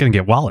are going to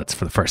get wallets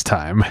for the first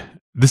time.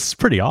 This is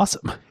pretty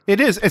awesome. It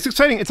is. It's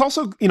exciting. It's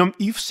also,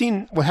 you've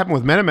seen what happened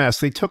with MetaMask.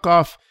 They took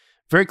off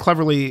very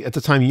cleverly at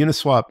the time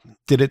Uniswap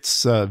did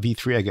its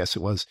V3, I guess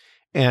it was,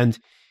 and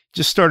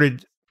just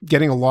started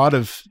getting a lot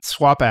of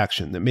swap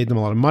action that made them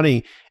a lot of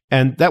money.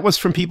 And that was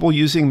from people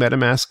using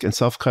MetaMask and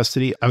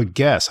self-custody. I would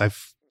guess,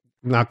 I've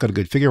not got a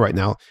good figure right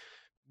now.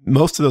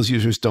 Most of those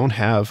users don't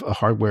have a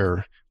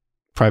hardware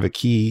private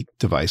key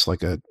device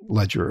like a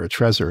Ledger or a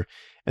Trezor.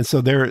 And so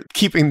they're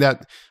keeping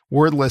that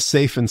wordless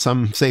safe in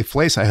some safe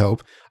place, I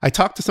hope. I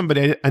talked to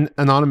somebody, an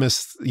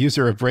anonymous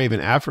user of Brave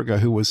in Africa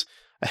who was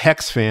a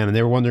Hex fan, and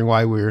they were wondering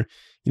why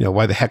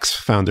why the Hex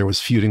founder was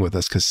feuding with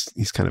us because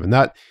he's kind of a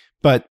nut.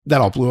 But that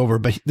all blew over.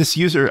 But this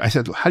user, I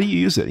said, how do you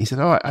use it? And he said,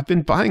 I've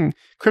been buying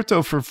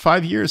crypto for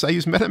 5 years. I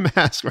use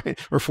MetaMask, right?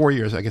 Or 4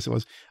 years, I guess it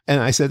was.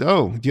 And I said,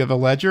 do you have a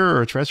Ledger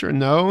or a Trezor?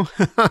 No.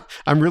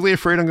 I'm really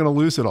afraid I'm going to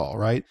lose it all,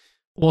 right?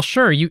 Well,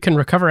 sure, you can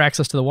recover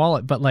access to the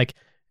wallet, but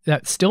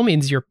that still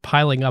means you're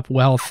piling up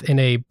wealth in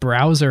a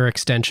browser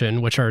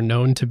extension, which are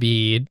known to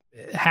be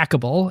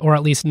hackable, or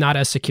at least not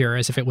as secure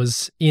as if it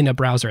was in a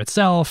browser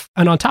itself.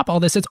 And on top of all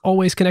this, it's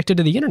always connected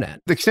to the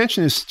internet. The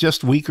extension is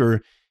just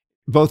weaker,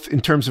 both in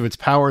terms of its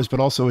powers,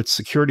 but also its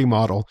security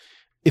model.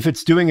 If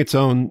it's doing its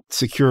own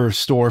secure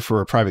store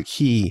for a private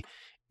key,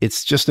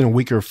 it's just in a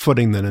weaker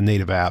footing than a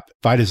native app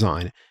by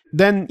design.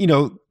 Then,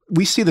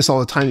 we see this all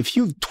the time. If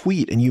you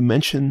tweet and you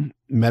mention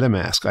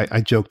MetaMask,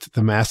 I joked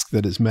the mask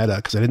that is Meta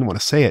because I didn't want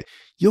to say it,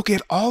 you'll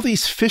get all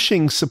these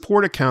phishing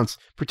support accounts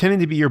pretending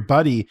to be your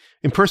buddy,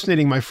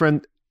 impersonating my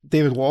friend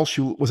David Walsh,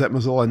 who was at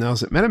Mozilla and now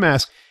is at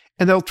MetaMask.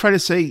 And they'll try to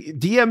say,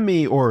 DM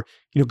me or,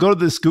 go to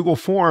this Google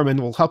form and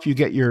we'll help you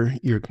get your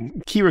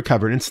key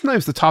recovered. And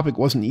sometimes the topic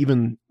wasn't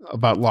even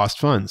about lost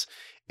funds.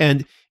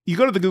 And you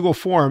go to the Google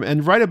form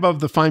and right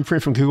above the fine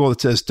print from Google that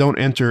says, don't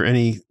enter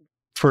any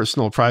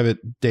personal private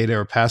data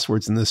or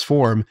passwords in this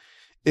form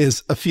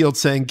is a field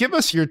saying, give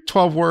us your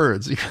 12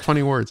 words, your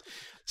 20 words.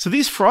 So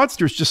these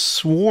fraudsters just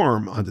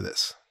swarm onto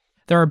this.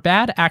 There are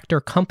bad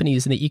actor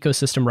companies in the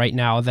ecosystem right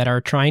now that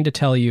are trying to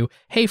tell you,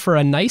 hey, for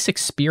a nice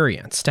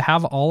experience, to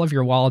have all of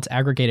your wallets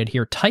aggregated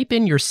here, type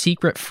in your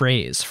secret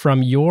phrase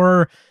from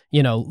your,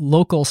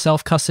 local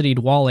self-custodied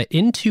wallet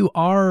into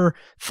our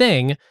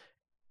thing.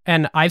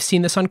 And I've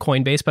seen this on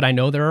Coinbase, but I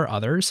know there are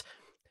others.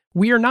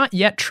 We are not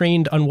yet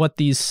trained on what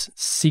these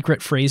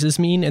secret phrases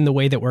mean in the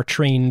way that we're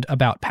trained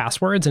about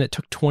passwords. And it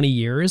took 20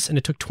 years, and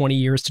it took 20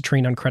 years to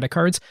train on credit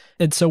cards.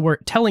 And so we're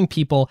telling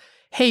people,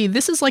 hey,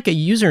 this is like a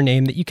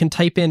username that you can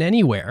type in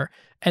anywhere.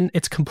 And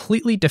it's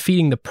completely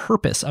defeating the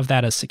purpose of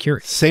that as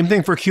security. Same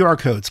thing for QR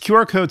codes.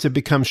 QR codes have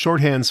become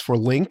shorthands for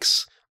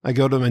links. I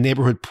go to my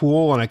neighborhood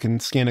pool and I can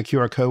scan a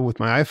QR code with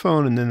my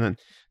iPhone and then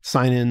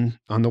sign in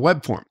on the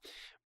web form.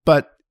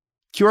 But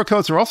QR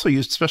codes are also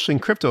used, especially in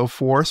crypto,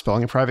 for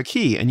spelling a private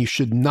key. And you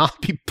should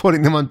not be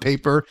putting them on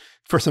paper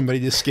for somebody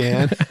to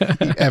scan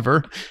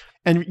ever.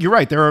 And you're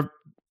right. There are,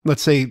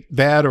 let's say,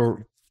 bad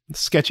or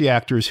sketchy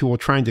actors who are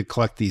trying to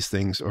collect these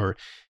things or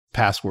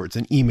passwords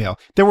and email.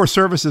 There were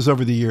services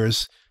over the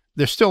years,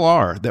 there still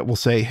are, that will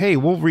say, hey,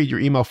 we'll read your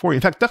email for you.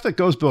 In fact,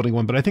 DuckDuckGo's building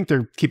one, but I think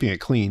they're keeping it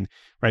clean,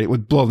 right? It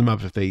would blow them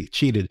up if they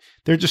cheated.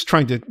 They're just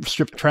trying to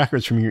strip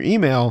trackers from your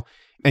email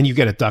and you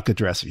get a duck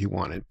address if you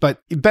want it. But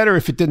better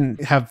if it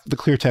didn't have the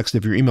clear text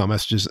of your email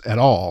messages at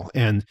all.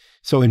 And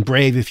so in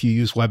Brave, if you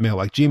use webmail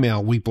like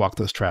Gmail, we block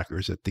those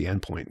trackers at the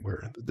endpoint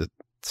where the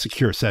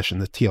secure session,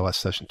 the TLS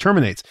session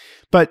terminates.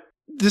 But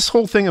this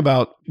whole thing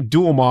about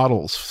dual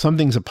models,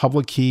 something's a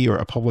public key or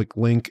a public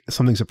link,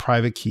 something's a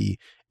private key,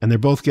 and they're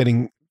both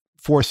getting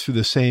forced through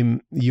the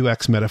same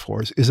UX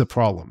metaphors is a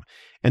problem.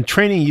 And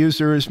training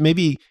users,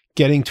 maybe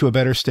getting to a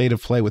better state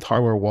of play with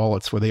hardware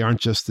wallets where they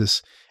aren't just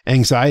this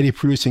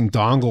anxiety-producing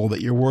dongle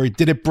that you're worried,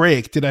 did it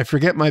break? Did I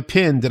forget my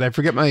PIN? Did I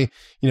forget my,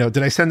 did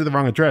I send to the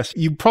wrong address?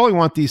 You probably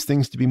want these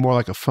things to be more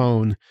like a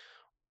phone,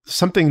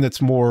 something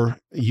that's more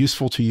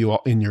useful to you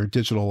in your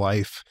digital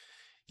life.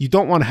 You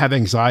don't want to have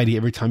anxiety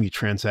every time you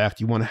transact.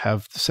 You want to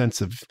have the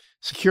sense of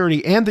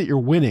security and that you're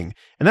winning.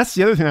 And that's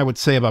the other thing I would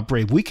say about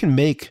Brave. We can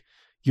make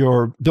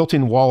your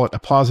built-in wallet a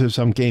positive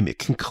sum game. It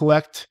can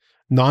collect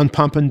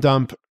non-pump and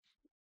dump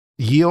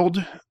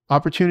yield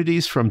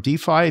opportunities from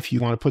DeFi if you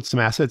want to put some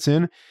assets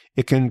in.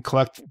 It can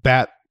collect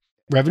BAT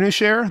revenue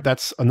share.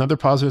 That's another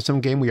positive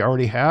sum game we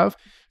already have.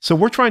 So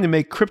we're trying to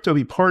make crypto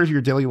be part of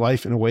your daily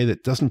life in a way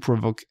that doesn't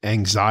provoke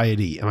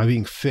anxiety. Am I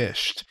being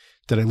phished?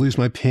 Did I lose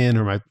my PIN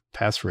or my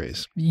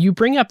passphrase? You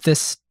bring up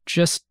this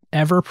just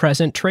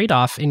ever-present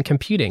trade-off in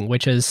computing,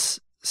 which is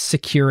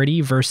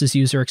security versus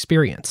user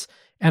experience.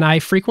 And I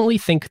frequently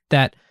think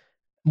that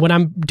when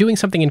I'm doing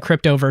something in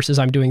crypto versus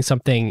I'm doing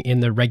something in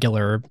the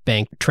regular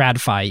bank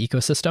TradFi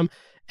ecosystem,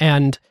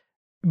 and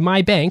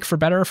my bank, for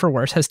better or for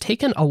worse, has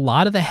taken a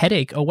lot of the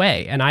headache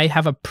away, and I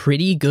have a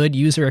pretty good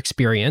user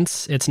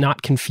experience. It's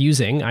not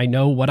confusing. I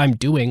know what I'm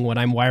doing when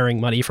I'm wiring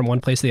money from one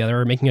place to the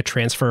other or making a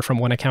transfer from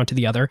one account to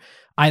the other.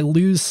 I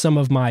lose some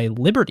of my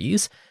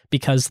liberties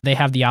because they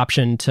have the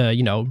option to,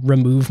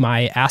 remove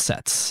my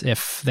assets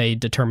if they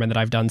determine that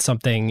I've done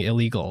something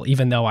illegal,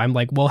 even though I'm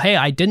like, well, hey,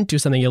 I didn't do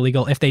something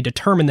illegal. If they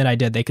determine that I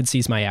did, they could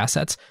seize my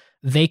assets.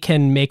 They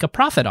can make a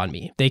profit on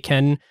me. They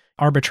can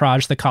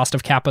arbitrage the cost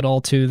of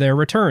capital to their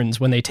returns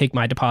when they take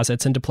my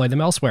deposits and deploy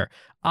them elsewhere.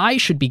 I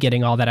should be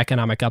getting all that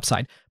economic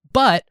upside.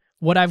 But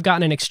what I've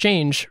gotten in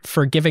exchange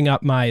for giving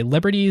up my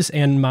liberties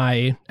and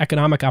my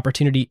economic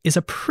opportunity is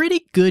a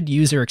pretty good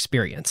user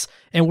experience.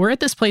 And we're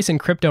at this place in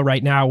crypto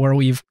right now where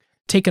we've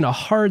taken a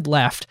hard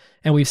left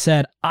and we've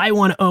said, I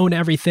want to own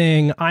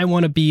everything. I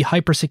want to be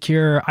hyper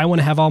secure. I want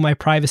to have all my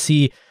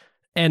privacy.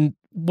 And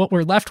what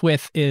we're left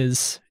with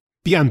is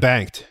be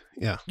unbanked.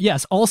 Yeah.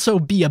 Yes, also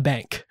be a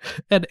bank.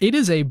 And it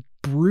is a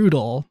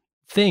brutal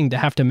thing to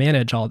have to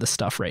manage all this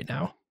stuff right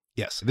now.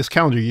 Yes, this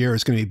calendar year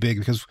is going to be big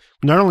because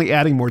we're not only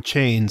adding more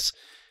chains,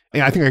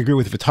 and I think I agree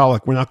with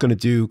Vitalik, we're not going to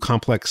do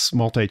complex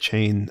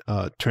multi-chain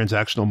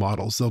transactional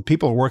models, though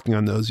people are working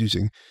on those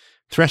using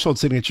threshold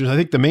signatures. I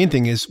think the main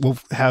thing is we'll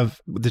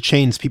have the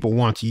chains people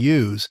want to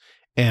use,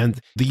 and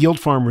the yield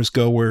farmers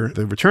go where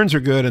the returns are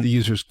good and the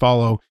users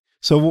follow.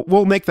 So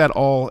we'll make that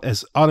all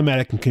as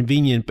automatic and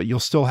convenient, but you'll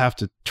still have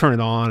to turn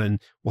it on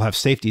and we'll have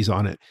safeties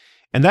on it.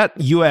 And that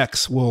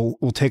UX will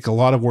take a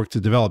lot of work to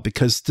develop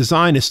because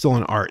design is still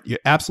an art.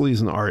 It absolutely is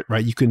an art,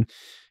 right?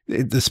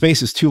 The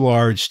space is too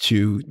large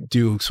to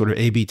do sort of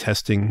A/B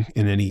testing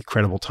in any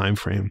credible time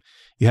frame.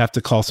 You have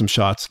to call some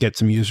shots, get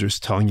some users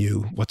telling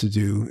you what to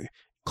do,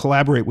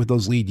 collaborate with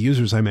those lead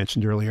users I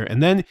mentioned earlier.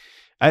 And then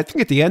I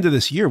think at the end of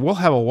this year, we'll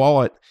have a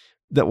wallet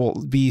that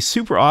will be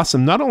super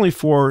awesome, not only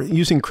for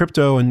using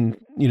crypto and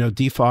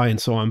DeFi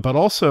and so on, but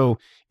also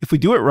if we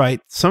do it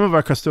right, some of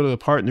our custodial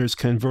partners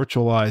can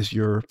virtualize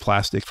your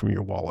plastic from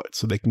your wallet.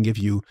 So they can give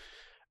you,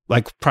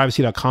 like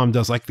privacy.com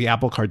does, like the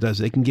Apple Card does,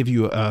 they can give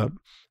you a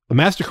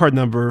MasterCard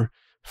number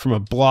from a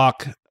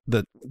block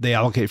that they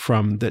allocate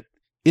from that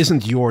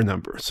isn't your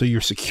number. So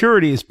your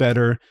security is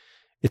better.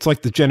 It's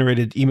like the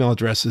generated email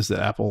addresses that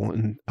Apple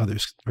and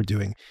others are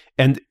doing.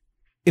 And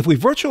if we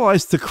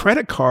virtualize the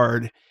credit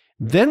card,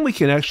 then we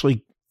can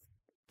actually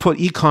put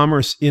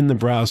e-commerce in the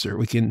browser.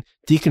 We can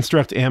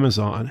deconstruct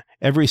Amazon,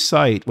 every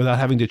site, without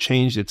having to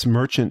change its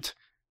merchant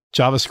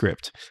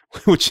JavaScript,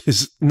 which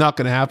is not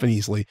going to happen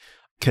easily,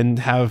 can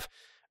have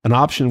an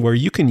option where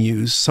you can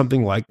use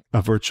something like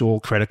a virtual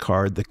credit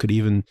card that could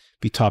even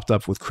be topped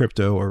up with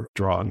crypto or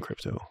draw on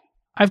crypto.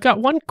 I've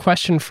got one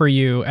question for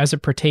you as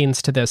it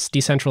pertains to this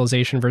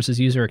decentralization versus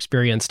user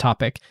experience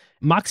topic.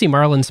 Moxie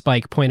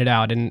Marlinspike pointed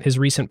out in his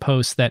recent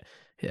post that,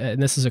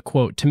 and this is a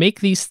quote, "To make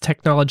these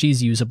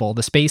technologies usable,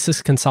 the space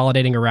is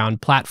consolidating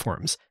around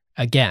platforms.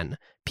 Again,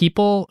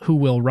 people who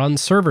will run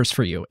servers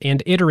for you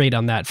and iterate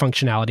on that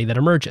functionality that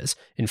emerges.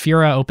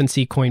 Infura,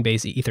 OpenSea,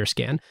 Coinbase,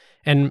 Etherscan."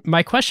 And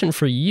my question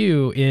for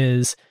you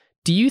is,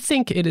 do you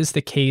think it is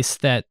the case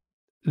that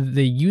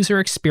the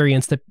user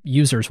experience that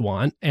users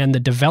want and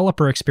the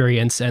developer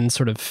experience and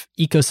sort of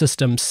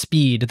ecosystem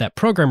speed that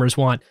programmers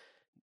want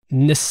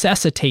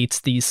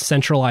necessitates these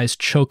centralized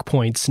choke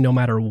points no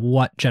matter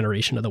what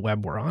generation of the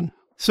web we're on?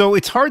 So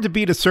it's hard to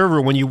beat a server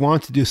when you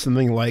want to do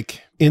something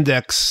like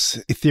index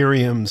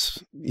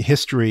Ethereum's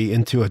history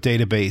into a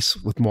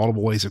database with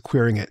multiple ways of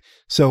querying it.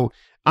 So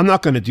I'm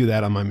not going to do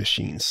that on my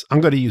machines. I'm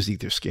going to use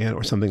Etherscan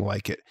or something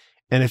like it.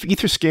 And if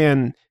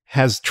Etherscan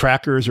has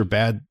trackers or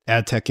bad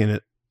ad tech in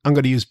it, I'm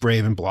going to use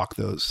Brave and block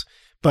those.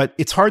 But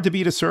it's hard to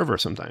beat a server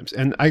sometimes.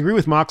 And I agree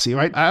with Moxie,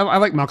 right? I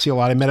like Moxie a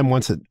lot. I met him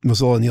once at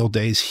Mozilla in the old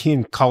days. He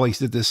and colleagues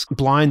did this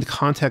blind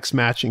context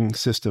matching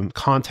system,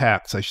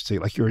 contacts, I should say,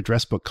 like your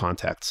address book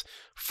contacts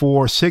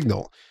for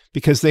Signal,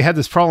 because they had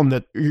this problem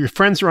that your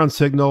friends are on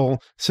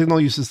Signal. Signal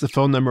uses the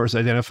phone number as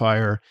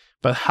identifier.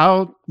 But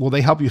how will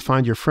they help you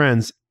find your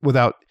friends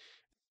without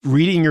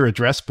reading your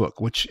address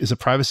book, which is a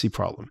privacy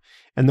problem?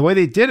 And the way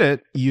they did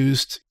it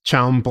used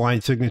Chown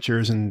blind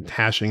signatures and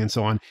hashing and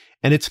so on.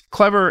 And it's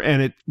clever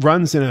and it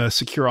runs in a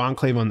secure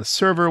enclave on the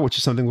server, which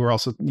is something we're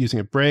also using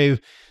at Brave.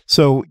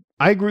 So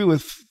I agree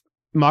with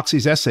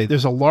Moxie's essay.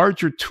 There's a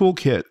larger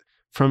toolkit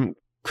from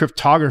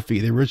cryptography,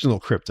 the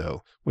original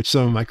crypto, which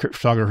some of my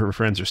cryptographer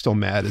friends are still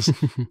mad as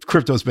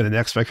crypto's been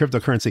annexed by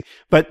cryptocurrency.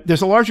 But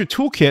there's a larger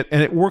toolkit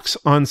and it works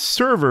on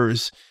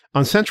servers,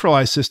 on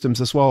centralized systems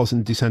as well as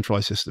in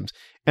decentralized systems.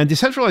 And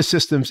decentralized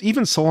systems,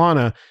 even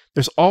Solana,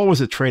 there's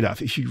always a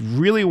trade-off. If you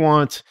really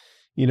want,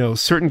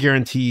 certain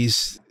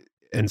guarantees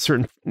and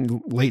certain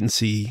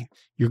latency,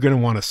 you're going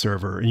to want a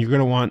server, and you're going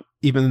to want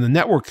even the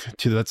network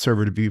to that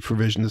server to be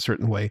provisioned a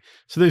certain way.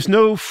 So there's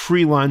no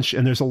free lunch,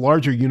 and there's a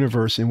larger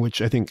universe in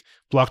which I think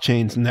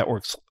blockchains and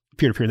networks,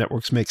 peer-to-peer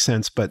networks, make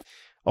sense, but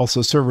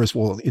also servers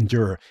will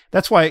endure.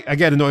 That's why I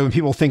get annoyed when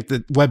people think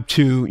that Web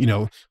 2,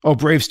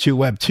 Brave's 2,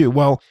 Web 2.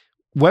 Well,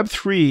 Web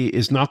 3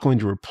 is not going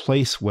to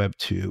replace Web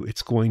 2.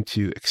 It's going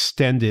to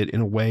extend it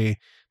in a way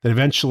that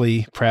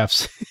eventually,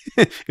 perhaps,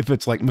 if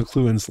it's like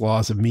McLuhan's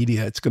laws of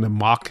media, it's going to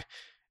mock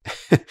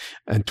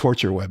and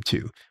torture Web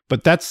 2.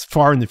 But that's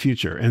far in the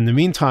future. And in the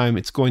meantime,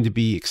 it's going to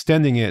be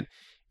extending it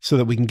so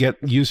that we can get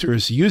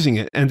users using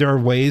it. And there are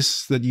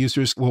ways that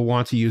users will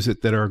want to use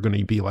it that are going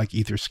to be like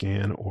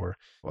Etherscan or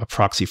a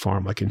proxy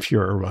farm like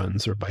Infura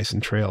runs or Bison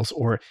Trails,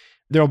 or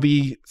there'll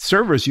be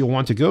servers you'll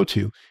want to go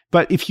to.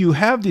 But if you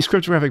have these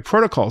cryptographic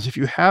protocols, if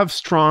you have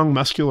strong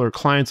muscular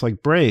clients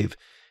like Brave,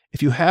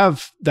 if you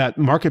have that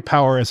market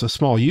power as a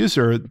small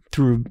user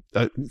through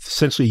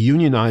essentially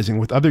unionizing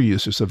with other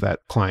users of that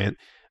client,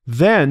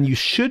 then you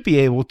should be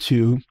able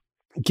to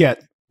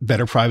get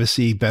better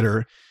privacy,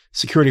 better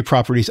security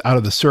properties out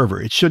of the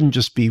server. It shouldn't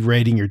just be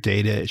raiding your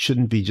data. It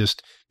shouldn't be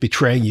just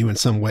betraying you in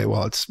some way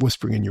while it's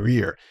whispering in your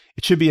ear.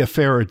 It should be a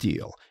fairer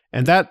deal.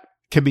 And that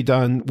can be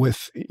done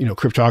with,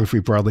 cryptography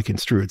broadly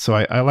construed. So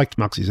I liked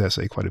Moxie's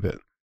essay quite a bit.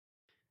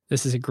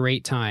 This is a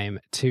great time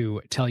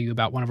to tell you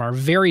about one of our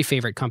very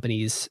favorite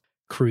companies,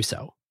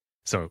 Crusoe.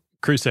 So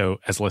Crusoe,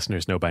 as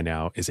listeners know by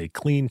now, is a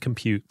clean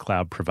compute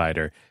cloud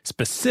provider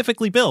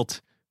specifically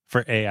built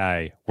for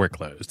AI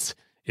workloads.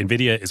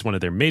 NVIDIA is one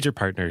of their major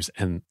partners,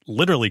 and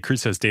literally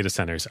Crusoe's data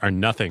centers are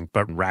nothing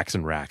but racks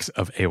and racks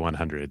of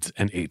A100s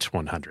and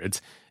H100s.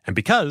 And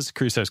because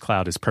Crusoe's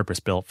cloud is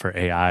purpose-built for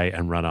AI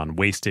and run on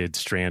wasted,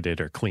 stranded,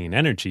 or clean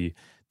energy,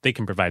 they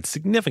can provide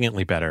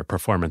significantly better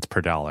performance per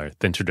dollar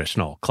than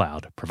traditional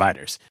cloud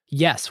providers.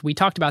 Yes, we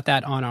talked about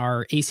that on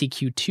our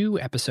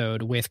ACQ2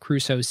 episode with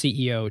Crusoe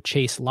CEO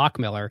Chase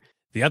Lockmiller.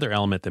 The other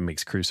element that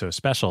makes Crusoe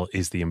special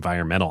is the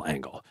environmental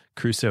angle.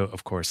 Crusoe,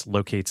 of course,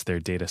 locates their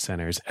data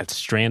centers at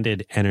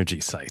stranded energy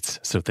sites.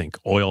 So think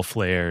oil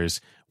flares,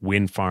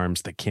 wind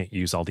farms that can't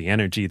use all the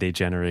energy they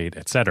generate,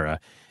 etc.,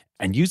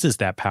 and uses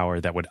that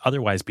power that would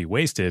otherwise be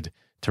wasted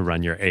to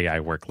run your AI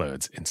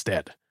workloads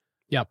instead.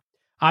 Yep.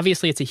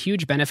 Obviously, it's a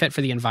huge benefit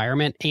for the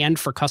environment and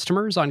for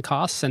customers on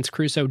costs since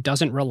Crusoe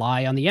doesn't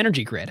rely on the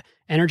energy grid.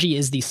 Energy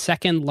is the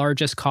second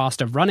largest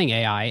cost of running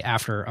AI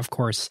after, of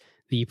course,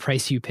 the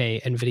price you pay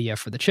NVIDIA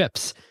for the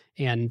chips.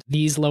 And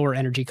these lower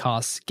energy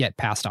costs get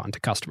passed on to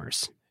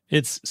customers.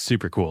 It's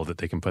super cool that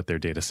they can put their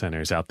data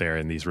centers out there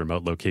in these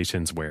remote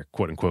locations where,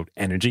 quote unquote,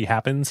 energy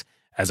happens,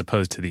 as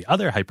opposed to the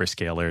other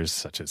hyperscalers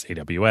such as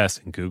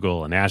AWS and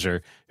Google and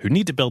Azure, who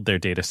need to build their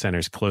data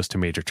centers close to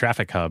major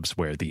traffic hubs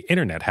where the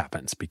internet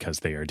happens because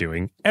they are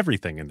doing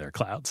everything in their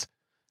clouds.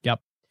 Yep.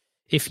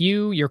 If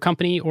you, your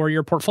company, or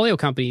your portfolio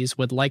companies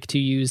would like to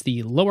use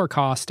the lower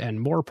cost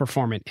and more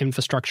performant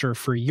infrastructure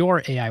for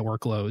your AI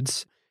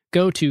workloads,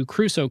 go to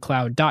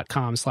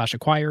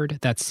crusoecloud.com/acquired.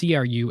 That's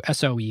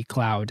CRUSOE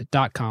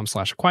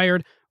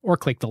cloud.com/acquired, or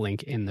click the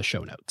link in the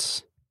show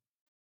notes.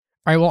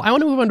 All right, well, I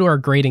want to move on to our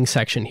grading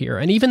section here.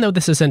 And even though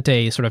this isn't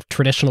a sort of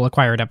traditional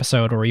acquired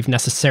episode, or we've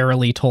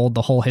necessarily told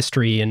the whole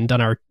history and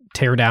done our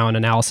teardown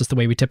analysis the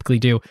way we typically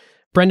do,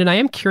 Brendan, I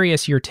am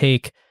curious your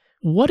take.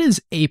 What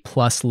does A+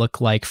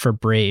 look like for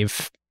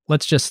Brave,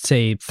 let's just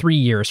say 3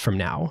 years from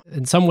now?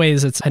 In some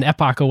ways, it's an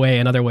epoch away.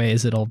 In other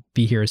ways, it'll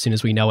be here as soon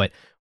as we know it.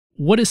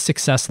 What does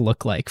success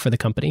look like for the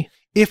company?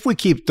 If we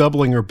keep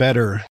doubling or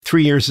better,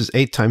 3 years is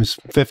 8 times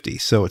 50,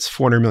 so it's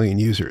 400 million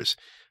users.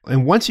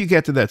 And once you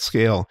get to that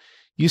scale,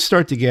 you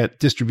start to get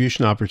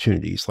distribution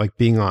opportunities like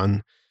being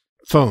on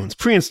phones.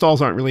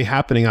 Pre-installs aren't really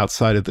happening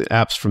outside of the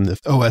apps from the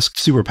OS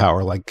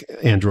superpower like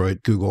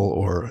Android, Google,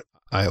 or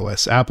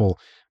iOS, Apple.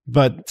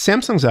 But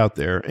Samsung's out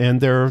there,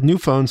 and there are new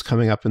phones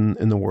coming up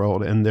in the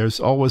world, and there's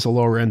always a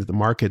lower end of the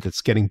market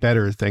that's getting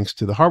better thanks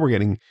to the hardware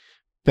getting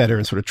better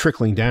and sort of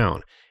trickling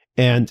down.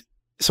 And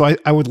so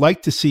I would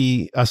like to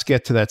see us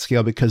get to that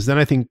scale, because then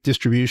I think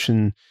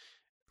distribution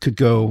could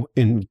go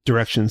in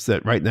directions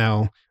that right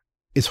now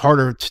is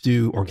harder to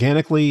do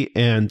organically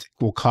and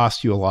will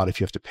cost you a lot if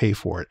you have to pay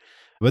for it.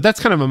 But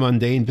that's kind of a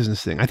mundane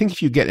business thing. I think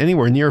if you get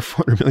anywhere near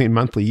 400 million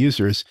monthly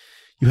users,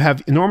 you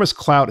have enormous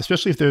clout,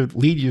 especially if they're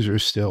lead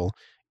users still,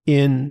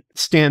 in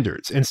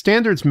standards. And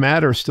standards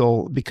matter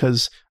still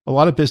because a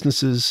lot of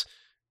businesses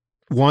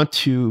want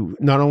to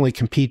not only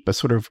compete, but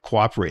sort of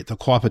cooperate, the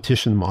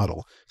coopetition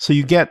model. So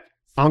you get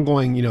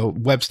ongoing,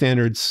 web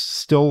standards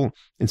still,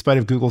 in spite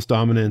of Google's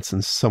dominance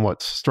and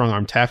somewhat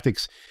strong-arm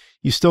tactics,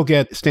 you still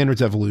get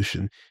standards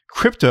evolution.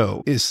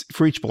 Crypto is,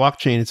 for each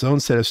blockchain, its own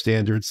set of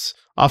standards,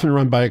 often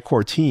run by a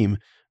core team.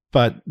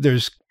 But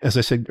there's, as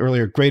I said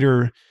earlier,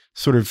 greater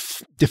sort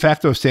of de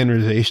facto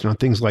standardization on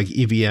things like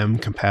EVM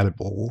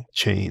compatible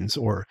chains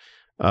or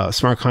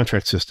smart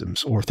contract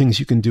systems, or things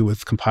you can do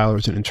with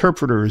compilers and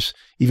interpreters,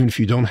 even if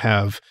you don't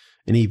have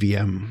an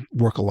EVM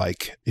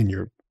work-alike in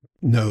your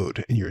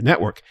node, in your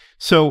network.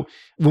 So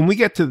when we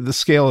get to the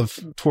scale of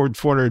toward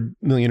 400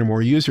 million or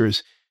more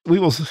users, we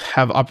will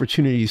have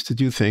opportunities to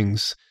do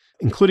things,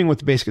 including with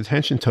the basic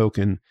attention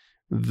token,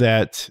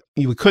 that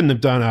we couldn't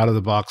have done out of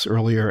the box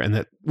earlier, and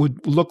that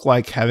would look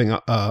like having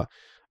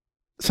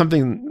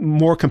something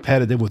more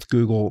competitive with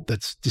Google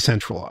that's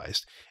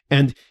decentralized.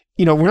 And,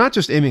 we're not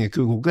just aiming at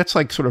Google. That's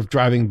like sort of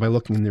driving by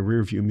looking in the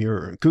rearview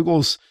mirror.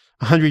 Google's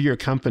a 100-year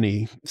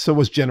company. So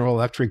was General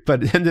Electric,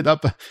 but it ended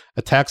up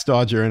a tax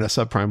dodger and a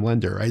subprime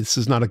lender, right? This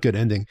is not a good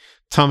ending.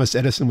 Thomas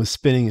Edison was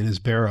spinning in his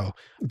barrow.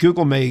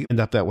 Google may end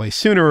up that way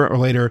sooner or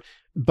later,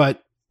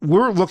 but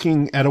we're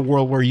looking at a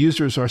world where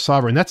users are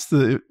sovereign. That's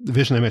the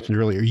vision I mentioned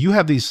earlier. You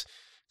have these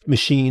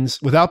machines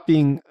without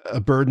being a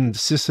burdened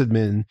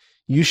sysadmin.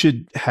 You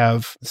should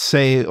have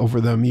say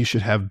over them. You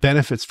should have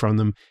benefits from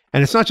them.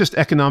 And it's not just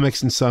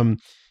economics in some,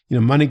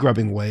 money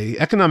grubbing way.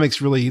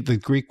 Economics, really, the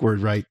Greek word,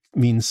 right,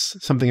 means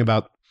something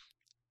about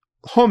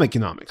home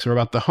economics, or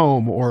about the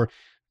home, or,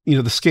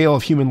 the scale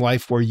of human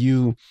life where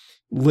you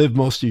live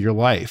most of your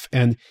life.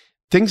 And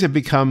things have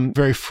become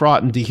very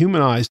fraught and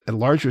dehumanized at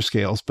larger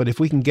scales. But if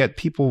we can get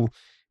people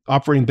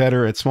operating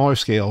better at smaller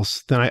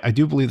scales, then I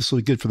do believe this will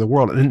be good for the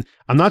world. And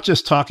I'm not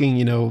just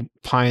talking,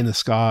 pie in the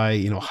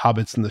sky,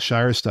 hobbits in the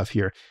Shire stuff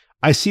here.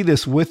 I see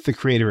this with the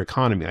creator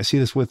economy. I see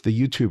this with the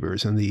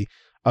YouTubers and the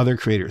other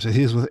creators. I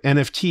see this with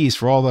NFTs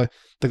for all the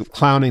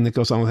clowning that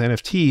goes on with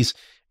NFTs.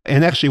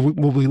 And actually,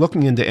 we'll be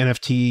looking into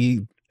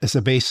NFT as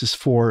a basis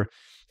for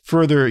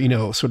further,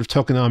 sort of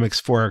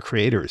tokenomics for our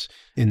creators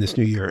in this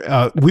new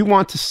year. We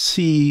want to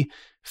see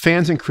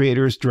fans and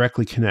creators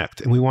directly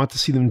connect, and we want to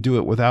see them do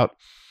it without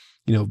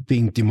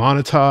being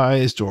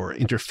demonetized or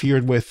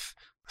interfered with,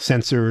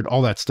 censored,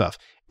 all that stuff.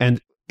 And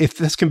if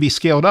this can be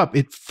scaled up,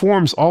 it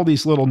forms all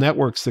these little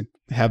networks that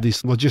have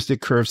these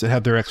logistic curves that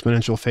have their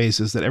exponential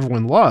phases that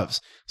everyone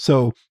loves.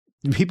 So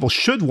people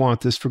should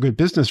want this for good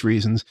business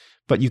reasons,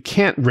 but you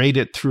can't rate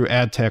it through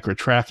ad tech or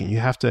tracking. You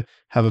have to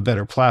have a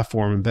better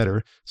platform and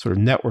better sort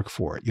of network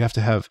for it. You have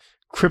to have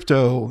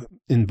crypto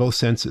in both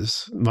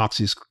senses,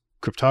 Moxie's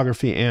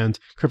cryptography and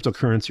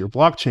cryptocurrency or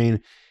blockchain.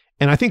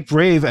 And I think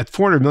Brave at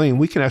 400 million,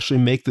 we can actually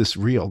make this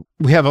real.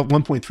 We have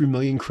 1.3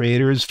 million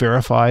creators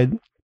verified.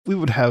 We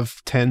would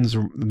have tens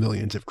or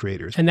millions of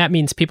creators. And that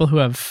means people who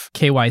have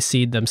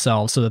KYC'd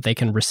themselves so that they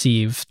can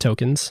receive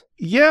tokens?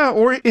 Yeah,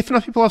 or if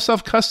enough people have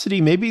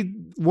self-custody, maybe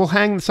we'll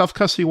hang the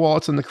self-custody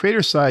wallets on the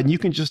creator side, and you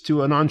can just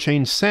do an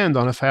on-chain send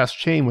on a fast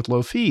chain with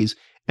low fees,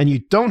 and you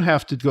don't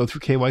have to go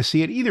through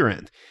KYC at either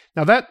end.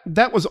 Now,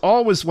 that was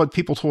always what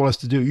people told us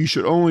to do. You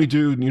should only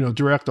do,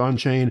 direct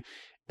on-chain.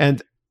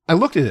 And I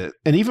looked at it,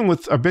 and even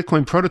with our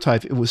Bitcoin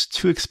prototype, it was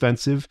too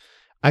expensive.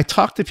 I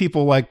talked to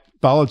people like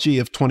Balaji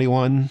of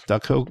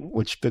 21.co,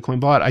 which Bitcoin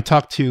bought. I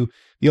talked to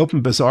the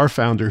Open Bazaar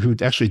founder who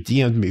actually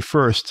DM'd me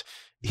first.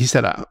 He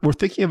said, we're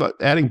thinking about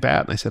adding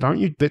BAT. And I said,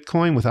 aren't you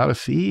Bitcoin without a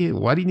fee?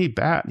 Why do you need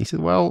BAT? And he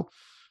said, well,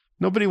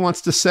 nobody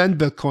wants to send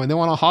Bitcoin. They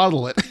want to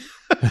hodl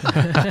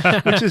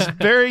it, which is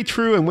very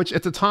true, and which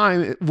at the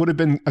time it would have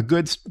been a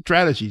good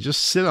strategy.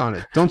 Just sit on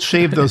it. Don't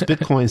shave those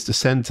Bitcoins to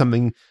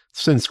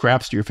send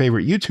scraps to your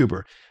favorite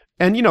YouTuber.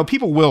 And,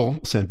 people will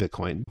send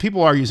Bitcoin.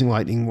 People are using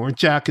Lightning more.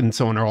 Jack and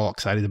so on are all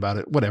excited about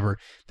it, whatever.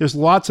 There's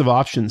lots of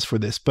options for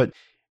this, but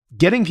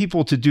getting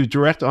people to do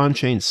direct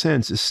on-chain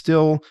sends is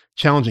still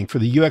challenging for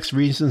the UX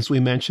reasons we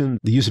mentioned,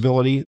 the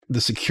usability,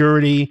 the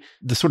security,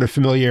 the sort of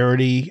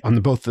familiarity on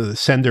both the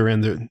sender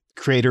and the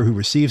creator who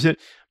receives it.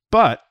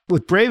 But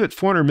with Brave at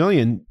 400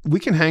 million, we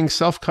can hang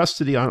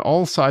self-custody on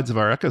all sides of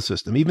our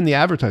ecosystem, even the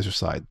advertiser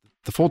side,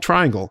 the full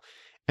triangle,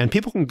 and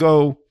people can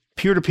go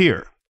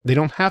peer-to-peer. They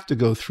don't have to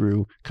go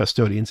through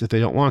custodians if they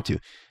don't want to.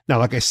 Now,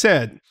 like I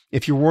said,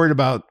 if you're worried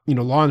about,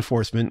 law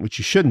enforcement, which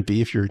you shouldn't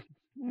be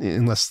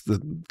unless the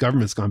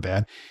government's gone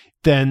bad,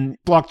 then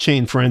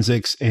blockchain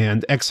forensics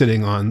and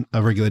exiting on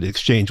a regulated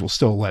exchange will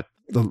still let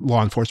the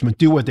law enforcement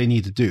do what they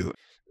need to do.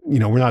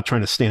 We're not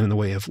trying to stand in the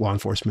way of law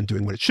enforcement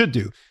doing what it should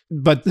do.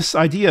 But this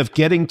idea of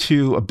getting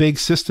to a big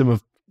system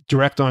of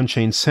direct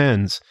on-chain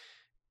sends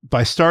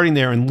by starting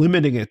there and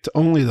limiting it to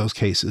only those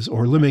cases,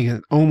 or limiting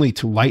it only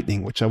to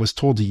Lightning, which I was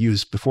told to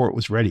use before it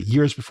was ready,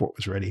 years before it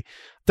was ready,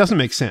 doesn't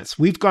make sense.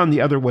 We've gone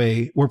the other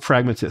way. We're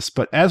pragmatists.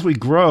 But as we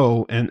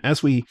grow and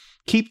as we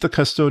keep the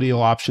custodial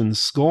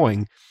options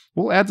going,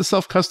 we'll add the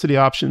self-custody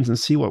options and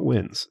see what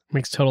wins.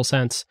 Makes total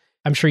sense.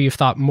 I'm sure you've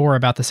thought more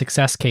about the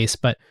success case,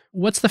 but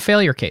what's the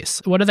failure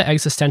case? What are the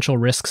existential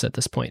risks at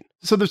this point?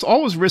 So there's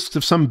always risks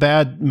of some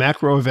bad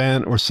macro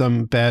event or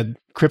some bad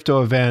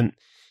crypto event.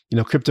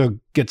 Crypto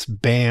gets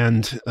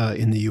banned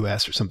in the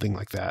US or something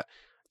like that.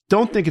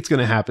 Don't think it's going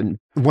to happen.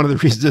 One of the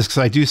reasons is because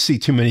I do see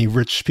too many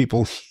rich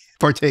people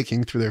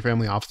partaking through their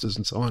family offices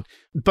and so on.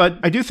 But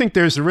I do think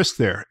there's a risk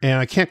there, and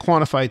I can't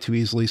quantify it too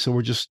easily, so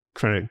we're just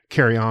trying to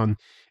carry on.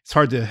 It's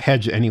hard to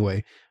hedge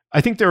anyway.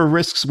 I think there are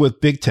risks with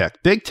big tech.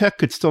 Big tech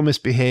could still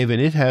misbehave,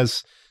 and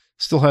it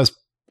still has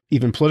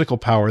even political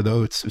power,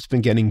 though it's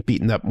been getting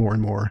beaten up more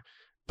and more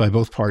by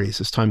both parties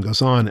as time goes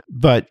on.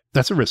 But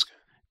that's a risk.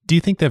 Do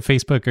you think that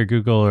Facebook or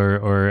Google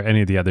or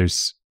any of the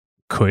others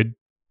could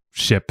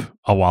ship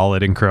a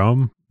wallet in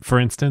Chrome, for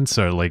instance,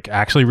 or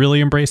actually really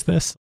embrace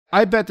this?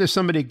 I bet there's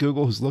somebody at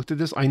Google who's looked at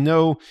this. I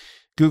know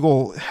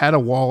Google had a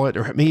wallet,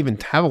 or may even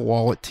have a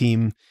wallet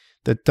team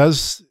that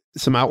does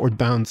some outward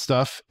bound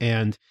stuff,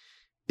 and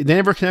they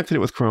never connected it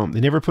with Chrome.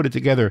 They never put it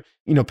together.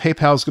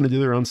 PayPal's going to do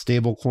their own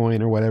stable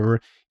coin or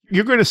whatever.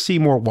 You're going to see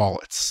more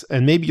wallets,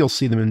 and maybe you'll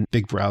see them in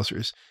big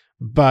browsers.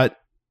 But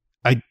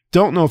I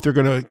don't know if they're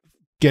going to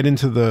get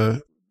into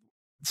the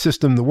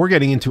system that we're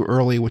getting into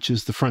early, which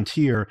is the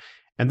frontier.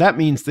 And that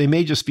means they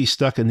may just be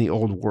stuck in the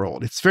old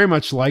world. It's very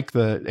much like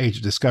the age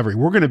of discovery.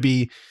 We're going to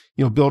be,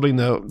 building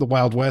the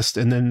Wild West,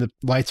 and then the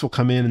lights will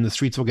come in and the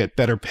streets will get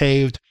better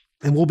paved,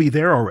 and we'll be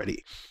there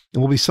already.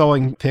 And we'll be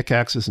selling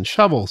pickaxes and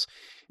shovels.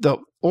 The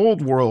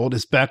old world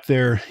is back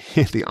there,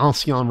 the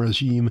ancien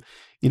regime,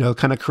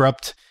 kind of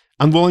corrupt,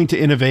 unwilling to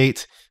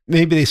innovate.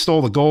 Maybe they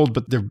stole the gold,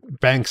 but their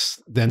banks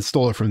then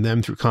stole it from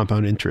them through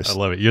compound interest. I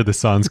love it. You're the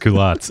sans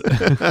culottes. Or,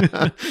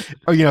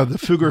 the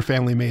Fugger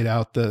family made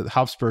out. The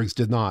Habsburgs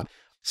did not.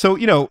 So,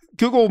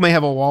 Google may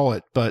have a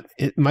wallet, but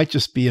it might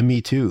just be a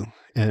Me Too,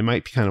 and it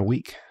might be kind of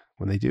weak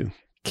when they do.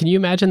 Can you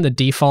imagine the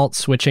default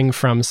switching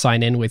from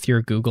sign in with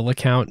your Google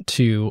account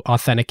to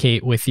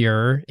authenticate with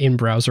your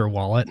in-browser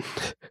wallet?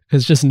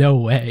 There's just no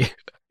way.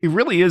 It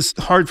really is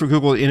hard for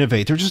Google to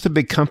innovate. They're just a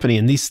big company,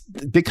 and these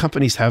big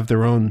companies have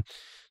their own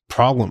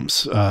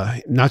problems,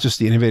 not just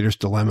the innovator's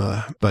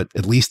dilemma, but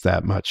at least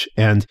that much.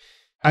 And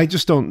I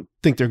just don't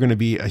think they're going to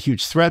be a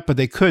huge threat, but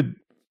they could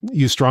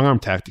use strong arm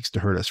tactics to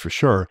hurt us for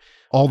sure.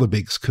 All the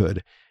bigs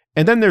could.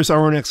 And then there's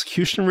our own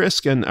execution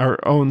risk and our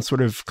own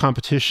sort of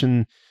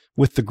competition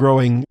with the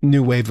growing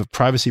new wave of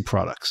privacy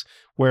products,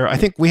 where I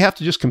think we have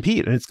to just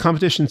compete. And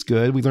competition's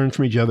good. We learn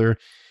from each other.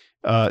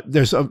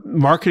 There's a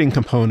marketing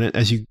component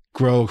as you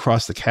grow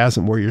across the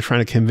chasm where you're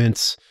trying to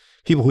convince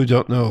people who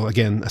don't know,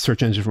 again, a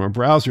search engine from a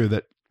browser,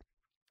 that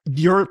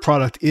your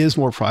product is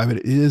more private,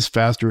 it is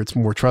faster, it's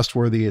more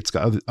trustworthy, it's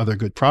got other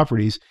good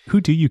properties.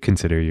 Who do you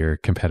consider your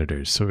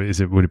competitors? So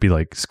would it be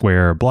like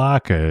Square or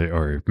Block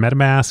or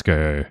MetaMask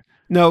or?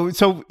 No,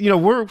 so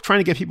we're trying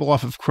to get people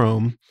off of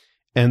Chrome,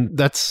 and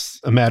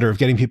that's a matter of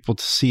getting people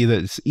to see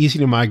that it's easy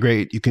to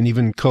migrate. You can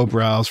even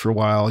co-browse for a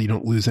while, you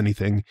don't lose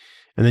anything,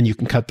 and then you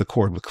can cut the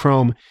cord with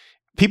Chrome.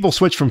 People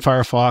switch from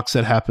Firefox.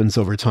 That happens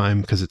over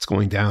time because it's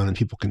going down and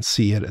people can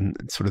see it, and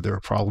sort of there are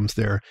problems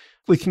there.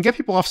 We can get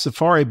people off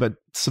Safari, but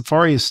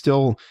Safari is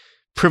still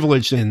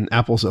privileged in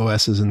Apple's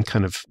OSs and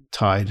kind of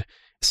tied.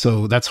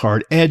 So that's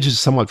hard. Edge is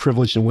somewhat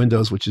privileged in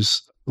Windows, which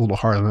is a little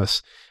hard on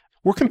us.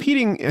 We're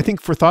competing, I think,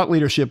 for thought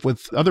leadership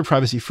with other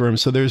privacy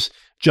firms. So there's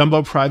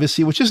Jumbo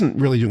Privacy, which isn't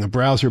really doing a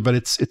browser, but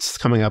it's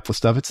coming up with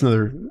stuff. It's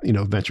another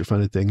venture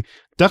funded thing.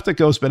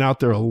 DuckDuckGo's been out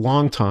there a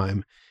long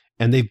time,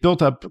 and they've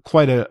built up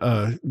quite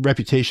a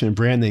reputation and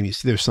brand name. You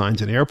see their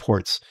signs in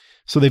airports.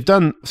 So they've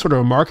done sort of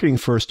a marketing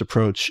first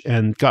approach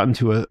and gotten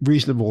to a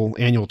reasonable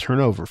annual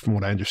turnover, from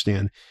what I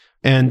understand.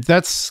 And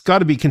that's got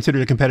to be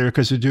considered a competitor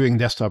because they're doing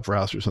desktop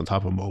browsers on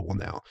top of mobile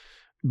now.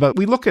 But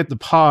we look at the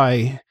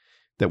pie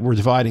that we're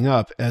dividing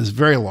up as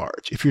very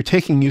large. If you're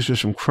taking users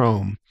from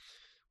Chrome,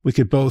 we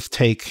could both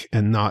take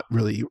and not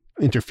really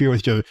interfere with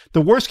each other.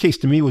 The worst case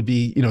to me would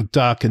be,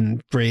 Duck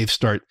and Brave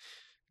start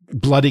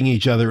blooding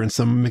each other in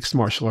some mixed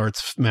martial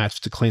arts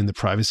match to claim the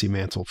privacy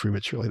mantle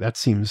prematurely. That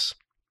seems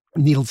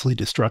needlessly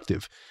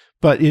destructive.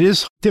 But it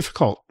is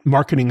difficult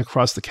marketing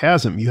across the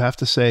chasm. You have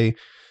to say,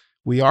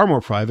 we are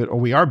more private, or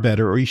we are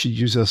better, or you should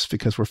use us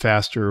because we're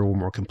faster or we're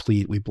more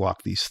complete. We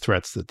block these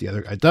threats that the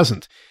other guy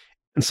doesn't.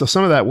 And so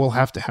some of that will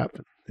have to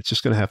happen. It's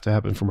just going to have to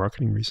happen for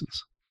marketing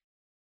reasons.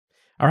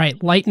 All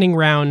right, lightning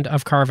round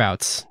of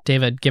carve-outs.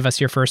 David, give us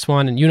your first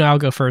one, and you and I'll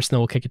go first, and then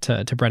we'll kick it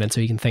to Brendan so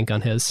he can think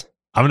on his.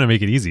 I'm going to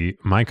make it easy.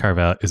 My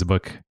carve-out is a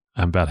book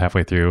I'm about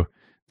halfway through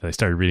that I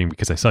started reading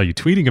because I saw you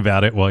tweeting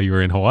about it while you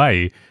were in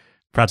Hawaii.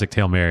 Project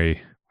Hail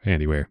Mary,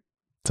 Andy Weir.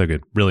 So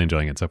good. Really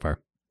enjoying it so far.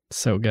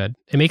 So good.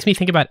 It makes me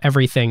think about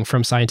everything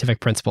from scientific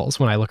principles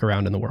when I look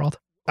around in the world.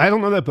 I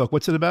don't know that book.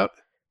 What's it about?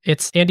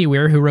 It's Andy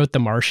Weir who wrote The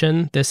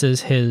Martian. This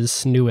is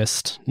his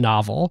newest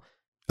novel.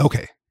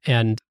 Okay.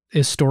 And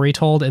is story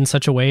told in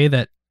such a way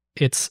that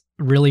it's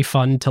really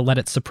fun to let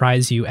it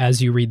surprise you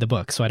as you read the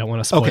book. So I don't want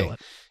to spoil it.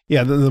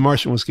 Yeah, the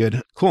Martian was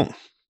good. Cool. All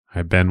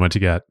right, Ben, what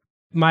you got?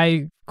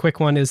 My quick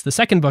one is the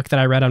second book that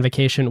I read on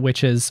vacation,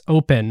 which is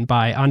Open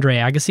by Andre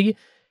Agassi.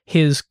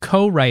 His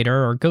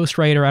co-writer or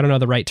ghostwriter, I don't know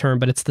the right term,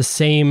 but it's the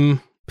same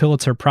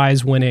Pulitzer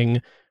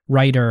Prize-winning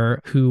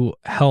writer who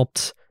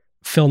helped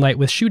Phil Knight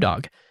with Shoe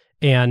Dog.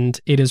 And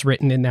it is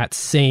written in that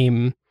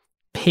same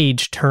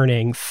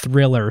page-turning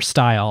thriller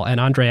style. And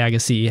Andre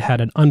Agassi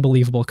had an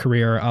unbelievable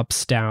career,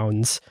 ups,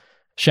 downs.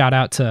 Shout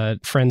out to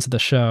friends of the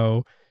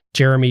show,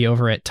 Jeremy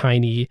over at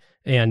Tiny,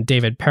 and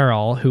David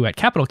Perrell, who at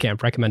Capital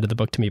Camp recommended the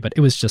book to me, but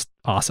it was just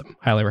awesome.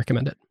 Highly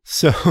recommend it.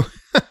 So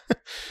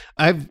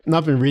I've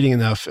not been reading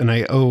enough, and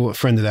I owe a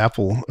friend at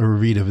Apple a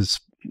read of his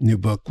new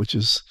book, which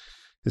is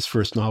his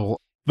first novel.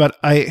 But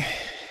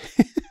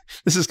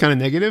this is kind of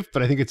negative,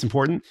 but I think it's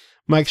important.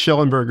 Mike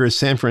Schellenberger's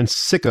San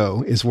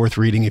Francisco is worth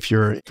reading if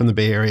you're from the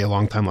Bay Area a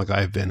long time like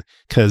I've been,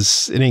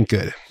 because it ain't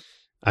good.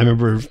 I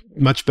remember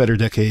much better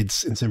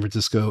decades in San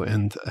Francisco,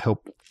 and I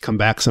hope come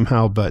back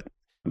somehow, but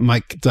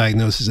Mike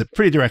diagnoses it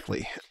pretty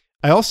directly.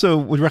 I also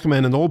would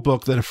recommend an old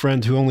book that a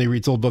friend who only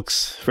reads old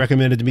books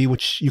recommended to me,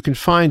 which you can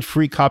find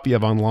free copy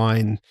of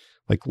online,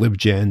 like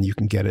LibGen, you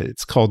can get it.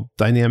 It's called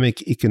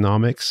Dynamic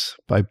Economics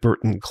by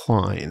Burton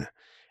Klein. And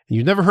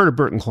you've never heard of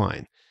Burton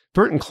Klein.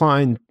 Burton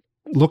Klein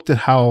looked at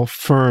how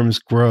firms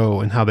grow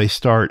and how they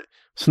start,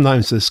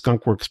 sometimes as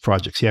skunkworks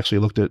projects. He actually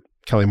looked at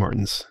Kelly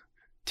Martin's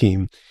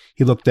team.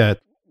 He looked at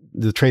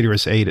the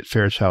Traitorous 8 at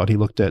Fairchild. He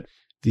looked at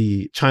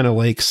the China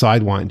Lake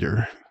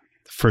Sidewinder,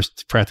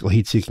 first practical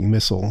heat-seeking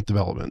missile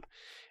development.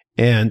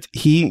 And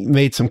he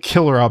made some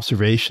killer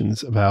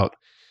observations about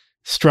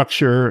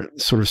structure,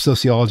 sort of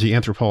sociology,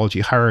 anthropology,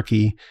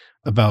 hierarchy,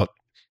 about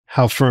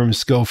how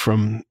firms go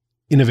from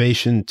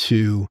innovation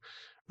to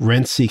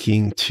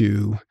rent-seeking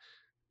to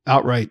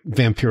outright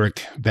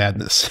vampiric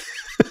badness.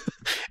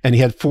 And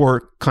he had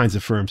 4 kinds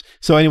of firms.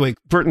 So anyway,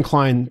 Burton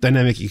Klein,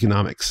 Dynamic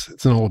Economics.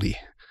 It's an oldie,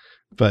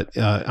 but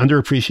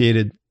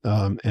underappreciated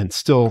and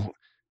still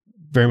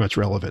very much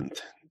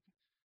relevant.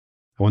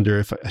 I wonder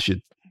if I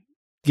should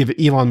give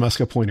Elon Musk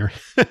a pointer.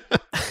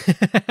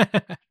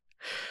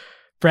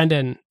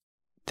 Brendan,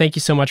 thank you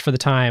so much for the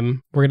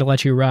time. We're going to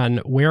let you run.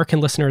 Where can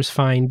listeners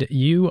find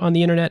you on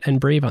the internet and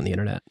Brave on the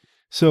internet?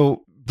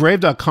 So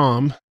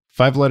brave.com,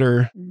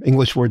 5-letter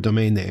English word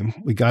domain name.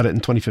 We got it in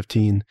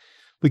 2015.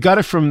 We got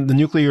it from the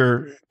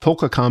nuclear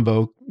polka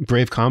combo,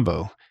 Brave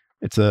Combo.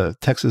 It's a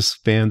Texas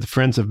band,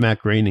 friends of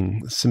Matt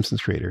Groening, the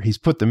Simpsons creator. He's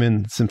put them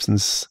in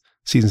Simpsons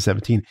season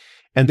 17.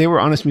 And they were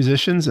honest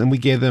musicians, and we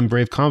gave them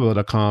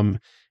bravecombo.com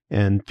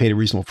and paid a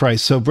reasonable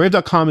price. So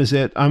brave.com is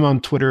it. I'm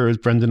on Twitter as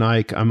Brendan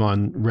Eich. I'm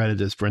on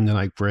Reddit as Brendan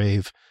Eich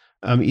Brave.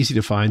 I'm easy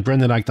to find,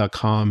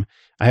 brendaneich.com.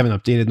 I haven't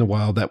updated in a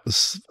while. That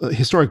was a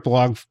historic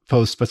blog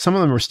post, but some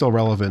of them are still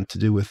relevant to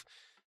do with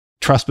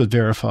trust but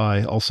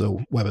verify, also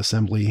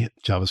WebAssembly,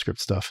 JavaScript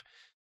stuff.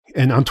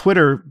 And on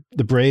Twitter,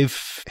 the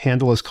Brave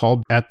handle is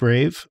called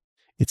 @Brave.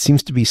 It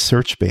seems to be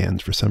search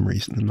banned for some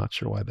reason. I'm not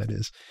sure why that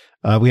is.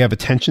 We have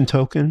Attention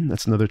Token.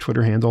 That's another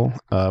Twitter handle.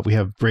 We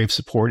have Brave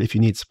Support. If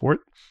you need support,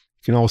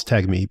 you can always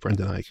tag me,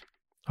 Brendan Eich.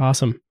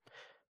 Awesome.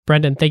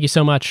 Brendan, thank you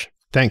so much.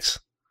 Thanks.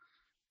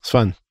 It's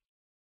fun.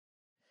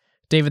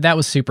 David, that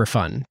was super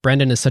fun.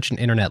 Brendan is such an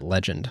internet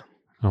legend.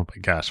 Oh my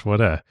gosh,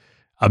 what a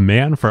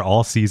man for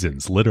all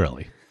seasons,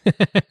 literally.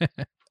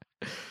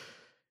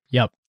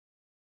 Yep.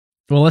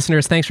 Well,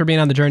 listeners, thanks for being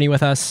on the journey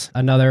with us.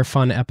 Another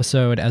fun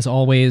episode. As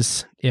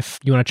always, if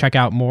you want to check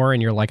out more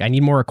and you're like, I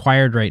need more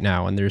Acquired right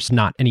now, and there's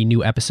not any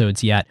new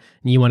episodes yet,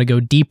 and you want to go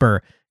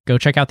deeper, go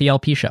check out the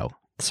LP Show.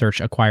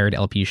 Search Acquired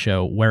LP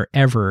Show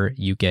wherever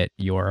you get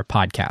your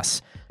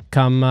podcasts.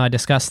 Come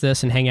discuss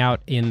this and hang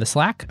out in the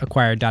Slack,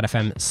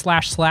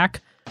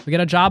 acquired.fm/Slack. We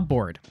got a job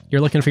board.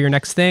 You're looking for your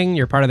next thing.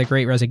 You're part of the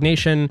Great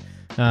Resignation.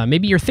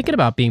 Maybe you're thinking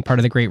about being part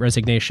of the Great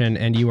Resignation,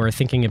 and you are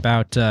thinking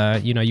about,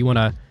 you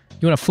want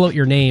to float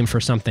your name for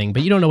something,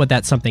 but you don't know what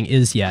that something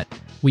is yet.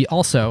 We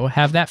also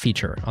have that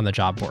feature on the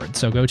job board.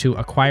 So go to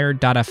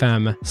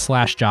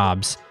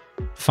acquired.fm/jobs,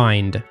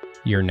 find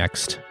your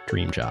next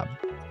dream job.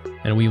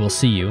 And we will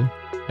see you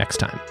next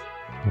time.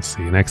 We'll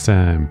see you next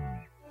time.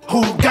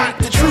 Who got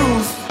the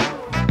truth?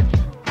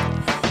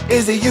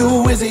 Is it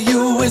you? Is it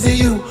you? Is it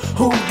you?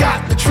 Who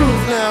got the